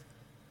 because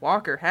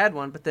Walker had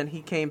one, but then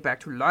he came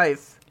back to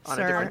life on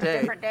Sir. a different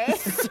day. Different day.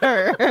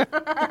 Sir.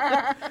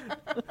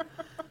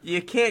 You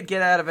can't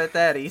get out of it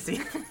that easy.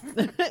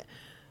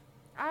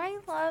 I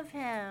love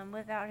him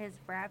without his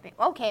wrapping.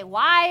 Okay,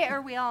 why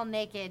are we all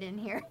naked in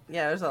here?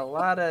 Yeah, there's a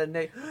lot of...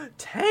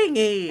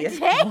 Tangy!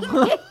 Dang.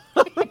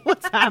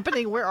 What's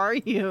happening? Where are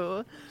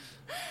you?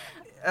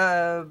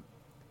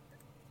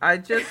 I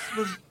just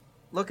was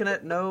looking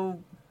at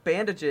no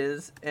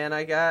bandages, and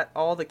I got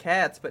all the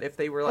cats, but if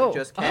they were like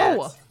just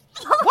cats...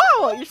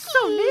 Whoa, you're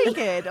so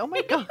naked. Oh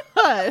my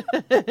god.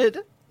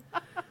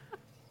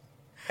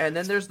 And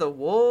then there's the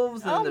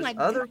wolves, and Oh there's my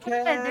other God,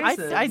 cats.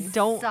 there's I and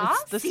don't.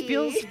 This saucy.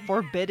 feels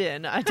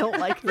forbidden. I don't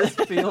like this.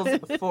 This feels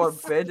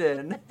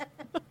forbidden.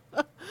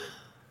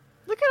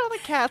 Look at all the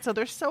cats. Oh,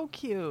 they're so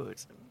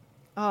cute.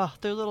 Oh,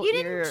 their little You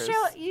ears.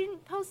 you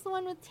didn't post the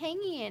one with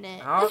Tangy in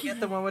it. I'll get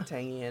the one with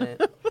Tangy in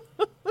it.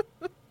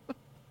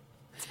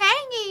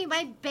 Tangy,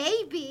 my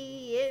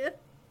baby.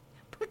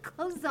 Put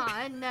clothes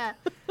on.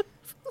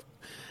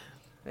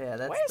 Yeah,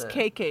 that's Why is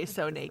KK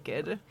so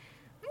naked?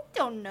 I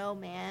don't know,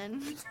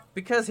 man.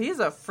 Because he's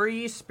a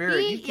free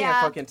spirit. You can't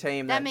yeah, fucking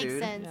tame that, makes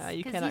dude. sense. Yeah,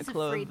 you 'cause cannot he's a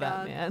free clothe that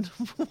dog. man.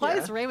 Why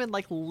Yeah. is Raymond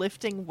like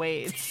lifting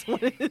weights?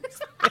 What is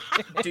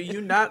Do you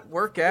not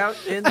work out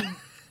in...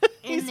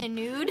 In the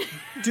nude.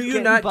 Do you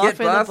Getting not buff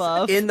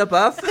get in the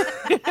buff buff.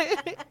 in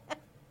the buff?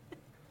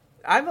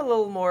 I'm a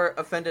little more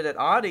offended at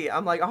Audie.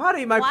 I'm like,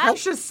 Audie, my What?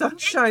 precious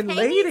sunshine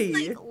Tangy's,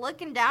 lady. like,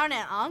 looking down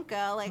at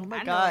Anka, like, Oh my I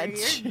know God,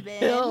 where you've been.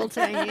 chill,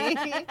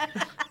 Tangy.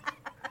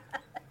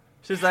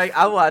 She's like,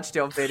 I watched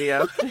your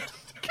video.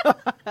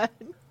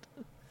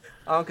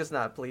 Anka's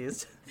not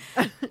pleased.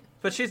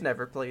 But she's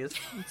never pleased.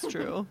 It's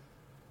true.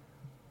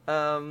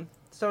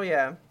 So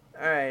yeah.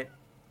 Alright.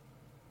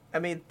 I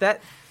mean,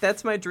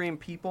 that's my dream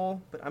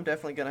people, but I'm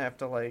definitely gonna have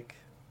to, like,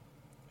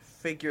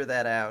 figure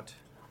that out.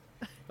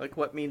 Like,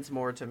 what means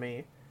more to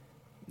me.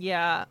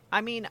 Yeah,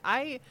 I mean,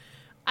 I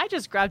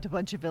just grabbed a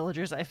bunch of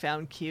villagers I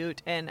found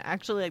cute, and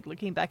actually, like,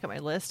 looking back at my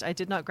list, I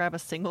did not grab a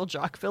single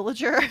jock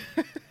villager,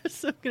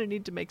 so I'm gonna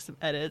need to make some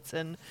edits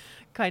and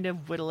kind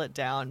of whittle it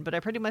down. But I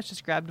pretty much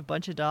just grabbed a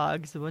bunch of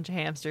dogs, a bunch of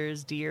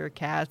hamsters, deer,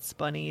 cats,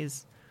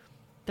 bunnies.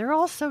 They're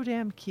all so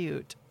damn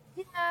cute.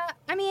 Yeah,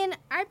 I mean,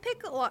 I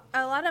pick a lot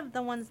of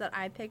the ones that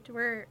I picked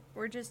were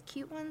just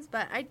cute ones,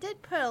 but I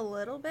did put a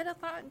little bit of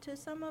thought into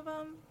some of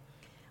them.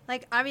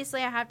 Like,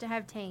 obviously, I have to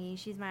have Tangy.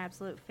 She's my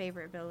absolute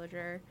favorite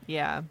villager.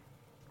 Yeah.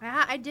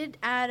 I did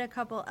add a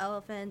couple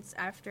elephants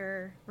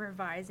after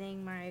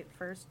revising my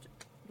first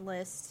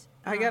list.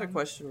 I got a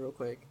question real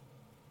quick.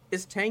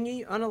 Is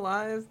Tangy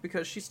unalive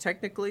because she's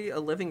technically a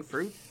living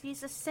fruit?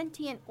 She's a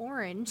sentient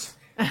orange.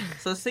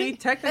 So see,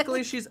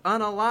 technically she's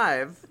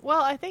unalive.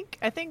 Well, I think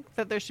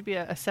that there should be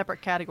a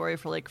separate category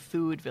for like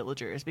food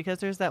villagers, because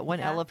there's that one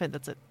Yeah. elephant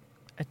that's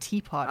a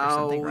teapot or Oh,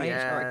 something, right?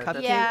 yeah, Or a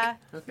that's- cupcake. Yeah.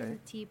 Okay.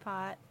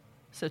 Teapot.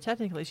 So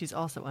technically, she's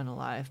also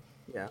unalive.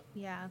 Yeah.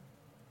 Yeah.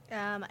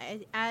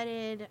 I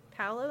added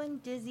Paolo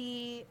and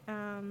Dizzy.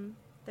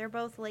 They're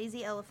both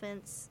lazy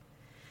elephants.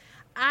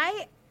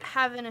 I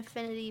have an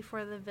affinity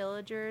for the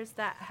villagers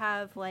that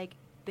have like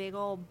big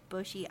old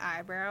bushy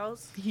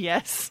eyebrows.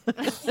 Yes.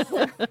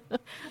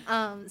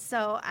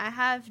 So I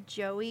have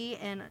Joey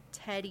and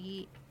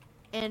Teddy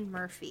and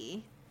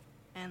Murphy,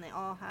 and they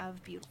all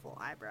have beautiful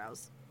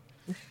eyebrows.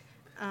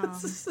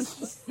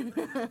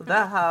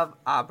 That have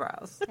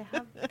eyebrows. They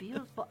have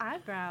beautiful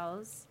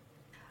eyebrows.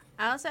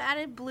 I also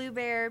added Blue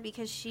Bear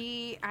because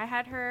I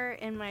had her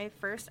in my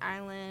first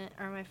island,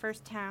 or my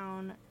first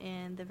town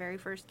in the very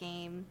first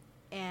game,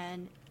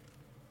 and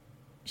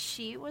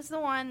she was the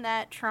one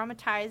that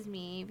traumatized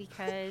me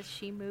because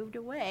she moved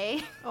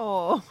away.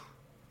 Oh.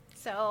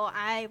 So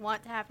I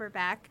want to have her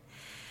back,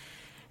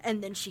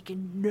 and then she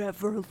can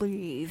never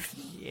leave.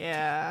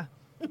 Yeah.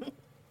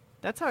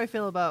 That's how I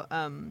feel about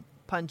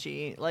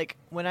Punchy. Like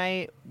when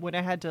I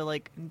had to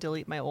like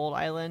delete my old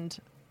island,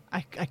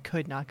 I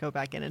could not go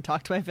back in and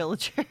talk to my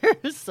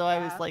villagers. So I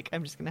was like,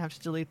 I'm just gonna have to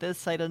delete this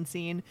sight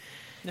unseen.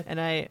 And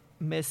I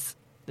miss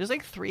there's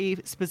like 3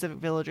 specific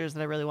villagers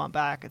that I really want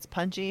back. It's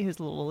Punchy, who's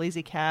a little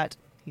lazy cat.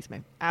 He's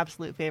my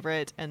absolute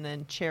favorite, and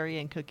then Cherry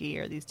and Cookie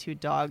are these 2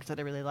 dogs that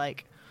I really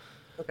like.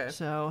 Okay.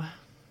 So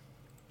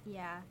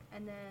Yeah,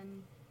 and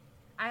then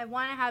I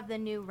want to have the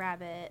new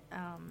rabbit,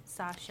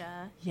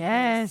 Sasha.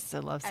 yes, I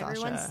love Sasha.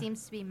 Everyone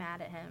seems to be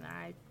mad at him, and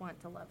I want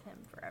to love him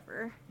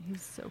forever.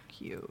 He's so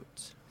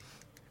cute.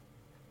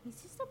 He's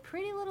just a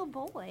pretty little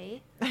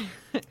boy.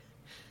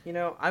 You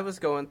know, I was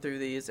going through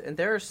these, and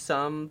there are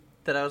some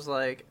that I was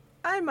like,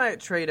 I might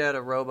trade out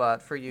a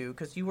robot for you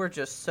because you were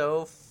just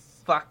so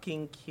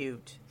fucking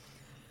cute.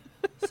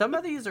 Some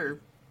of these are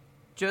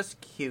just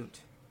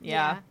cute.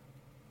 Yeah.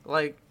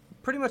 Like,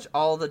 pretty much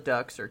all the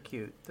ducks are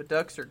cute. The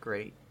ducks are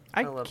great.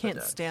 I love the can't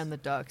ducks. stand the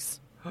ducks.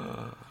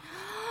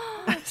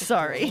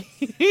 Sorry.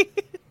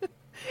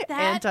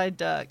 That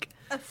Anti-duck.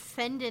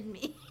 offended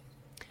me.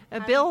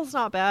 Bill's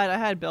not bad. I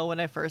had Bill when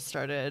I first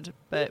started,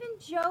 but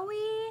Even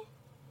Joey,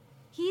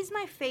 he's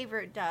my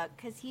favorite duck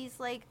because he's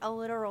like a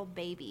literal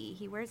baby.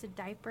 He wears a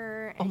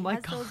diaper and Oh my he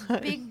has those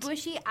God. big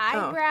bushy Oh, here he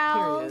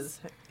eyebrows.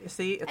 is.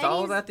 See, it's And all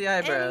he's- about the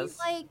And eyebrows. he's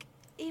like,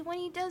 when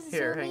he does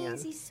Here, hang zoomies,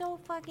 on. he's so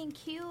fucking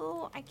cute.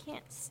 I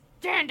can't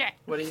stand it.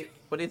 What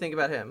do you think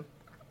about him?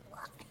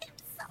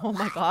 oh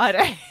my god,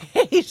 I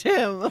hate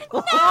him.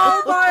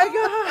 Oh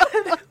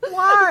my god!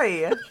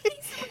 Why?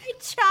 He's my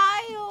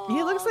child.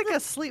 He looks like a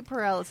sleep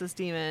paralysis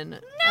demon.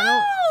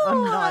 No!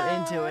 I'm not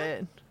into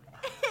it.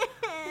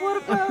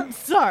 What about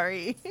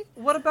Sorry.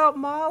 what about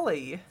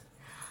Molly?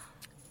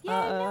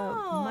 Yeah, no.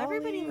 Molly.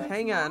 Everybody likes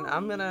Hang on,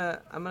 I'm Molly.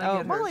 gonna Oh, get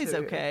her Molly's too.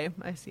 okay.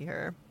 I see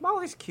her.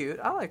 Molly's cute.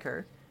 I like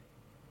her.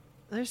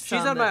 There's She's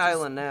some on my that just-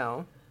 island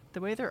now.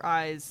 The way their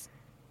eyes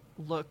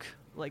look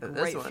like This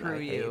right one I through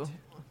you. hate.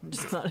 I'm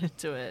just not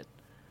into it.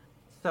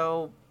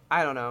 So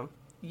I don't know.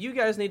 You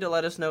guys need to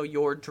let us know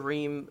your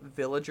dream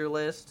villager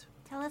list.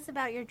 Tell us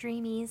about your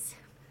dreamies.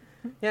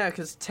 Yeah,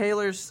 because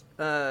Taylor's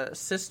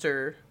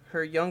sister,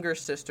 her younger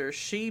sister,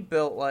 she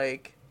built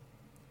like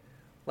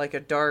a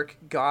dark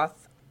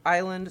goth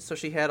island. So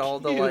she had all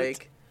the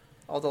Cute.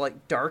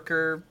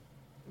 darker,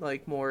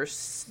 like more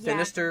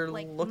sinister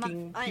like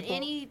looking people.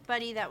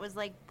 anybody that was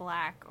like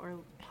black or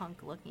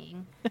punk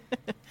looking.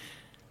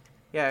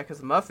 Yeah,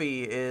 because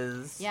Muffy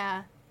is.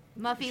 Yeah,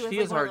 Muffy was She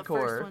like is one of the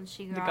hardcore. first ones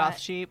she got. The goth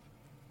sheep.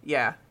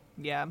 Yeah.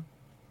 Yeah.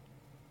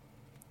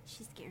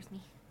 She scares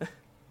me.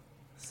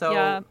 So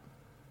Yeah.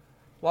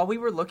 while we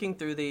were looking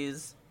through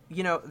these,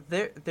 you know,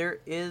 there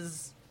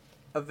is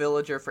a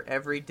villager for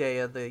every day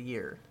of the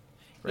year.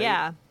 Right?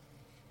 Yeah.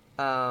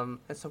 And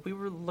so we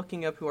were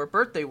looking up who our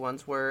birthday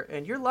ones were,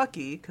 and you're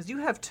lucky because you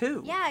have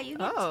 2. Yeah, you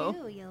get Oh.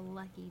 2, you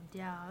lucky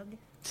dog.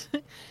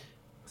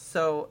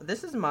 So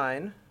this is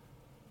mine.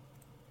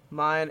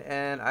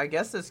 And I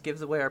guess this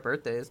gives away our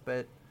birthdays,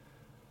 but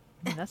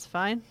That's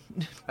fine.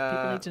 People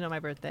Uh, need to know my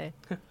birthday.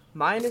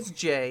 mine is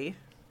Jay.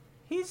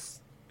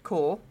 He's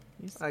cool,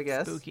 He's I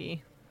guess.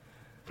 spooky.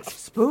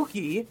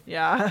 Spooky.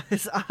 Yeah,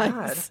 his God.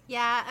 eyes.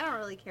 Yeah, I don't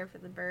really care for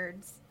the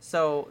birds.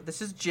 So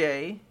this is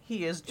Jay.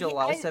 He is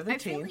July I feel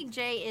 17th. like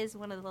Jay is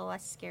one of the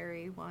less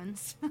scary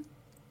ones.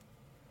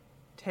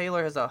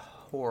 Taylor has a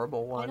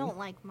horrible one. I don't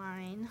like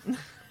mine.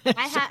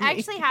 I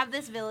actually have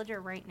this villager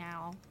right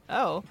now.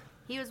 Oh,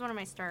 He was one of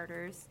my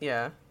starters.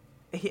 Yeah.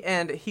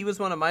 He was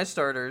one of my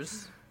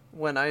starters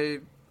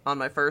on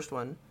my first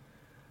one.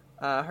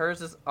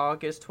 Hers is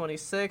August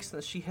 26th,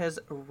 and she has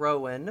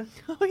Rowan.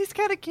 oh, he's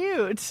kind of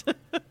cute.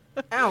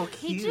 Ow,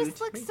 He cute.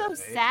 just looks so Okay.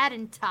 sad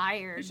and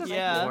tired. He's just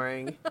Yeah.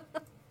 boring.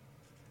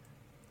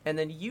 And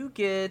then you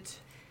get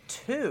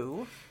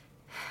 2.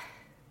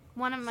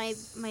 One of my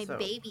So-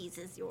 babies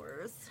is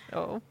yours.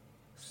 Oh,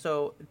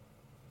 So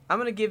I'm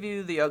going to give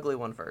you the ugly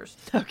one first.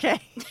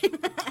 okay.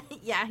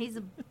 Yeah, he's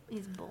a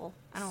bull.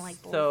 I don't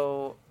like bulls.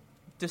 So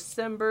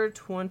December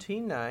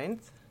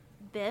 29th.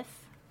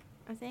 Biff,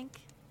 I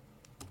think.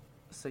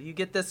 So you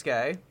get this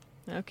guy.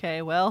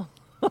 Okay, well,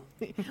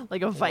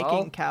 like a Viking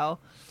Well. cow.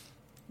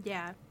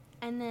 Yeah.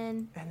 And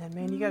then And then,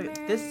 man, you got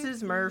this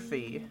is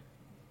Murphy.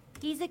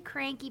 he's a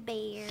cranky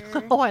bear.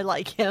 Oh, I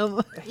like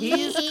him.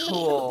 He's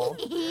cool.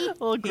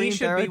 Little green should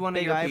bear be with one of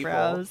big your people.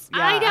 eyebrows.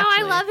 I know,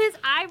 actually, I love his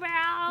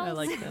eyebrows. I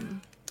like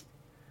him,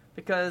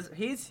 Because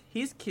he's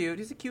cute.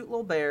 He's a cute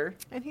little bear.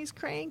 and he's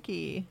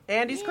cranky.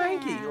 And he's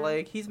cranky. Yeah.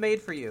 Like, he's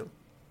made for you.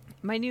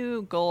 My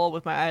new goal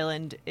with my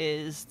island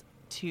is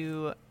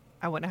to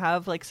I want to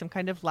have like some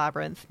kind of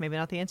labyrinth, maybe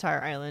not the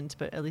entire island,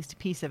 but at least a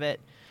piece of it.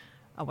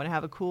 I want to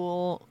have a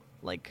cool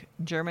like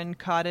German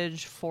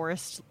cottage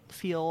forest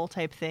feel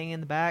type thing in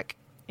the back,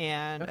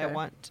 and I Okay.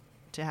 want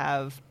to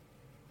have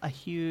a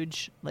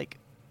huge like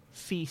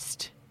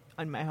feast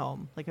on my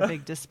home, like a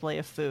big display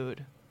of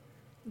food.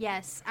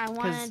 Yes, I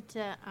wanted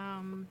to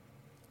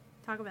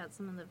talk about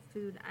some of the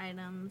food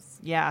items.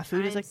 Yeah,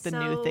 food is I'm like the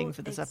new so thing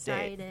for this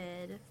update.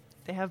 excited.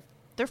 They have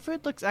their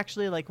food looks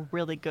actually like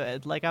really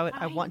good. Like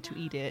I want to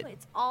eat it. know,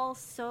 It's all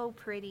so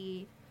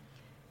pretty.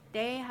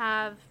 They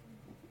have,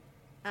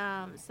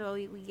 so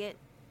we get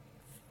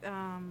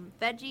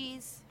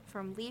veggies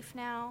from Leaf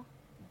now.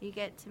 You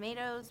get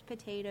tomatoes,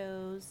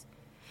 potatoes,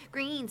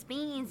 greens,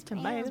 beans,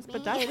 Tomatoes,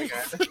 beans.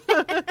 potatoes.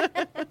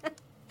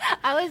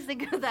 I always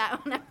think of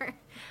that whenever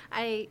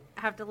I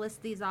have to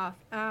list these off.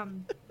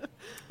 And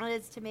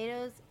it's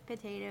tomatoes,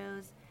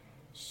 potatoes,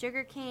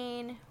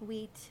 sugarcane,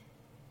 wheat,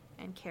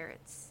 and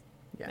carrots.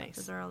 Yeah. Nice.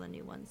 Those are all the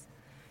new ones.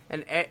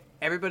 And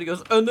everybody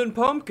goes, and then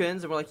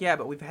pumpkins. And we're like, yeah,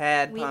 but we've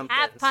had We pumpkins.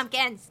 have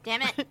pumpkins,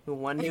 damn it. We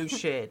want new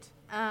shit.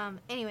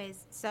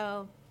 Anyways,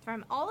 so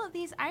from all of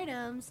these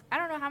items, I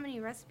don't know how many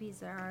recipes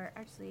there are.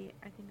 Actually,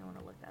 I think I want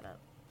to look that up.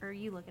 Or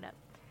you look it up.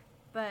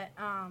 But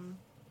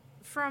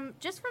from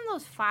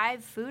those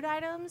 5 food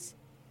items,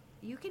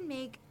 you can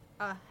make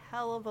a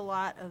hell of a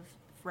lot of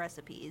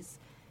recipes.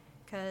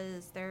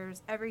 Because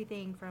there's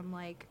everything from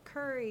like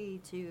curry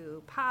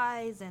to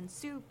pies and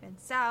soup and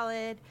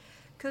salad,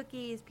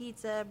 cookies,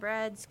 pizza,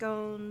 bread,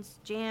 scones,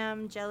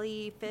 jam,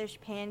 jelly, fish,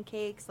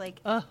 pancakes, like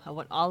Oh, I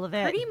want all of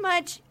it. pretty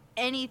much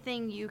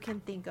anything you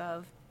can think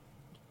of,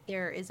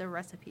 there is a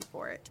recipe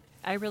for it.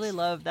 I really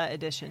love that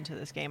addition to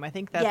this game. I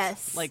think that's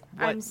Yes, like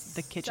what I'm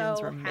the kitchens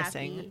so were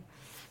missing. happy.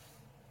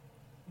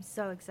 I'm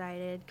so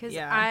excited because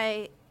Yeah.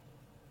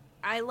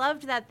 I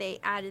loved that they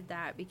added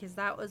that, because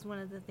that was one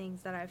of the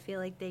things that I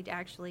feel like they'd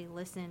actually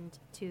listened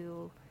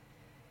to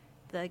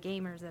the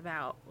gamers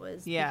about,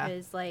 was Yeah.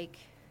 because like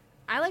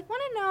I like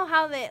want to know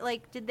how they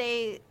like, did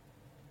they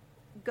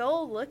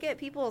go look at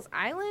people's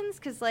islands,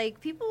 because like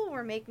people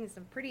were making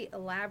some pretty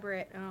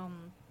elaborate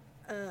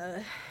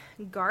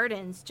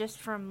gardens just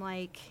from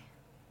like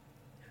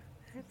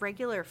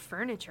regular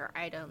furniture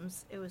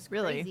items. It was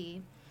Really?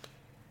 crazy.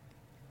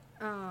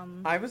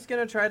 I was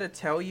going to try to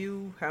tell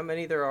you how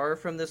many there are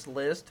from this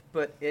list,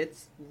 but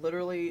it's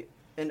literally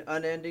an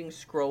unending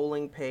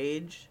scrolling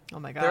page. Oh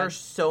my god. There are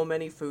so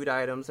many food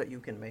items that you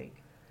can make.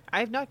 I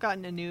have not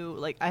gotten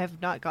I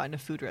have not gotten a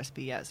food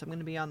recipe yet, so I'm going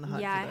to be on the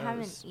hunt Yeah, for I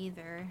those. haven't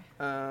either.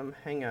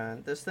 Hang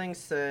on. This thing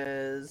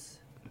says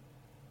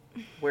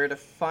where to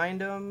find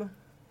them.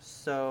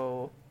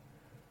 So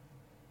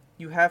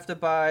you have to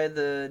buy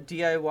the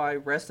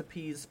DIY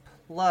Recipes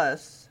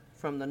Plus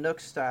from the Nook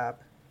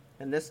Stop,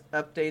 and this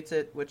updates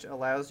it, which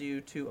allows you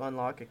to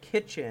unlock a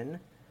kitchen.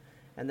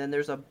 And then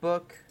there's a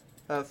book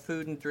of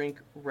food and drink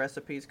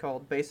recipes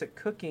called Basic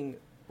Cooking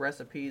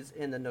Recipes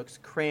in the Nook's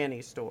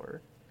Cranny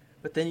store.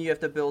 But then you have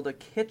to build a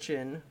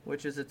kitchen,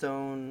 which is its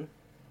own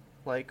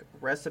like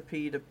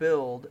recipe to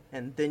build,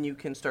 and then you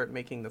can start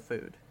making the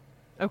food.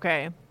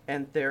 Okay.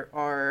 And there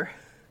are,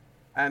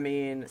 I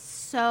mean,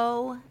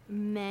 So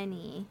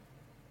many.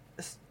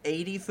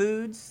 80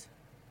 foods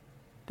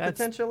That's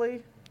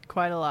potentially.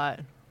 quite a lot.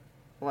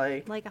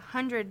 Like, Like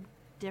 100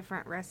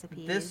 different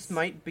recipes. this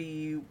might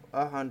be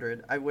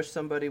 100. I wish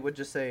somebody would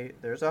just say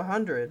there's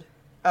 100.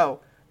 Oh,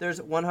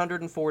 there's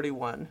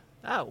 141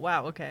 Oh,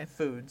 wow. Okay.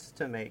 foods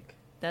to make,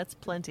 That's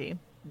plenty.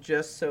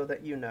 just so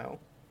that you know.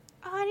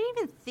 Oh, I didn't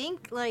even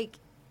think like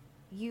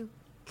you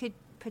could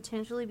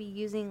potentially be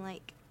using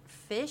like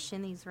fish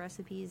in these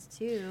recipes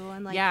too,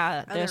 and like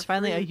yeah, other there's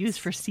finally a fruits. use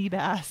for sea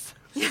bass.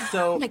 Oh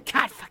So my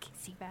god, fucking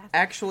sea bass.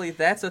 actually,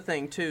 that's a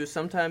thing too.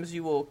 Sometimes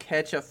you will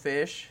catch a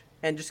fish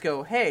and just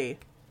go, "Hey,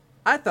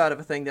 I thought of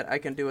a thing that I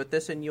can do with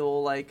this," and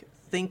you'll like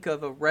think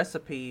of a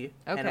recipe,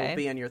 and Okay. it'll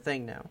be in your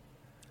thing now.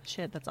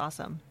 Shit, that's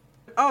awesome.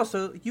 Oh,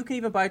 so you can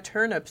even buy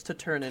turnips to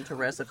turn into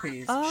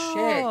recipes.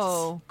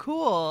 Oh,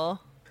 cool.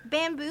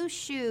 Bamboo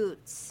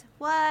shoots.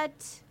 What?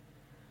 Shit.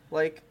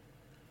 Like,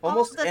 All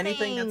almost the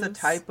anything that's a things.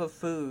 type of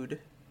food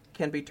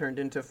can be turned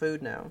into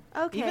food now.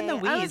 Okay. Even the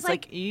I was weeds,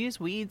 like, you use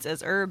weeds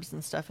as herbs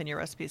and stuff in your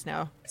recipes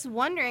now. I was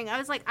wondering. I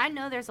was like, I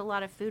know there's a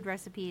lot of food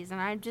recipes,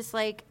 and I'm just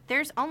like,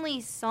 there's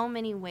only so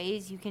many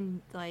ways you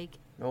can like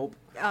Nope.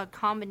 a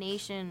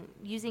combination,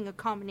 using a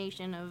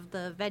combination of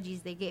the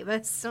veggies they gave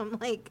us. So I'm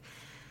like,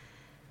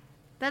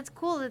 that's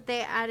cool that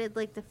they added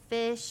like the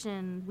fish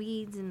and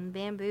weeds and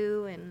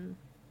bamboo and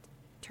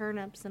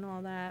turnips and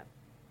all that.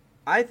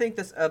 I think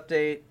this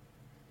update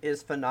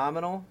is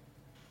phenomenal.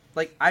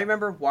 Like, I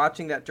remember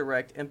watching that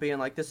direct and being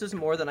like, this is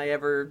more than I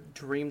ever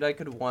dreamed I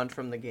could want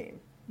from the game.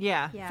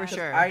 Yeah, Yeah. for 'Cause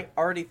sure. I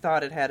already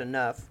thought it had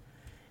enough,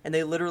 and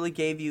they literally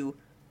gave you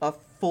a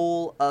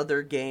full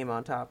other game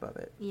on top of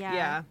it. Yeah.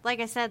 Yeah. Like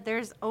I said,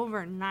 there's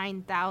over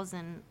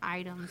 9,000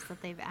 items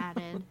that they've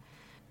added.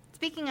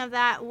 Speaking of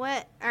that,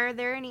 what are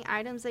there any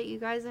items that you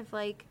guys have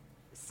like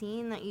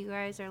seen that you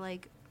guys are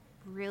like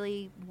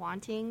really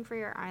wanting for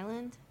your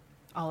island?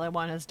 All I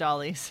want is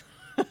dollies.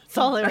 That's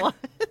all I want.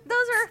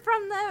 those are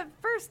from the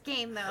first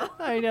game, though.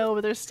 I know,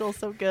 but they're still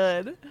so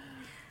good.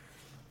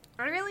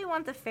 I really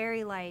want the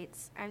fairy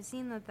lights. I've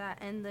seen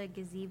that in the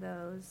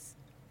gazebos.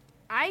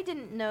 I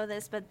didn't know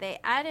this, but they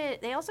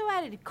also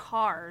added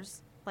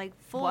cars, like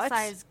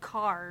full-size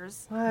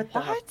cars. What the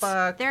What?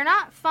 fuck? They're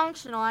not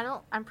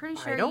functional. I'm pretty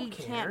I sure don't you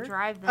care. can't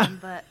drive them,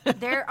 but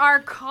there are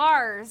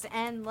cars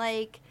and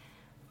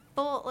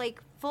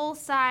full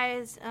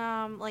size.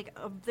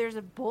 There's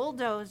a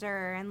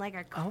bulldozer and like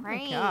a Oh my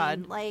crane.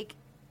 God. Like,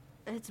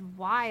 it's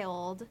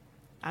wild.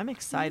 I'm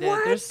excited.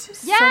 What?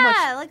 There's Yeah, so much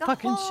like a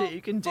fucking whole shit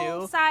you can do.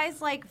 full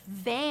size like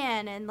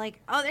van and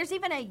there's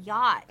even a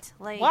yacht.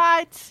 Like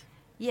What?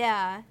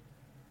 Yeah.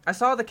 I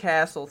saw the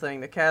castle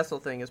thing. The castle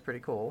thing is pretty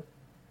cool.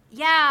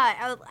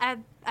 Yeah,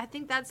 I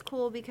think that's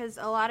cool because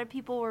a lot of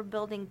people were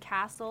building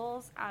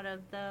castles out of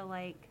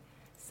the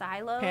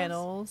silos.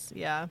 Panels,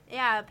 yeah.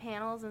 Yeah,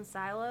 panels and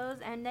silos,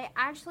 and they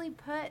actually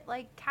put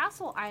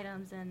castle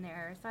items in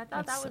there. So I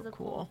thought That's that was so a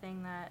cool cool.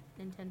 thing that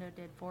Nintendo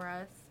did for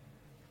us.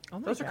 Oh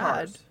my Those are God.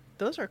 cars.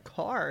 Those are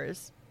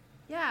cars.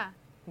 Yeah.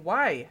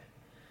 Why?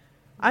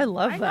 I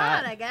love Why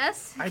that. not, I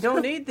guess. I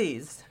don't need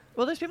these.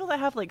 Well, there's people that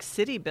have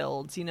city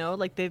builds,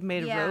 like they've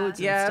made Yeah. roads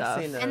and Yeah, I've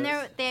stuff. seen those.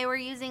 And they were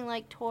using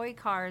toy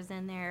cars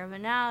in there, but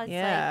now it's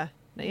Yeah.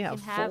 Now you you can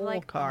have have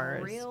full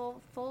cars. a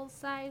real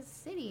full-size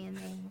city in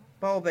there.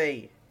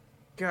 Bulby.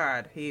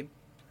 God, he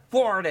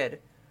farted.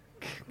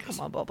 Come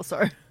on,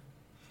 Bulbasaur.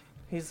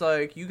 He's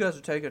like, you guys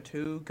are taking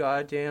too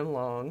goddamn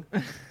long.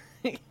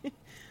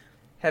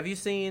 Have you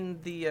seen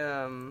the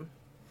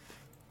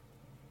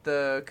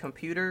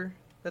computer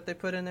that they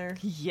put in there?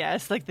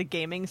 Yes, like the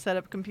gaming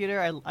setup computer.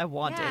 I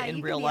want Yeah, it in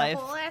you real can be life.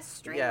 a whole ass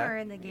streamer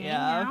Yeah. in the game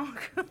Yeah.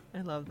 now.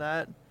 I love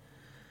that.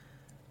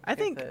 I Get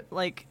think that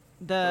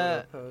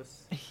the Photo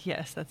post.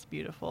 yes, that's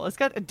beautiful. It's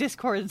got a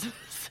Discord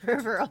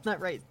server on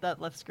that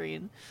left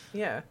screen.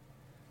 Yeah.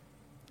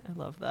 I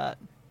love that.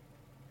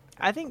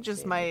 I think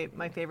just my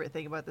favorite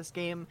thing about this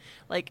game,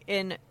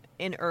 in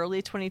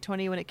early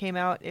 2020 when it came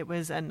out, it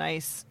was a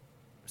nice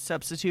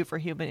substitute for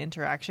human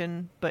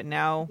interaction. But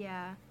now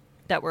Yeah.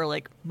 that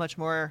we're much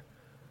more,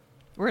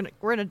 we're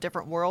in a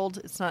different world.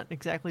 It's not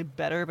exactly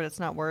better, but it's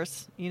not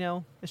worse.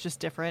 It's just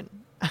different.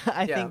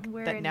 I Yeah. think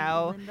We're that in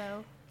now,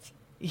 limbo.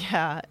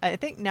 yeah, I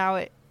think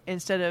now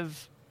instead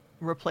of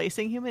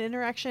replacing human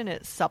interaction,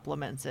 it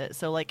supplements it.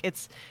 So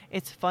it's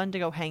fun to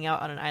go hang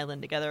out on an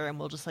island together, and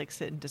we'll just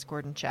sit in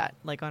Discord and chat.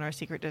 On our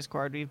secret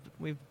Discord,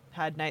 we've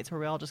had nights where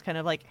we all just kind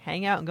of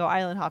hang out and go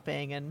island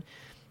hopping and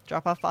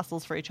drop off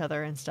fossils for each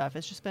other and stuff.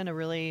 It's just been a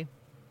really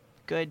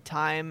good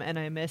time, and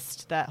I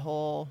missed that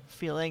whole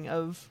feeling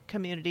of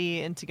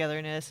community and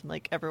togetherness,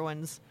 and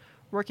everyone's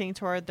working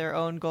toward their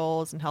own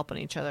goals and helping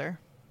each other.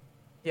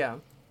 Yeah.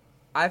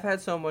 I've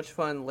had so much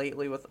fun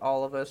lately with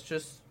all of us.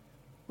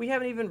 We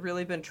haven't even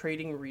really been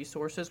trading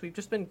resources. We've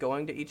just been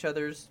going to each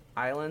other's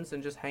islands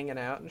and just hanging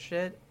out and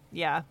shit.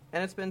 Yeah.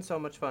 And it's been so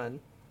much fun.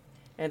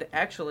 And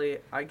actually,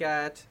 I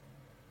got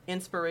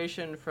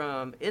inspiration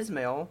from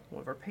Ismail,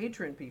 one of our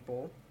patron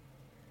people.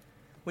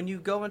 When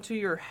you go into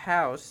your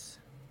house,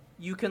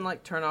 you can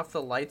turn off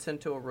the lights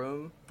into a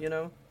room,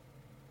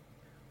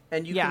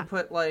 And you can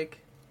put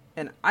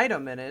an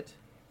item in it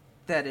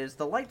that is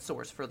the light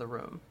source for the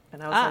room.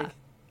 And I was like,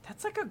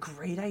 that's a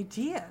great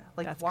idea.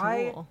 That's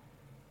why cool.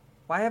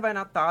 why have I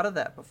not thought of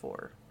that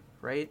before?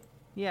 Right?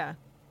 Yeah.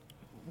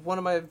 One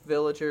of my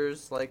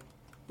villagers,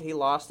 he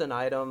lost an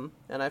item,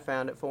 and I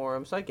found it for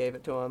him, so I gave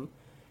it to him.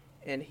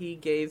 And he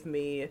gave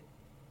me,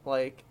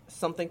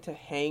 something to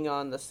hang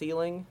on the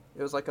ceiling.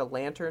 It was a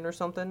lantern or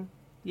something.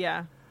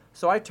 Yeah.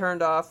 So I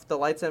turned off the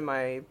lights in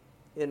my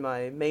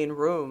main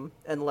room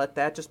and let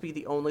that just be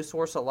the only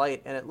source of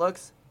light, and it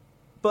looks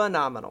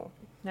phenomenal.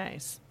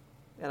 Nice.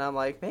 And I'm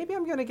like, maybe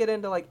I'm going to get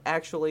into,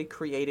 actually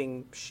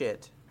creating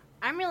shit.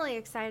 I'm really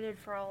excited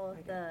for all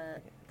of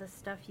the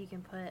stuff you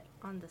can put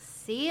on the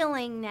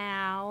ceiling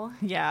now.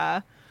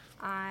 Yeah.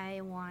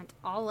 I want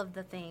all of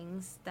the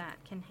things that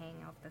can hang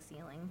off the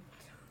ceiling.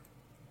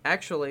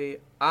 Actually,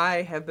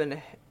 I have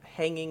been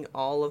hanging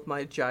all of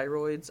my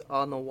gyroids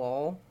on the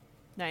wall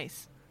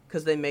Nice.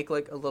 because they make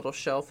a little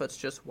shelf that's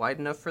just wide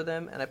enough for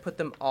them, and I put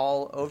them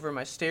all over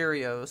my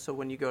stereo, so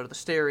when you go to the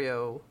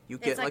stereo, you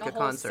get It's like a a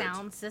whole concert.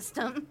 sound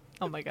system.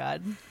 Oh my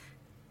God.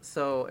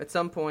 So at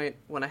some point,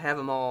 when I have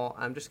them all,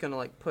 I'm just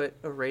gonna put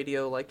a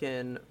radio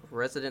in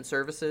resident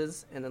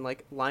services, and then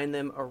line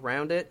them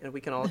around it, and we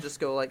can all just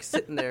go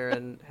sit in there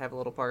and have a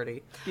little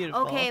party.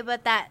 Beautiful. Okay,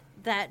 but that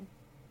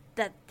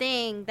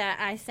thing that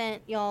I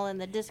sent y'all in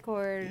the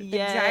Discord,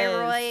 Yes.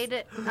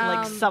 the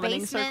gyroid,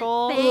 summoning basement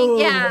circle. thing,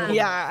 yeah,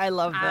 Yeah, I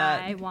love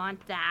that. I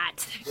want that.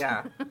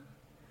 Yeah.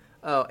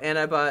 Oh, and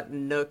I bought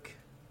Nook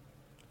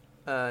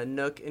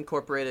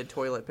incorporated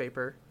toilet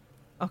paper.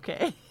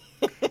 Okay.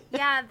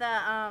 Yeah,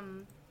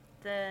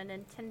 the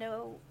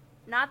Nintendo,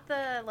 not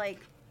the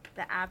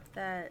the app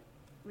that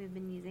we've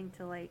been using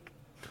to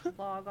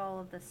log all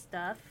of the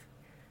stuff.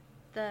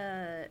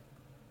 The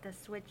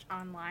Switch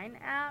Online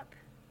app.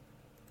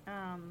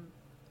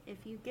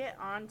 If you get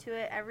onto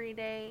it every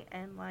day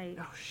and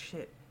Oh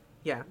shit.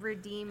 Yeah.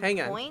 redeem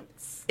Hang on.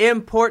 points.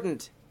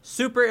 Important.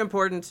 super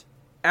important.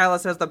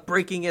 Alice has the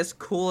breakingest,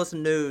 coolest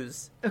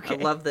news. Okay. I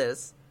love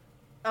this.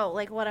 Oh,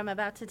 like what I'm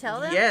about to tell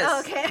them? Yes. Oh,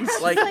 okay. I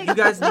was Like, you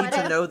guys need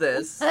to know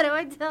this. What do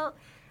I tell?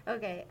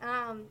 Okay.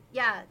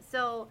 Yeah.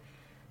 So,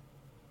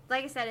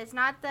 like I said, it's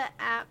not the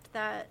app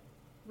that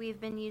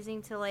we've been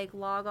using to like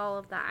log all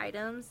of the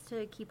items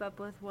to keep up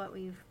with what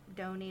we've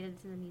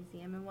donated to the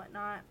museum and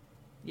whatnot.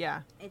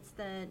 Yeah. It's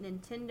the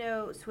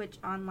Nintendo Switch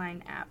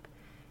Online app.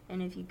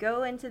 And if you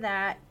go into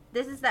that,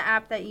 this is the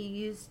app that you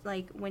use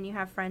like when you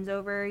have friends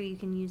over, you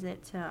can use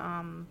it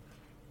to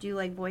do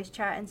like voice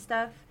chat and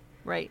stuff.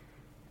 Right.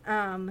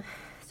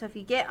 So if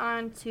you get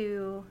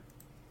onto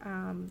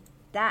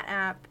that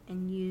app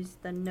and use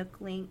the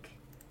Nook link,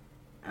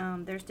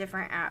 there's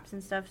different apps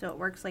and stuff, so it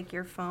works like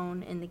your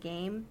phone in the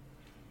game.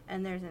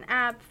 And there's an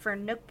app for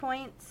Nook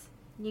points.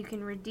 You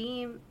can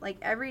redeem, like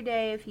every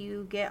day if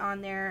you get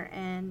on there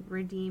and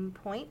redeem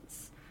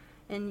points,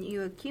 and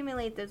you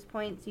accumulate those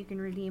points, you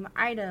can redeem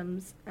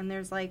items, and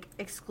there's like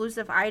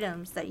exclusive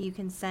items that you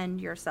can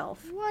send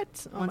yourself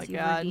What? Oh once my you've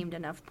god. redeemed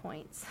enough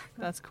points.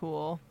 That's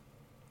cool.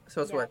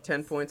 So it's what,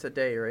 10 points a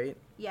day, right?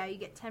 Yeah, you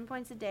get 10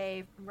 points a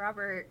day.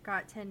 Robert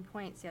got 10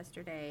 points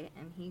yesterday,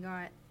 and he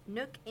got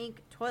Nook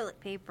Ink toilet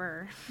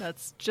paper.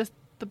 That's just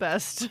the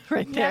best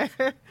right Yeah.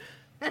 there.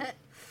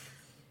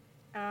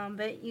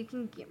 But you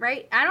can get,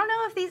 right? I don't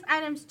know if these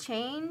items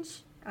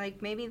change.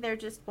 Like, maybe they're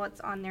just what's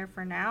on there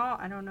for now.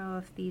 I don't know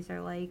if these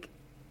are, like,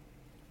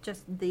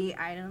 just the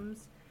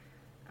items.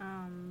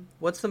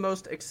 What's the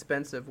most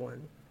expensive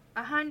one?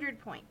 100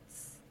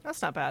 points.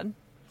 That's not bad.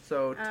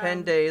 So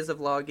 10 days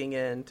of logging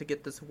in to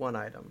get this one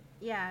item.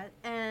 Yeah,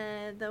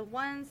 and the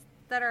ones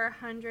that are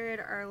 100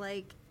 are,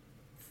 like,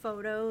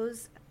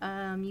 photos.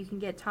 You can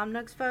get Tom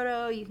Nook's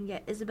photo. You can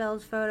get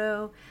Isabel's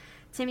photo.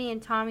 Timmy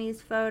and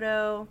Tommy's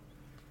photo.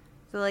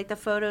 So, like, the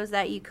photos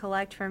that you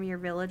collect from your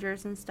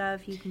villagers and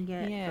stuff, you can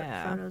get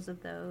photos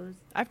of those.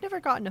 I've never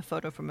gotten a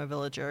photo from a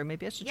villager.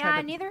 Maybe I should try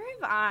Yeah, to... neither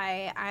have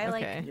I. I,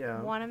 Okay.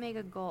 like, want to make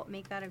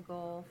that a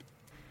goal.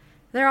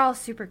 They're all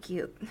super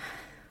cute.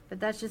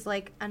 But that's just,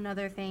 like,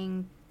 another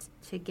thing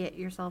to get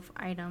yourself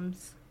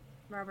items.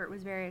 Robert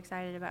was very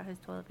excited about his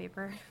toilet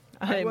paper.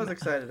 I was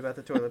excited about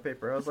the toilet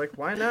paper. I was like,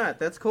 why not?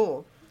 That's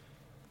cool.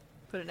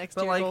 Put it next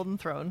But, to your like- golden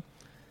throne.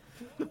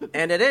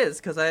 And it is,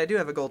 because I do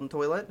have a golden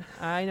toilet.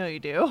 I know you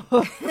do.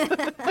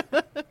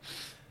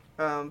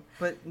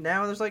 But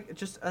now there's like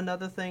just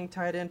another thing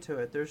tied into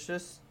it. There's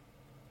just,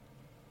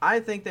 I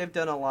think they've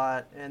done a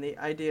lot, and the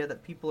idea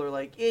that people are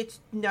like,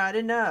 it's not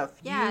enough.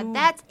 Yeah, You-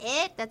 that's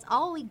it. That's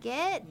all we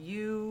get.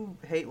 You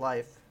hate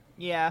life.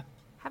 Yeah.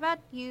 How about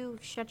you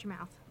shut your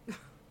mouth?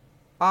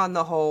 On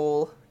the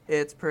whole,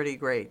 it's pretty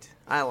great.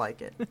 I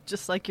like it.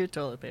 Just like your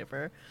toilet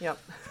paper. Yep.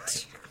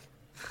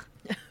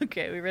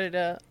 Okay, we ready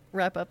to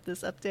wrap up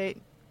this update?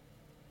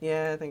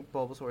 Yeah, I think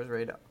Bulbasaur is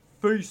ready to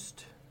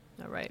feast.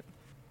 All right.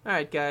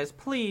 Alright guys,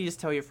 please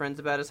tell your friends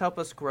about us. Help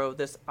us grow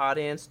this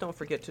audience. Don't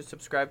forget to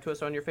subscribe to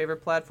us on your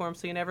favorite platform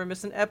so you never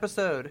miss an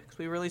episode. Because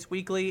we release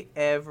weekly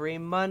every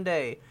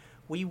Monday.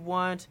 We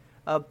want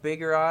a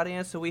bigger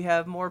audience so we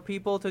have more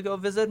people to go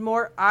visit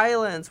more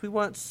islands. We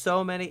want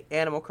so many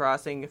Animal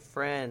Crossing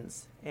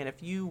friends. And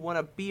if you want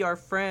to be our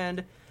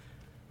friend,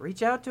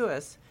 reach out to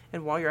us.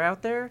 And while you're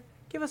out there,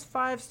 give us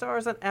 5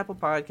 stars on Apple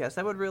Podcasts.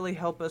 That would really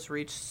help us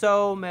reach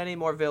so many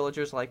more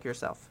villagers like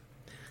yourself.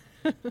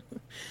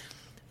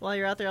 While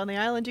you're out there on the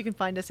island, you can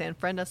find us and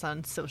friend us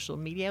on social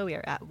media. We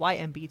are at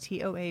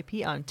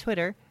YMBTOAP on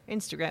Twitter,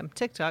 Instagram,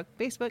 TikTok,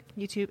 Facebook,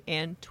 YouTube,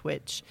 and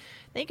Twitch.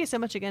 Thank you so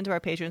much again to our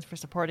patrons for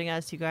supporting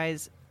us. You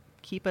guys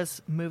keep us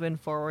moving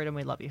forward, and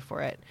we love you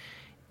for it.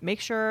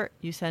 Make sure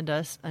you send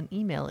us an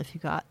email if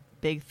you got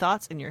big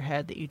thoughts in your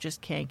head that you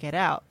just can't get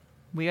out.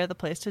 We are the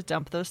place to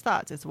dump those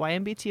thoughts. It's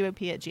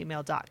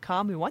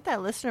ymbtop@gmail.com. We want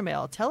that listener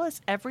mail. Tell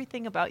us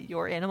everything about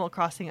your Animal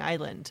Crossing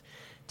island.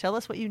 Tell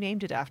us what you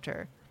named it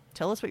after.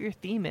 Tell us what your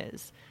theme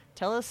is.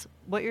 Tell us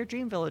what your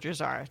dream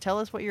villagers are. Tell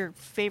us what your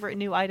favorite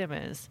new item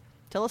is.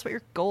 Tell us what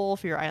your goal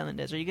for your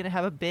island is. Are you going to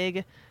have a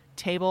big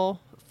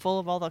table full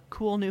of all the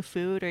cool new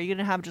food? Or are you going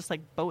to have just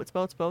like boats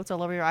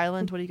all over your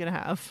island? What are you going to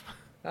have?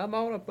 I'm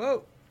on a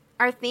boat.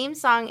 Our theme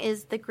song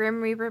is The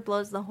Grim Reaper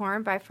Blows the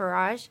Horn by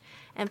Faraj.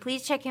 And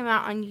please check him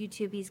out on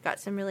YouTube. He's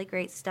got some really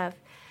great stuff.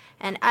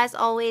 And as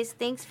always,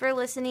 thanks for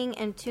listening,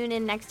 and tune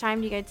in next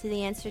time to get to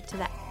the answer to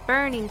that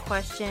burning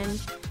question.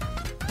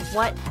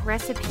 What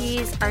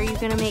recipes are you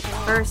going to make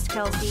first,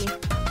 Kelsey?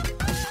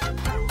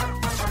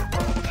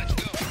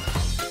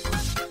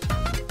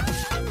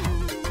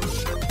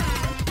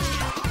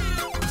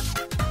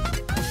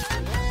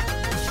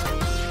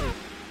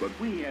 But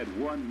we had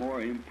one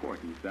more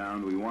important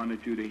sound we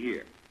wanted you to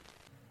hear.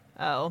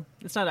 Oh,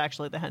 it's not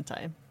actually the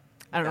hentai.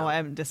 I don't know why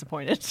I'm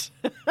disappointed.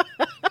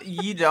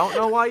 You don't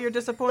know why you're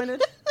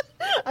disappointed?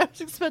 I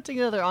was expecting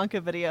another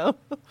Anka video.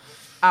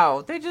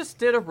 Oh, they just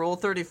did a Rule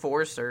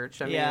 34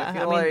 search. I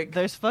feel like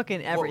there's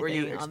fucking everything. what were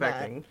you on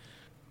expecting?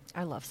 that.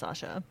 I love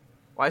Sasha.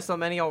 Why so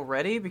many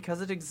already?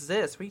 Because it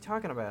exists. What are you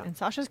talking about? And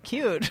Sasha's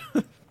cute.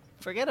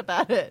 Forget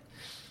about it.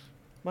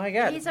 My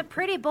God. He's a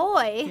pretty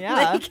boy. Yeah.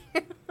 Like,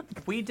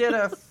 We did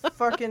a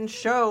fucking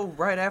show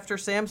right after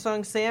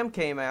Samsung Sam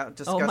came out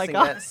Oh my discussing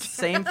God. that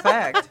same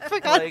fact. I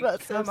forgot Like, about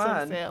come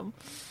Samsung on. Sam.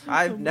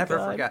 I've Oh my never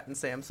God. forgotten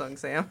Samsung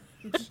Sam.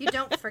 You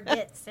don't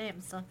forget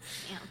Samsung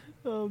Sam.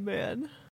 Oh man.